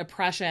to be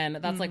oppression,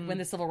 that's like when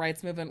the civil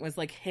rights movement was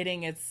like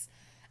hitting its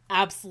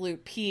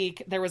absolute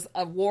peak. There was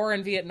a war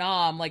in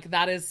Vietnam. Like,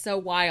 that is so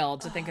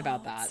wild to think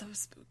about that. So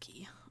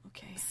spooky.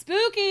 Okay.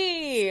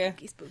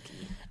 Spooky.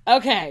 Spooky.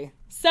 Okay.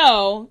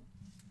 So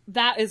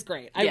that is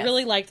great. I Yes.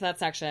 really liked that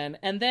section.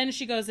 And then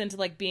she goes into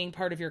like being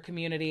part of your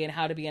community and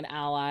how to be an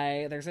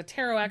ally. There's a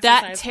tarot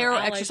exercise. That tarot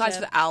for exercise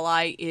for allyship. the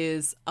ally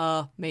is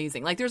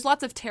amazing. Like, there's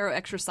lots of tarot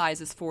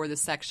exercises for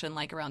this section,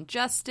 like around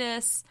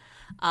justice,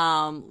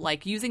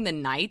 like using the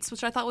knights,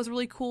 which I thought was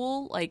really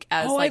cool, like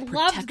as like I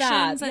loved that.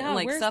 protections and Yeah,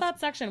 like where's stuff. that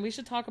section? We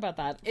should talk about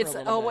that. For It's a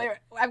little bit. wait,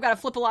 I've got to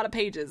flip a lot of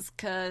pages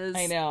because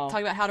I know.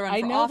 talking about how to run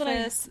I for know that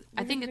office.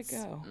 I where think did it's it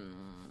go?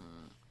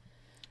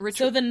 Richard.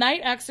 So the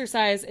knight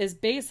exercise is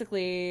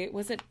basically,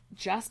 was it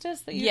justice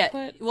that you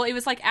put? Well, it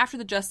was like after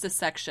the justice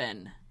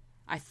section.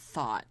 I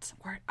thought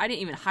I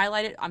didn't even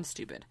highlight it. I'm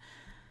stupid.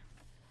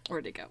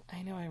 Where'd it go?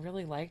 I know, I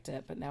really liked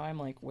it, but now I'm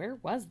like, where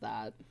was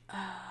that?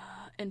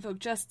 Invoke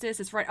justice.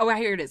 It's right. Oh,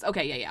 here it is.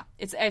 Okay, yeah.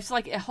 It's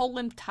like a whole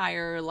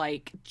entire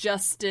like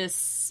justice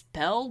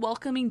spell,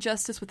 welcoming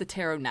justice with the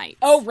tarot knights.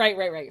 Oh,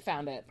 right.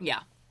 Found it.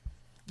 Yeah.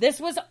 This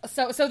was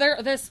so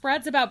there. The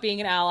spreads about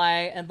being an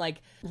ally and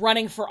like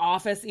running for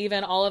office,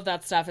 even all of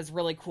that stuff is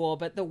really cool.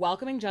 But the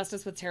welcoming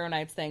justice with tarot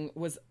knights thing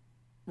was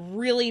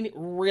really,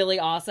 really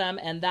awesome,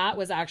 and that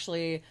was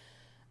actually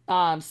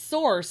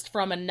sourced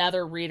from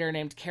another reader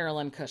named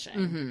Carolyn Cushing.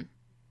 Mm-hmm.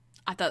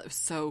 I thought it was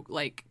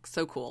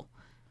so cool.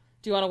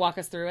 Do you want to walk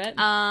us through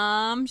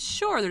it?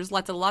 Sure. There's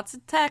lots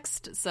of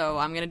text, so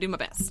I'm gonna do my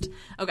best.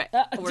 Okay.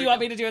 Do you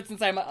want me to do it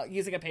since I'm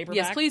using a paperback?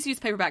 Yes, please use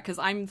paperback because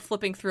I'm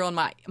flipping through on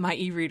my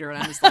e-reader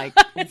and I'm just like,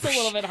 It's a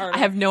little bit harder. I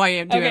have no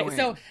idea. Okay,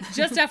 so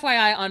just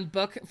FYI on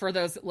book, for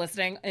those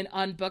listening, and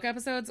on book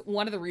episodes,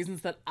 one of the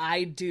reasons that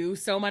I do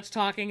so much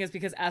talking is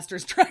because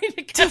Esther's trying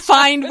to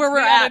find where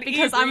we're me on at an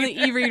because I'm the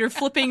e-reader. e-reader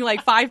flipping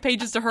like 5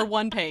 pages to her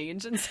 1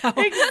 page, and so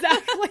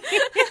Exactly.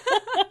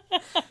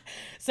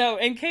 So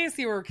in case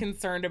you were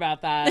concerned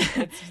about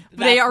that,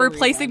 they are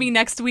replacing me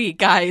next week,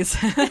 guys.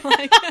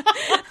 Like,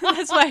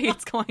 that's why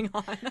it's going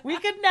on. We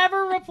could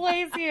never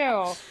replace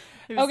you.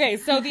 Okay,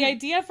 so the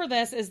idea for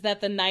this is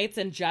that the knights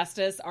and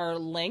justice are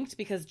linked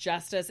because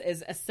justice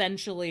is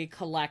essentially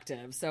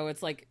collective. So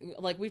it's like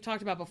we've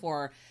talked about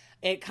before,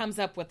 it comes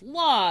up with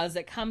laws,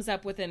 it comes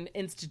up within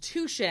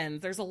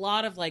institutions. There's a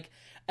lot of like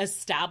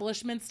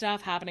establishment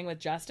stuff happening with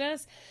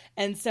justice.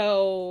 And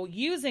so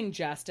using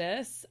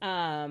justice,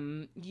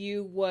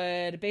 you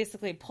would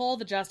basically pull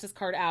the justice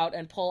card out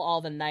and pull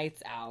all the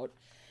knights out.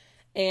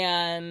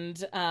 And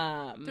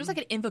there's like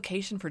an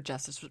invocation for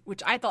justice,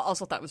 which I thought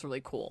was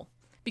really cool.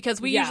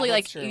 Because we Yeah, usually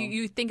that's like true.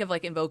 you think of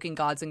like invoking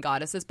gods and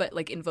goddesses, but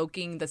like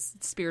invoking the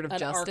spirit of an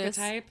justice.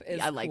 archetype is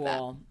I like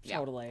cool. that. Yeah.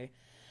 Totally.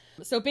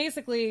 So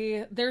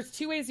basically, there's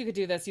two ways you could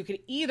do this. You could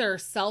either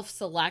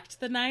self-select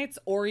the knights,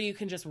 or you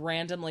can just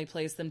randomly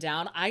place them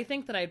down. I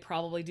think that I'd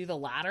probably do the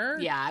latter.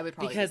 Yeah, I would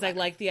probably because I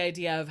like the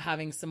idea of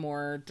having some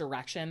more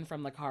direction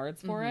from the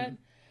cards for it.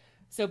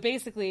 So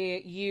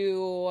basically,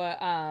 you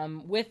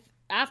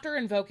after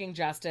invoking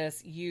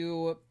Justice,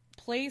 you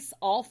place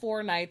all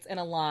 4 knights in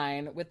a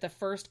line, with the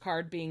first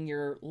card being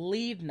your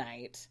lead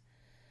knight.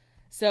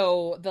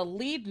 So the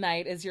lead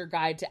knight is your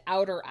guide to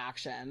outer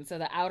action. So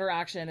the outer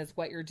action is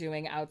what you're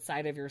doing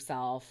outside of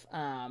yourself.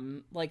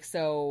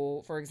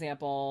 So for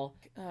example,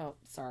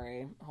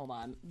 hold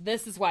on.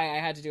 This is why I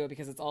had to do it,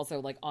 because it's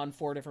also like on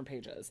 4 different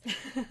pages.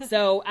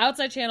 So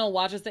outside channel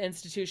watches the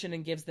institution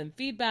and gives them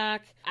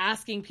feedback,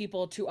 asking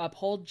people to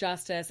uphold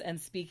justice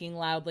and speaking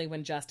loudly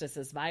when justice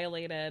is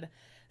violated.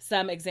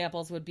 Some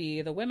examples would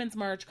be the Women's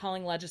March,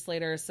 calling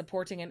legislators,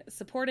 supporting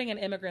an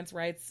immigrants'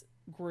 rights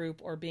group,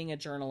 or being a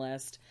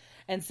journalist.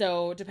 And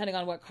so depending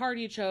on what card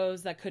you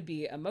chose, that could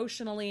be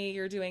emotionally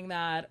you're doing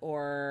that,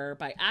 or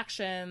by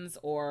actions,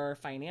 or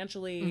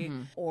financially,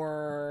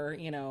 or,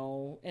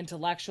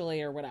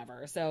 intellectually, or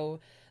whatever.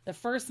 So the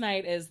first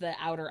knight is the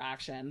outer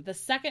action. The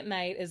second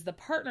knight is the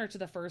partner to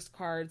the first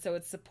card. So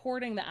it's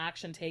supporting the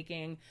action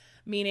taking,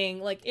 meaning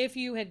like if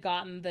you had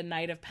gotten the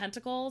Knight of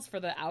Pentacles for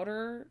the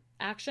outer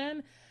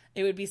action,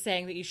 it would be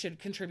saying that you should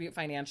contribute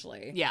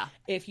financially. Yeah.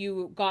 If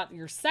you got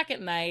your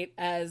second knight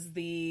as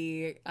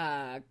the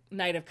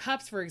Knight of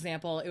Cups, for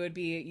example, it would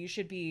be you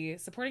should be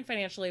supporting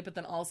financially, but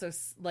then also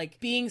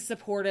like being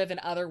supportive in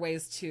other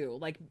ways too,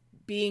 like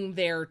being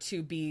there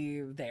to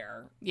be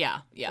there. Yeah.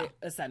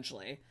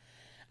 Essentially.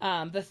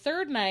 The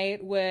third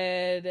knight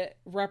would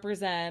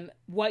represent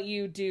what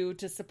you do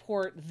to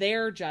support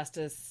their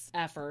justice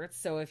efforts.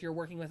 So if you're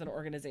working with an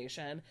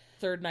organization,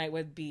 third knight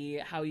would be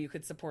how you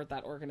could support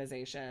that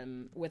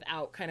organization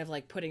without kind of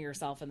like putting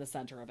yourself in the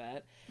center of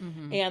it.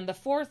 And the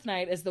fourth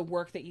knight is the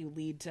work that you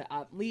leave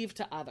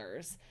to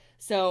others.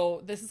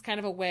 So this is kind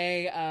of a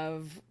way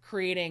of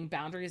creating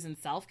boundaries and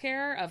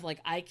self-care of like,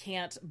 I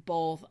can't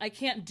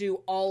do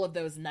all of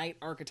those knight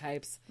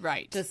archetypes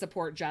to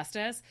support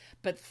justice,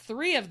 but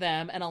 3 of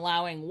them, and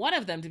allowing one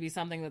of them to be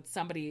something that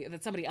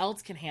somebody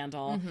else can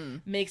handle,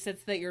 makes it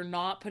so that you're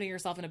not putting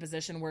yourself in a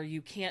position where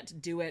you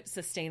can't do it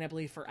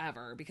sustainably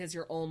forever, because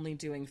you're only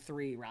doing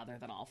 3 rather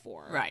than all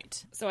 4.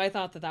 Right. So I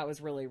thought that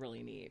was really,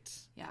 really neat.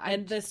 Yeah.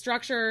 And the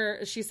structure,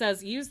 she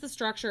says, use the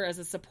structure as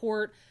a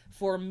support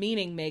for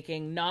meaning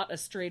making, not a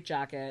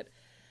straitjacket.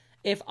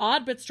 If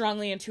odd but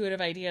strongly intuitive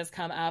ideas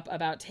come up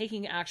about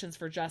taking actions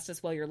for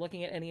justice while you're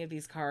looking at any of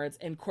these cards,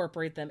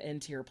 incorporate them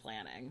into your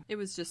planning. It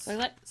was just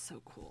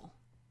so cool.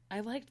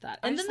 I liked that.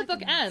 And then the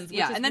book ends.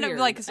 Yeah, and then weird.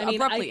 It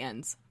abruptly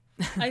ends.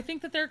 I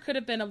think that there could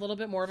have been a little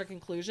bit more of a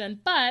conclusion,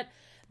 but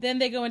then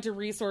they go into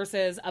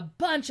resources, a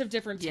bunch of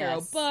different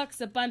tarot books,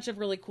 a bunch of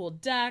really cool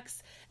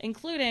decks,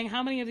 including,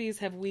 how many of these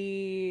have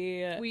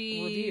we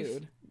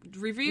reviewed?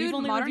 We've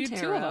only Modern reviewed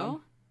Tarot. 2 of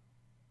them.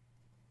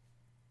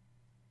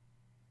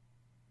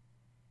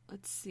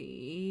 Let's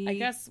see. I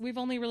guess we've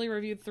only really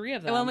reviewed 3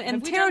 of them. Well,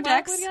 and tarot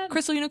decks,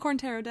 Crystal Unicorn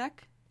Tarot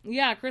deck.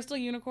 Yeah, Crystal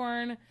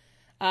Unicorn,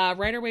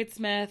 Rider-Waite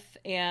Smith,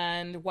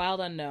 and Wild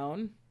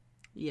Unknown.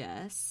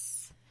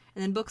 Yes.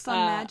 And then books on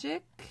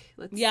magic.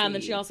 Let's see. And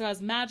then she also has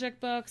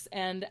magic books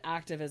and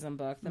activism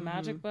book. The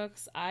magic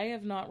books, I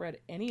have not read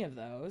any of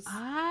those.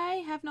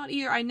 I have not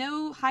either. I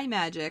know High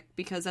Magic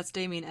because that's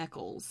Damien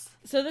Eccles.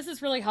 So this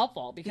is really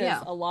helpful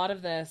because a lot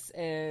of this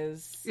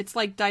it's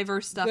like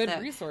diverse stuff. Good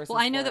resources. Well,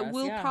 I know that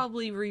we'll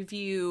probably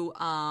review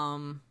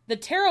the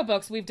tarot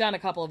books. We've done a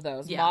couple of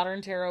those. Yeah.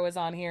 Modern Tarot is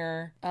on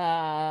here.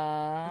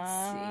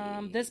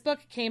 Let's see. This book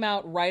came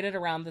out right at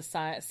around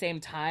the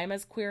same time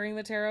as Queering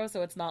the Tarot,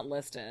 so it's not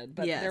listed,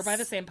 but they're by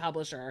the same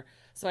publisher.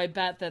 So I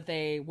bet that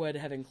they would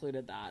have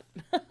included that.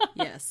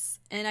 Yes.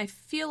 And I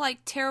feel like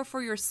Tarot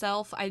for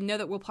Yourself, I know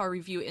that we'll probably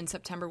review it in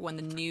September when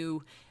the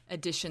new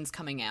edition's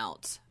coming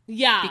out.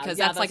 Yeah. Because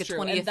that's like a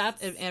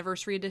 20th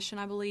anniversary edition,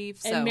 I believe.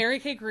 So. And Mary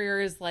Kay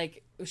Greer is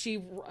like, she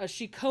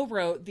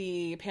co-wrote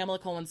the Pamela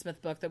Colman Smith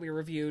book that we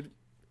reviewed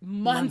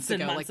months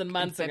ago.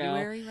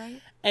 February,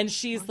 right? And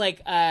she's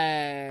like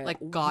a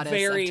goddess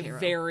very, of tarot.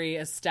 Very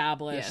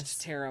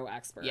established tarot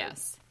expert.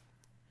 Yes.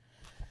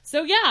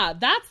 So yeah,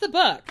 that's the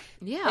book.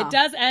 Yeah. It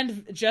does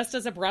end just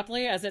as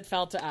abruptly as it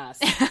felt to us.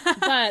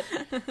 But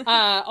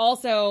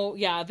also,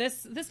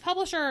 this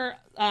publisher,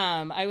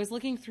 I was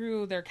looking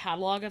through their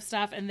catalog of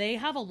stuff, and they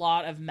have a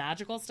lot of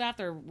magical stuff.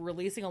 They're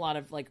releasing a lot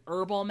of like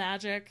herbal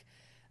magic,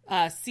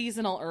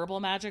 seasonal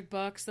herbal magic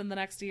books in the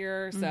next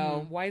year.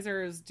 So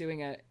Weiser is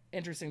doing an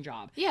interesting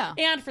job. Yeah.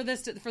 And for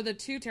the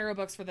 2 tarot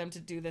books for them to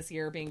do this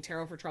year, being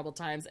Tarot for Troubled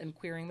Times and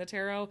Queering the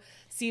Tarot,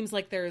 seems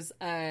like there's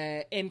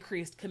a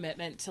increased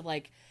commitment to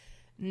like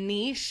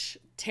niche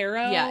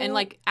tarot. Yeah, and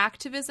like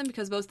activism,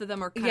 because most of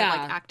them are kind of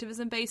like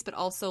activism based, but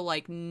also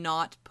like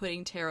not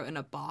putting tarot in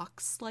a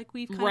box like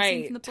we've kind of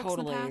seen from the books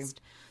in the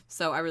past.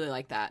 So I really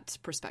like that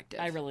perspective.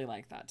 I really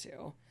like that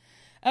too.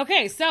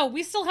 Okay, so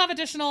we still have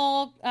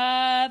additional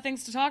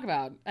things to talk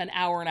about an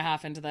hour and a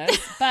half into this,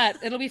 but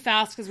it'll be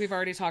fast because we've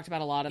already talked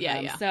about a lot of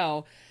them. Yeah.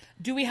 So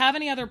Do we have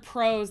any other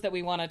pros that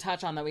we want to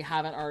touch on that we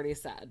haven't already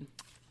said?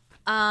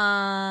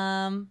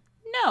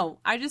 No,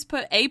 I just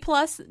put A+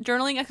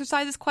 journaling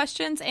exercises,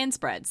 questions, and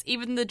spreads.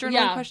 Even the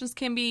journaling questions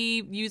can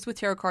be used with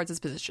tarot cards as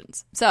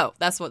positions. So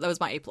that was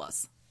my A+ for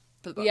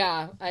the book.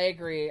 Yeah, I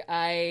agree.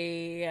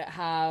 I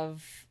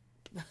have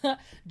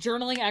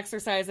journaling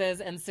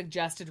exercises and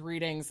suggested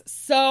readings.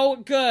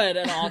 So good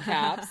in all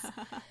caps.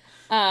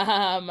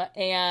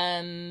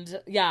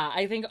 And yeah,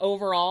 I think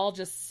overall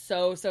just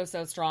so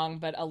strong,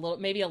 but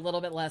maybe a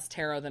little bit less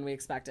tarot than we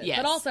expected. Yes.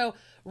 But also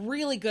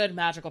really good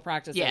magical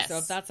practices. Yes. So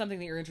if that's something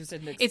that you're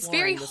interested in exploring, it's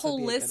very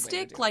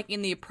holistic, like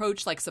in the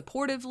approach, like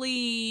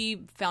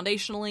supportively,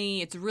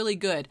 foundationally. It's really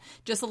good.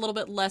 Just a little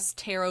bit less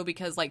tarot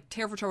because, like,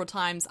 Tarot for Troubled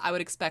Times, I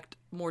would expect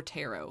more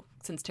tarot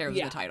since tarot's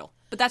in the title.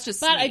 But that's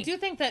just me. I do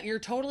think that you're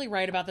totally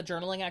right about the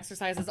journaling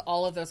exercises.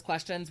 All of those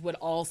questions would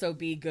also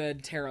be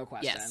good tarot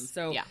questions. Yes.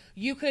 So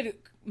you could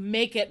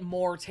make it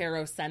more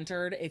tarot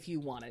centered if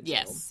you wanted to.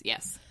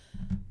 Yes.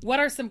 What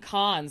are some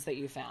cons that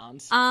you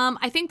found?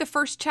 I think the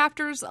first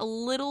chapter's a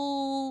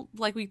little,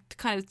 like we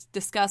kind of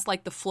discussed,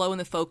 like the flow and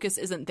the focus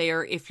isn't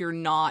there if you're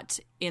not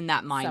in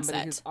that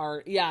mindset.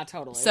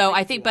 Totally. So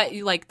I think, but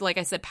like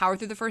I said, power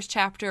through the first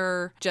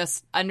chapter,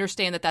 just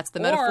understand that that's the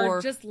metaphor.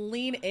 Or just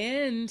lean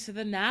into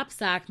the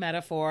knapsack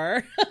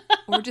metaphor.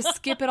 Or just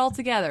skip it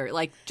altogether.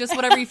 Like, just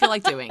whatever you feel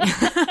like doing.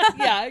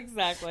 Yeah,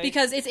 exactly.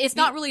 Because it's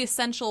not really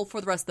essential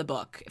for the rest of the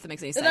book, if that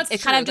makes any sense. That's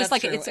it's true, kind of just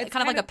like true. it's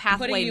kind of like a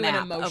pathway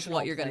map of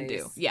what you're going to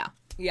do. Yeah.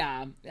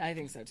 Yeah, I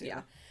think so too.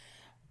 Yeah.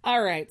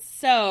 All right.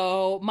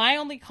 So my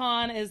only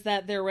con is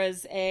that there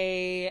was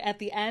at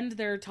the end,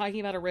 they're talking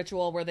about a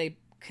ritual where they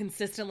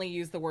consistently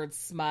use the word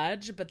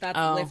smudge, but that's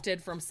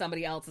lifted from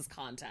somebody else's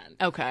content.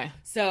 Okay.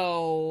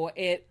 So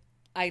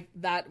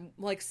that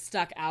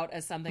stuck out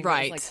as something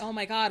that was like, oh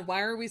my God,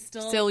 why are we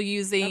still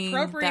using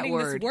appropriating that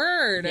word? This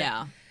word?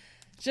 Yeah.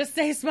 Just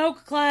say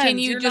smoke cleanse. Can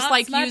you just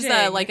use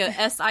a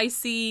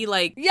SIC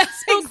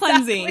smoke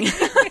cleansing?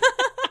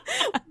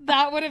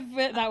 That would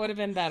have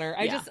been better.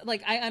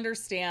 I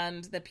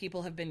understand that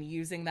people have been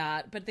using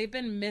that, but they've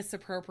been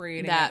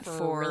misappropriating that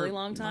for a really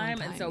long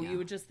time. And so you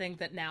would just think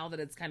that now that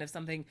it's kind of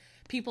something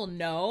people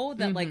know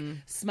that like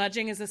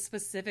smudging is a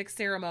specific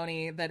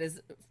ceremony that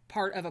is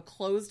part of a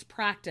closed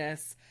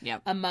practice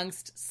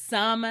amongst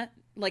some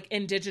like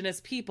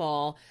indigenous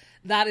people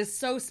that is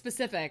so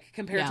specific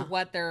compared to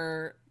what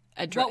they're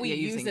what we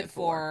use it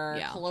for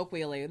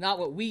colloquially, not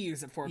what we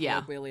use it for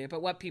colloquially,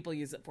 but what people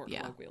use it for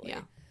colloquially.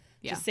 Yeah.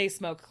 Just say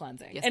smoke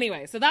cleansing. Yes.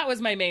 Anyway, so that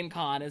was my main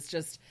con. Is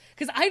just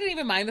because I didn't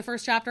even mind the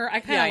first chapter. I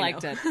kind of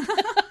liked it.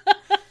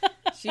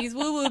 She's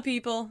woo-woo,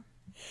 people.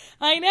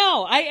 I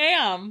know. I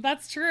am.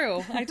 That's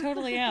true. I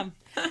totally am.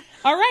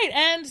 All right.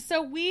 And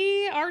so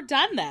we are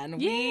done then.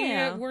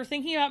 Yeah. We're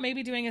thinking about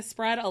maybe doing a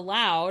spread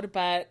aloud,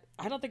 but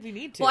I don't think we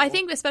need to. Well, I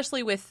think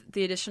especially with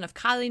the addition of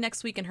Kylie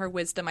next week and her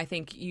wisdom, I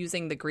think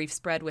using the grief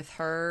spread with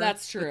her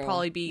that's true. Would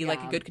probably be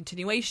like a good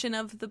continuation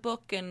of the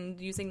book and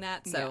using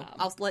that. So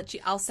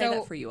I'll say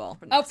that for you all.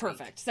 For next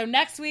perfect. Week. So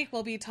next week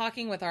we'll be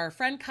talking with our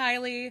friend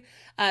Kylie.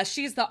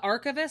 She's the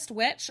Archivist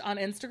Witch on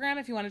Instagram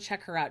if you want to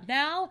check her out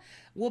now.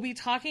 We'll be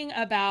talking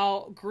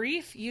about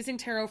grief, using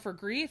tarot for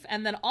grief,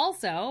 and then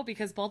also,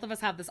 because both of us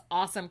have this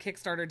awesome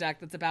Kickstarter deck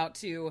that's about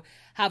to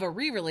have a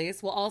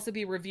re-release, we'll also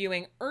be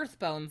reviewing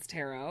Earthbones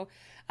Tarot,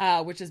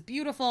 which is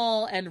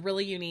beautiful and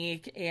really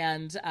unique,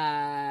 and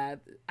I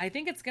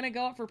think it's going to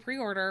go up for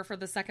pre-order for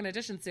the second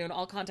edition soon.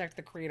 I'll contact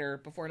the creator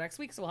before next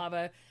week, so we'll have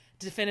a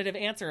definitive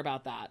answer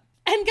about that.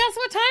 And guess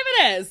what time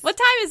it is? What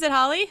time is it,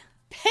 Holly?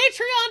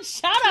 Patreon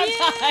shout-out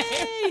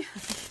time!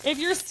 If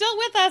you're still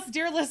with us,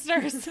 dear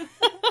listeners.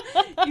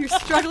 You're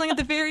struggling at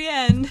the very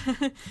end.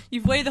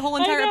 You've waited the whole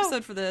entire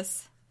episode for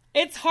this.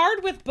 It's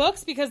hard with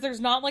books because there's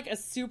not like a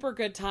super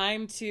good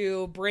time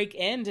to break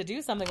in to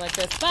do something like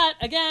this. But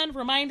again,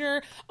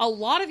 reminder, a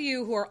lot of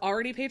you who are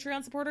already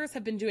Patreon supporters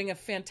have been doing a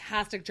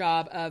fantastic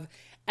job of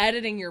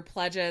editing your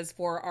pledges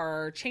for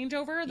our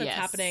changeover that's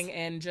happening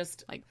in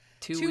just like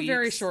two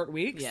very short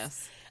weeks.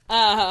 Yes.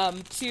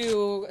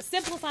 To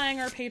simplifying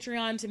our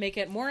Patreon to make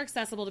it more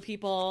accessible to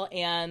people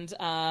and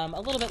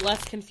a little bit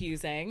less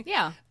confusing.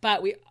 Yeah.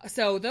 But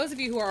so those of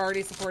you who are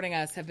already supporting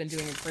us have been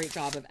doing a great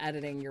job of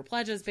editing your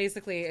pledges.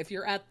 Basically, if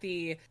you're at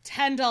the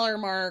 $10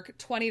 mark,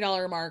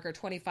 $20 mark, or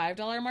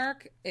 $25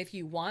 mark, if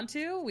you want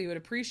to, we would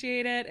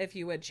appreciate it if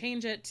you would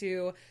change it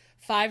to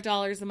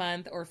 $5 a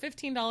month or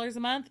 $15 a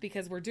month,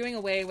 because we're doing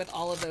away with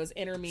all of those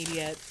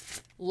intermediate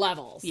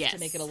levels to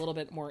make it a little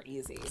bit more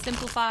easy.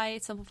 Simplify.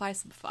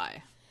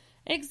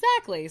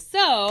 Exactly.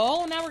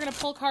 So now we're going to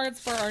pull cards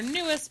for our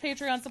newest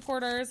Patreon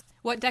supporters.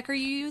 What deck are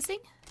you using?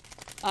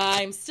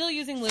 I'm still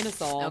using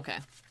Lunasol. Okay.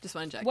 Just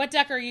want to check. What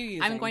deck are you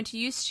using? I'm going to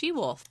use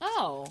She-Wolf.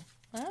 Oh.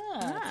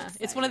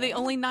 It's one of the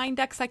only 9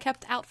 decks I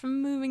kept out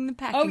from moving the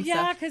pack. Oh,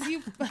 yeah, because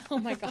oh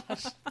my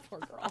gosh, poor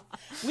girl.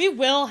 We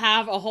will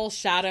have a whole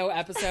shadow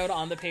episode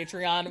on the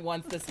Patreon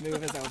once this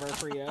move is over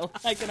for you.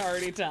 I can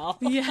already tell.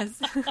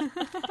 Yes.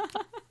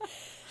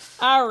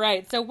 All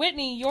right. So,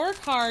 Whitney, your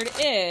card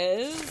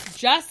is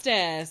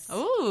Justice.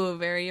 Oh,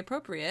 very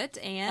appropriate.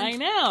 And I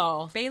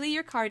know. Bailey,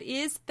 your card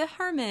is the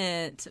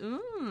Hermit.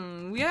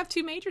 We have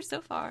 2 majors so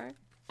far.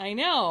 I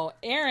know.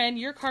 Aaron,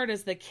 your card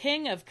is the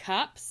King of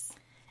Cups.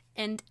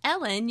 And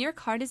Ellen, your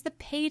card is the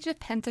Page of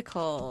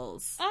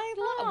Pentacles.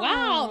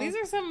 Wow, these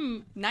are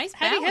some nice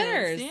heavy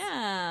hitters.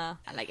 Yeah,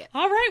 I like it.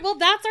 All right, well,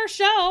 that's our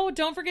show.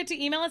 Don't forget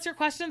to email us your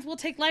questions. We'll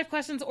take live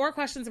questions or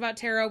questions about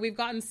tarot. We've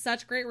gotten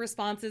such great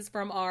responses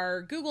from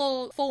our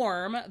Google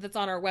form that's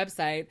on our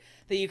website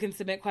that you can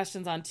submit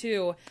questions on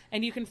too.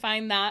 And you can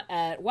find that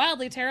at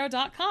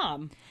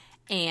wildlytarot.com.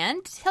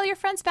 And tell your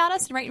friends about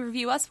us and rate and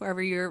review us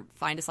wherever you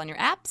find us on your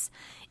apps.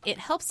 It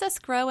helps us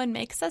grow and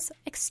makes us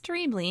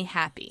extremely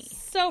happy.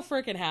 So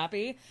freaking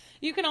happy.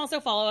 You can also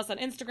follow us on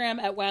Instagram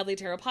at Wildly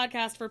Tarot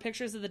Podcast for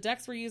pictures of the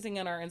decks we're using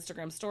in our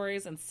Instagram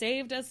stories and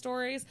saved as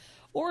stories,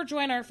 or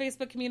join our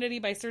Facebook community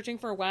by searching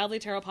for Wildly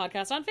Tarot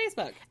Podcast on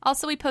Facebook.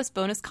 Also, we post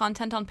bonus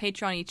content on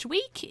Patreon each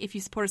week. If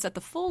you support us at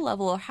the full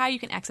level or how you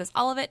can access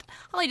all of it,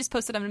 Holly just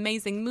posted an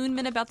amazing moon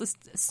minute about this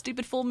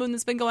stupid full moon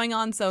that's been going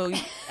on, so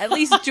at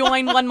least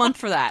join 1 month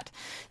for that.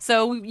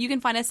 So you can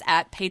find us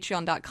at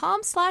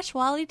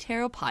patreon.com/Wildly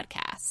Tarot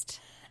Podcast.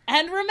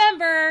 And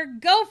remember,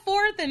 go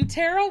forth and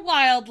tarot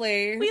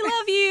wildly. We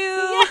love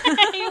you.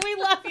 Yay, we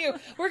love you.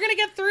 We're going to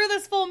get through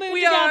this full moon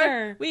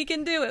together. We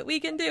can do it. We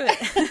can do it.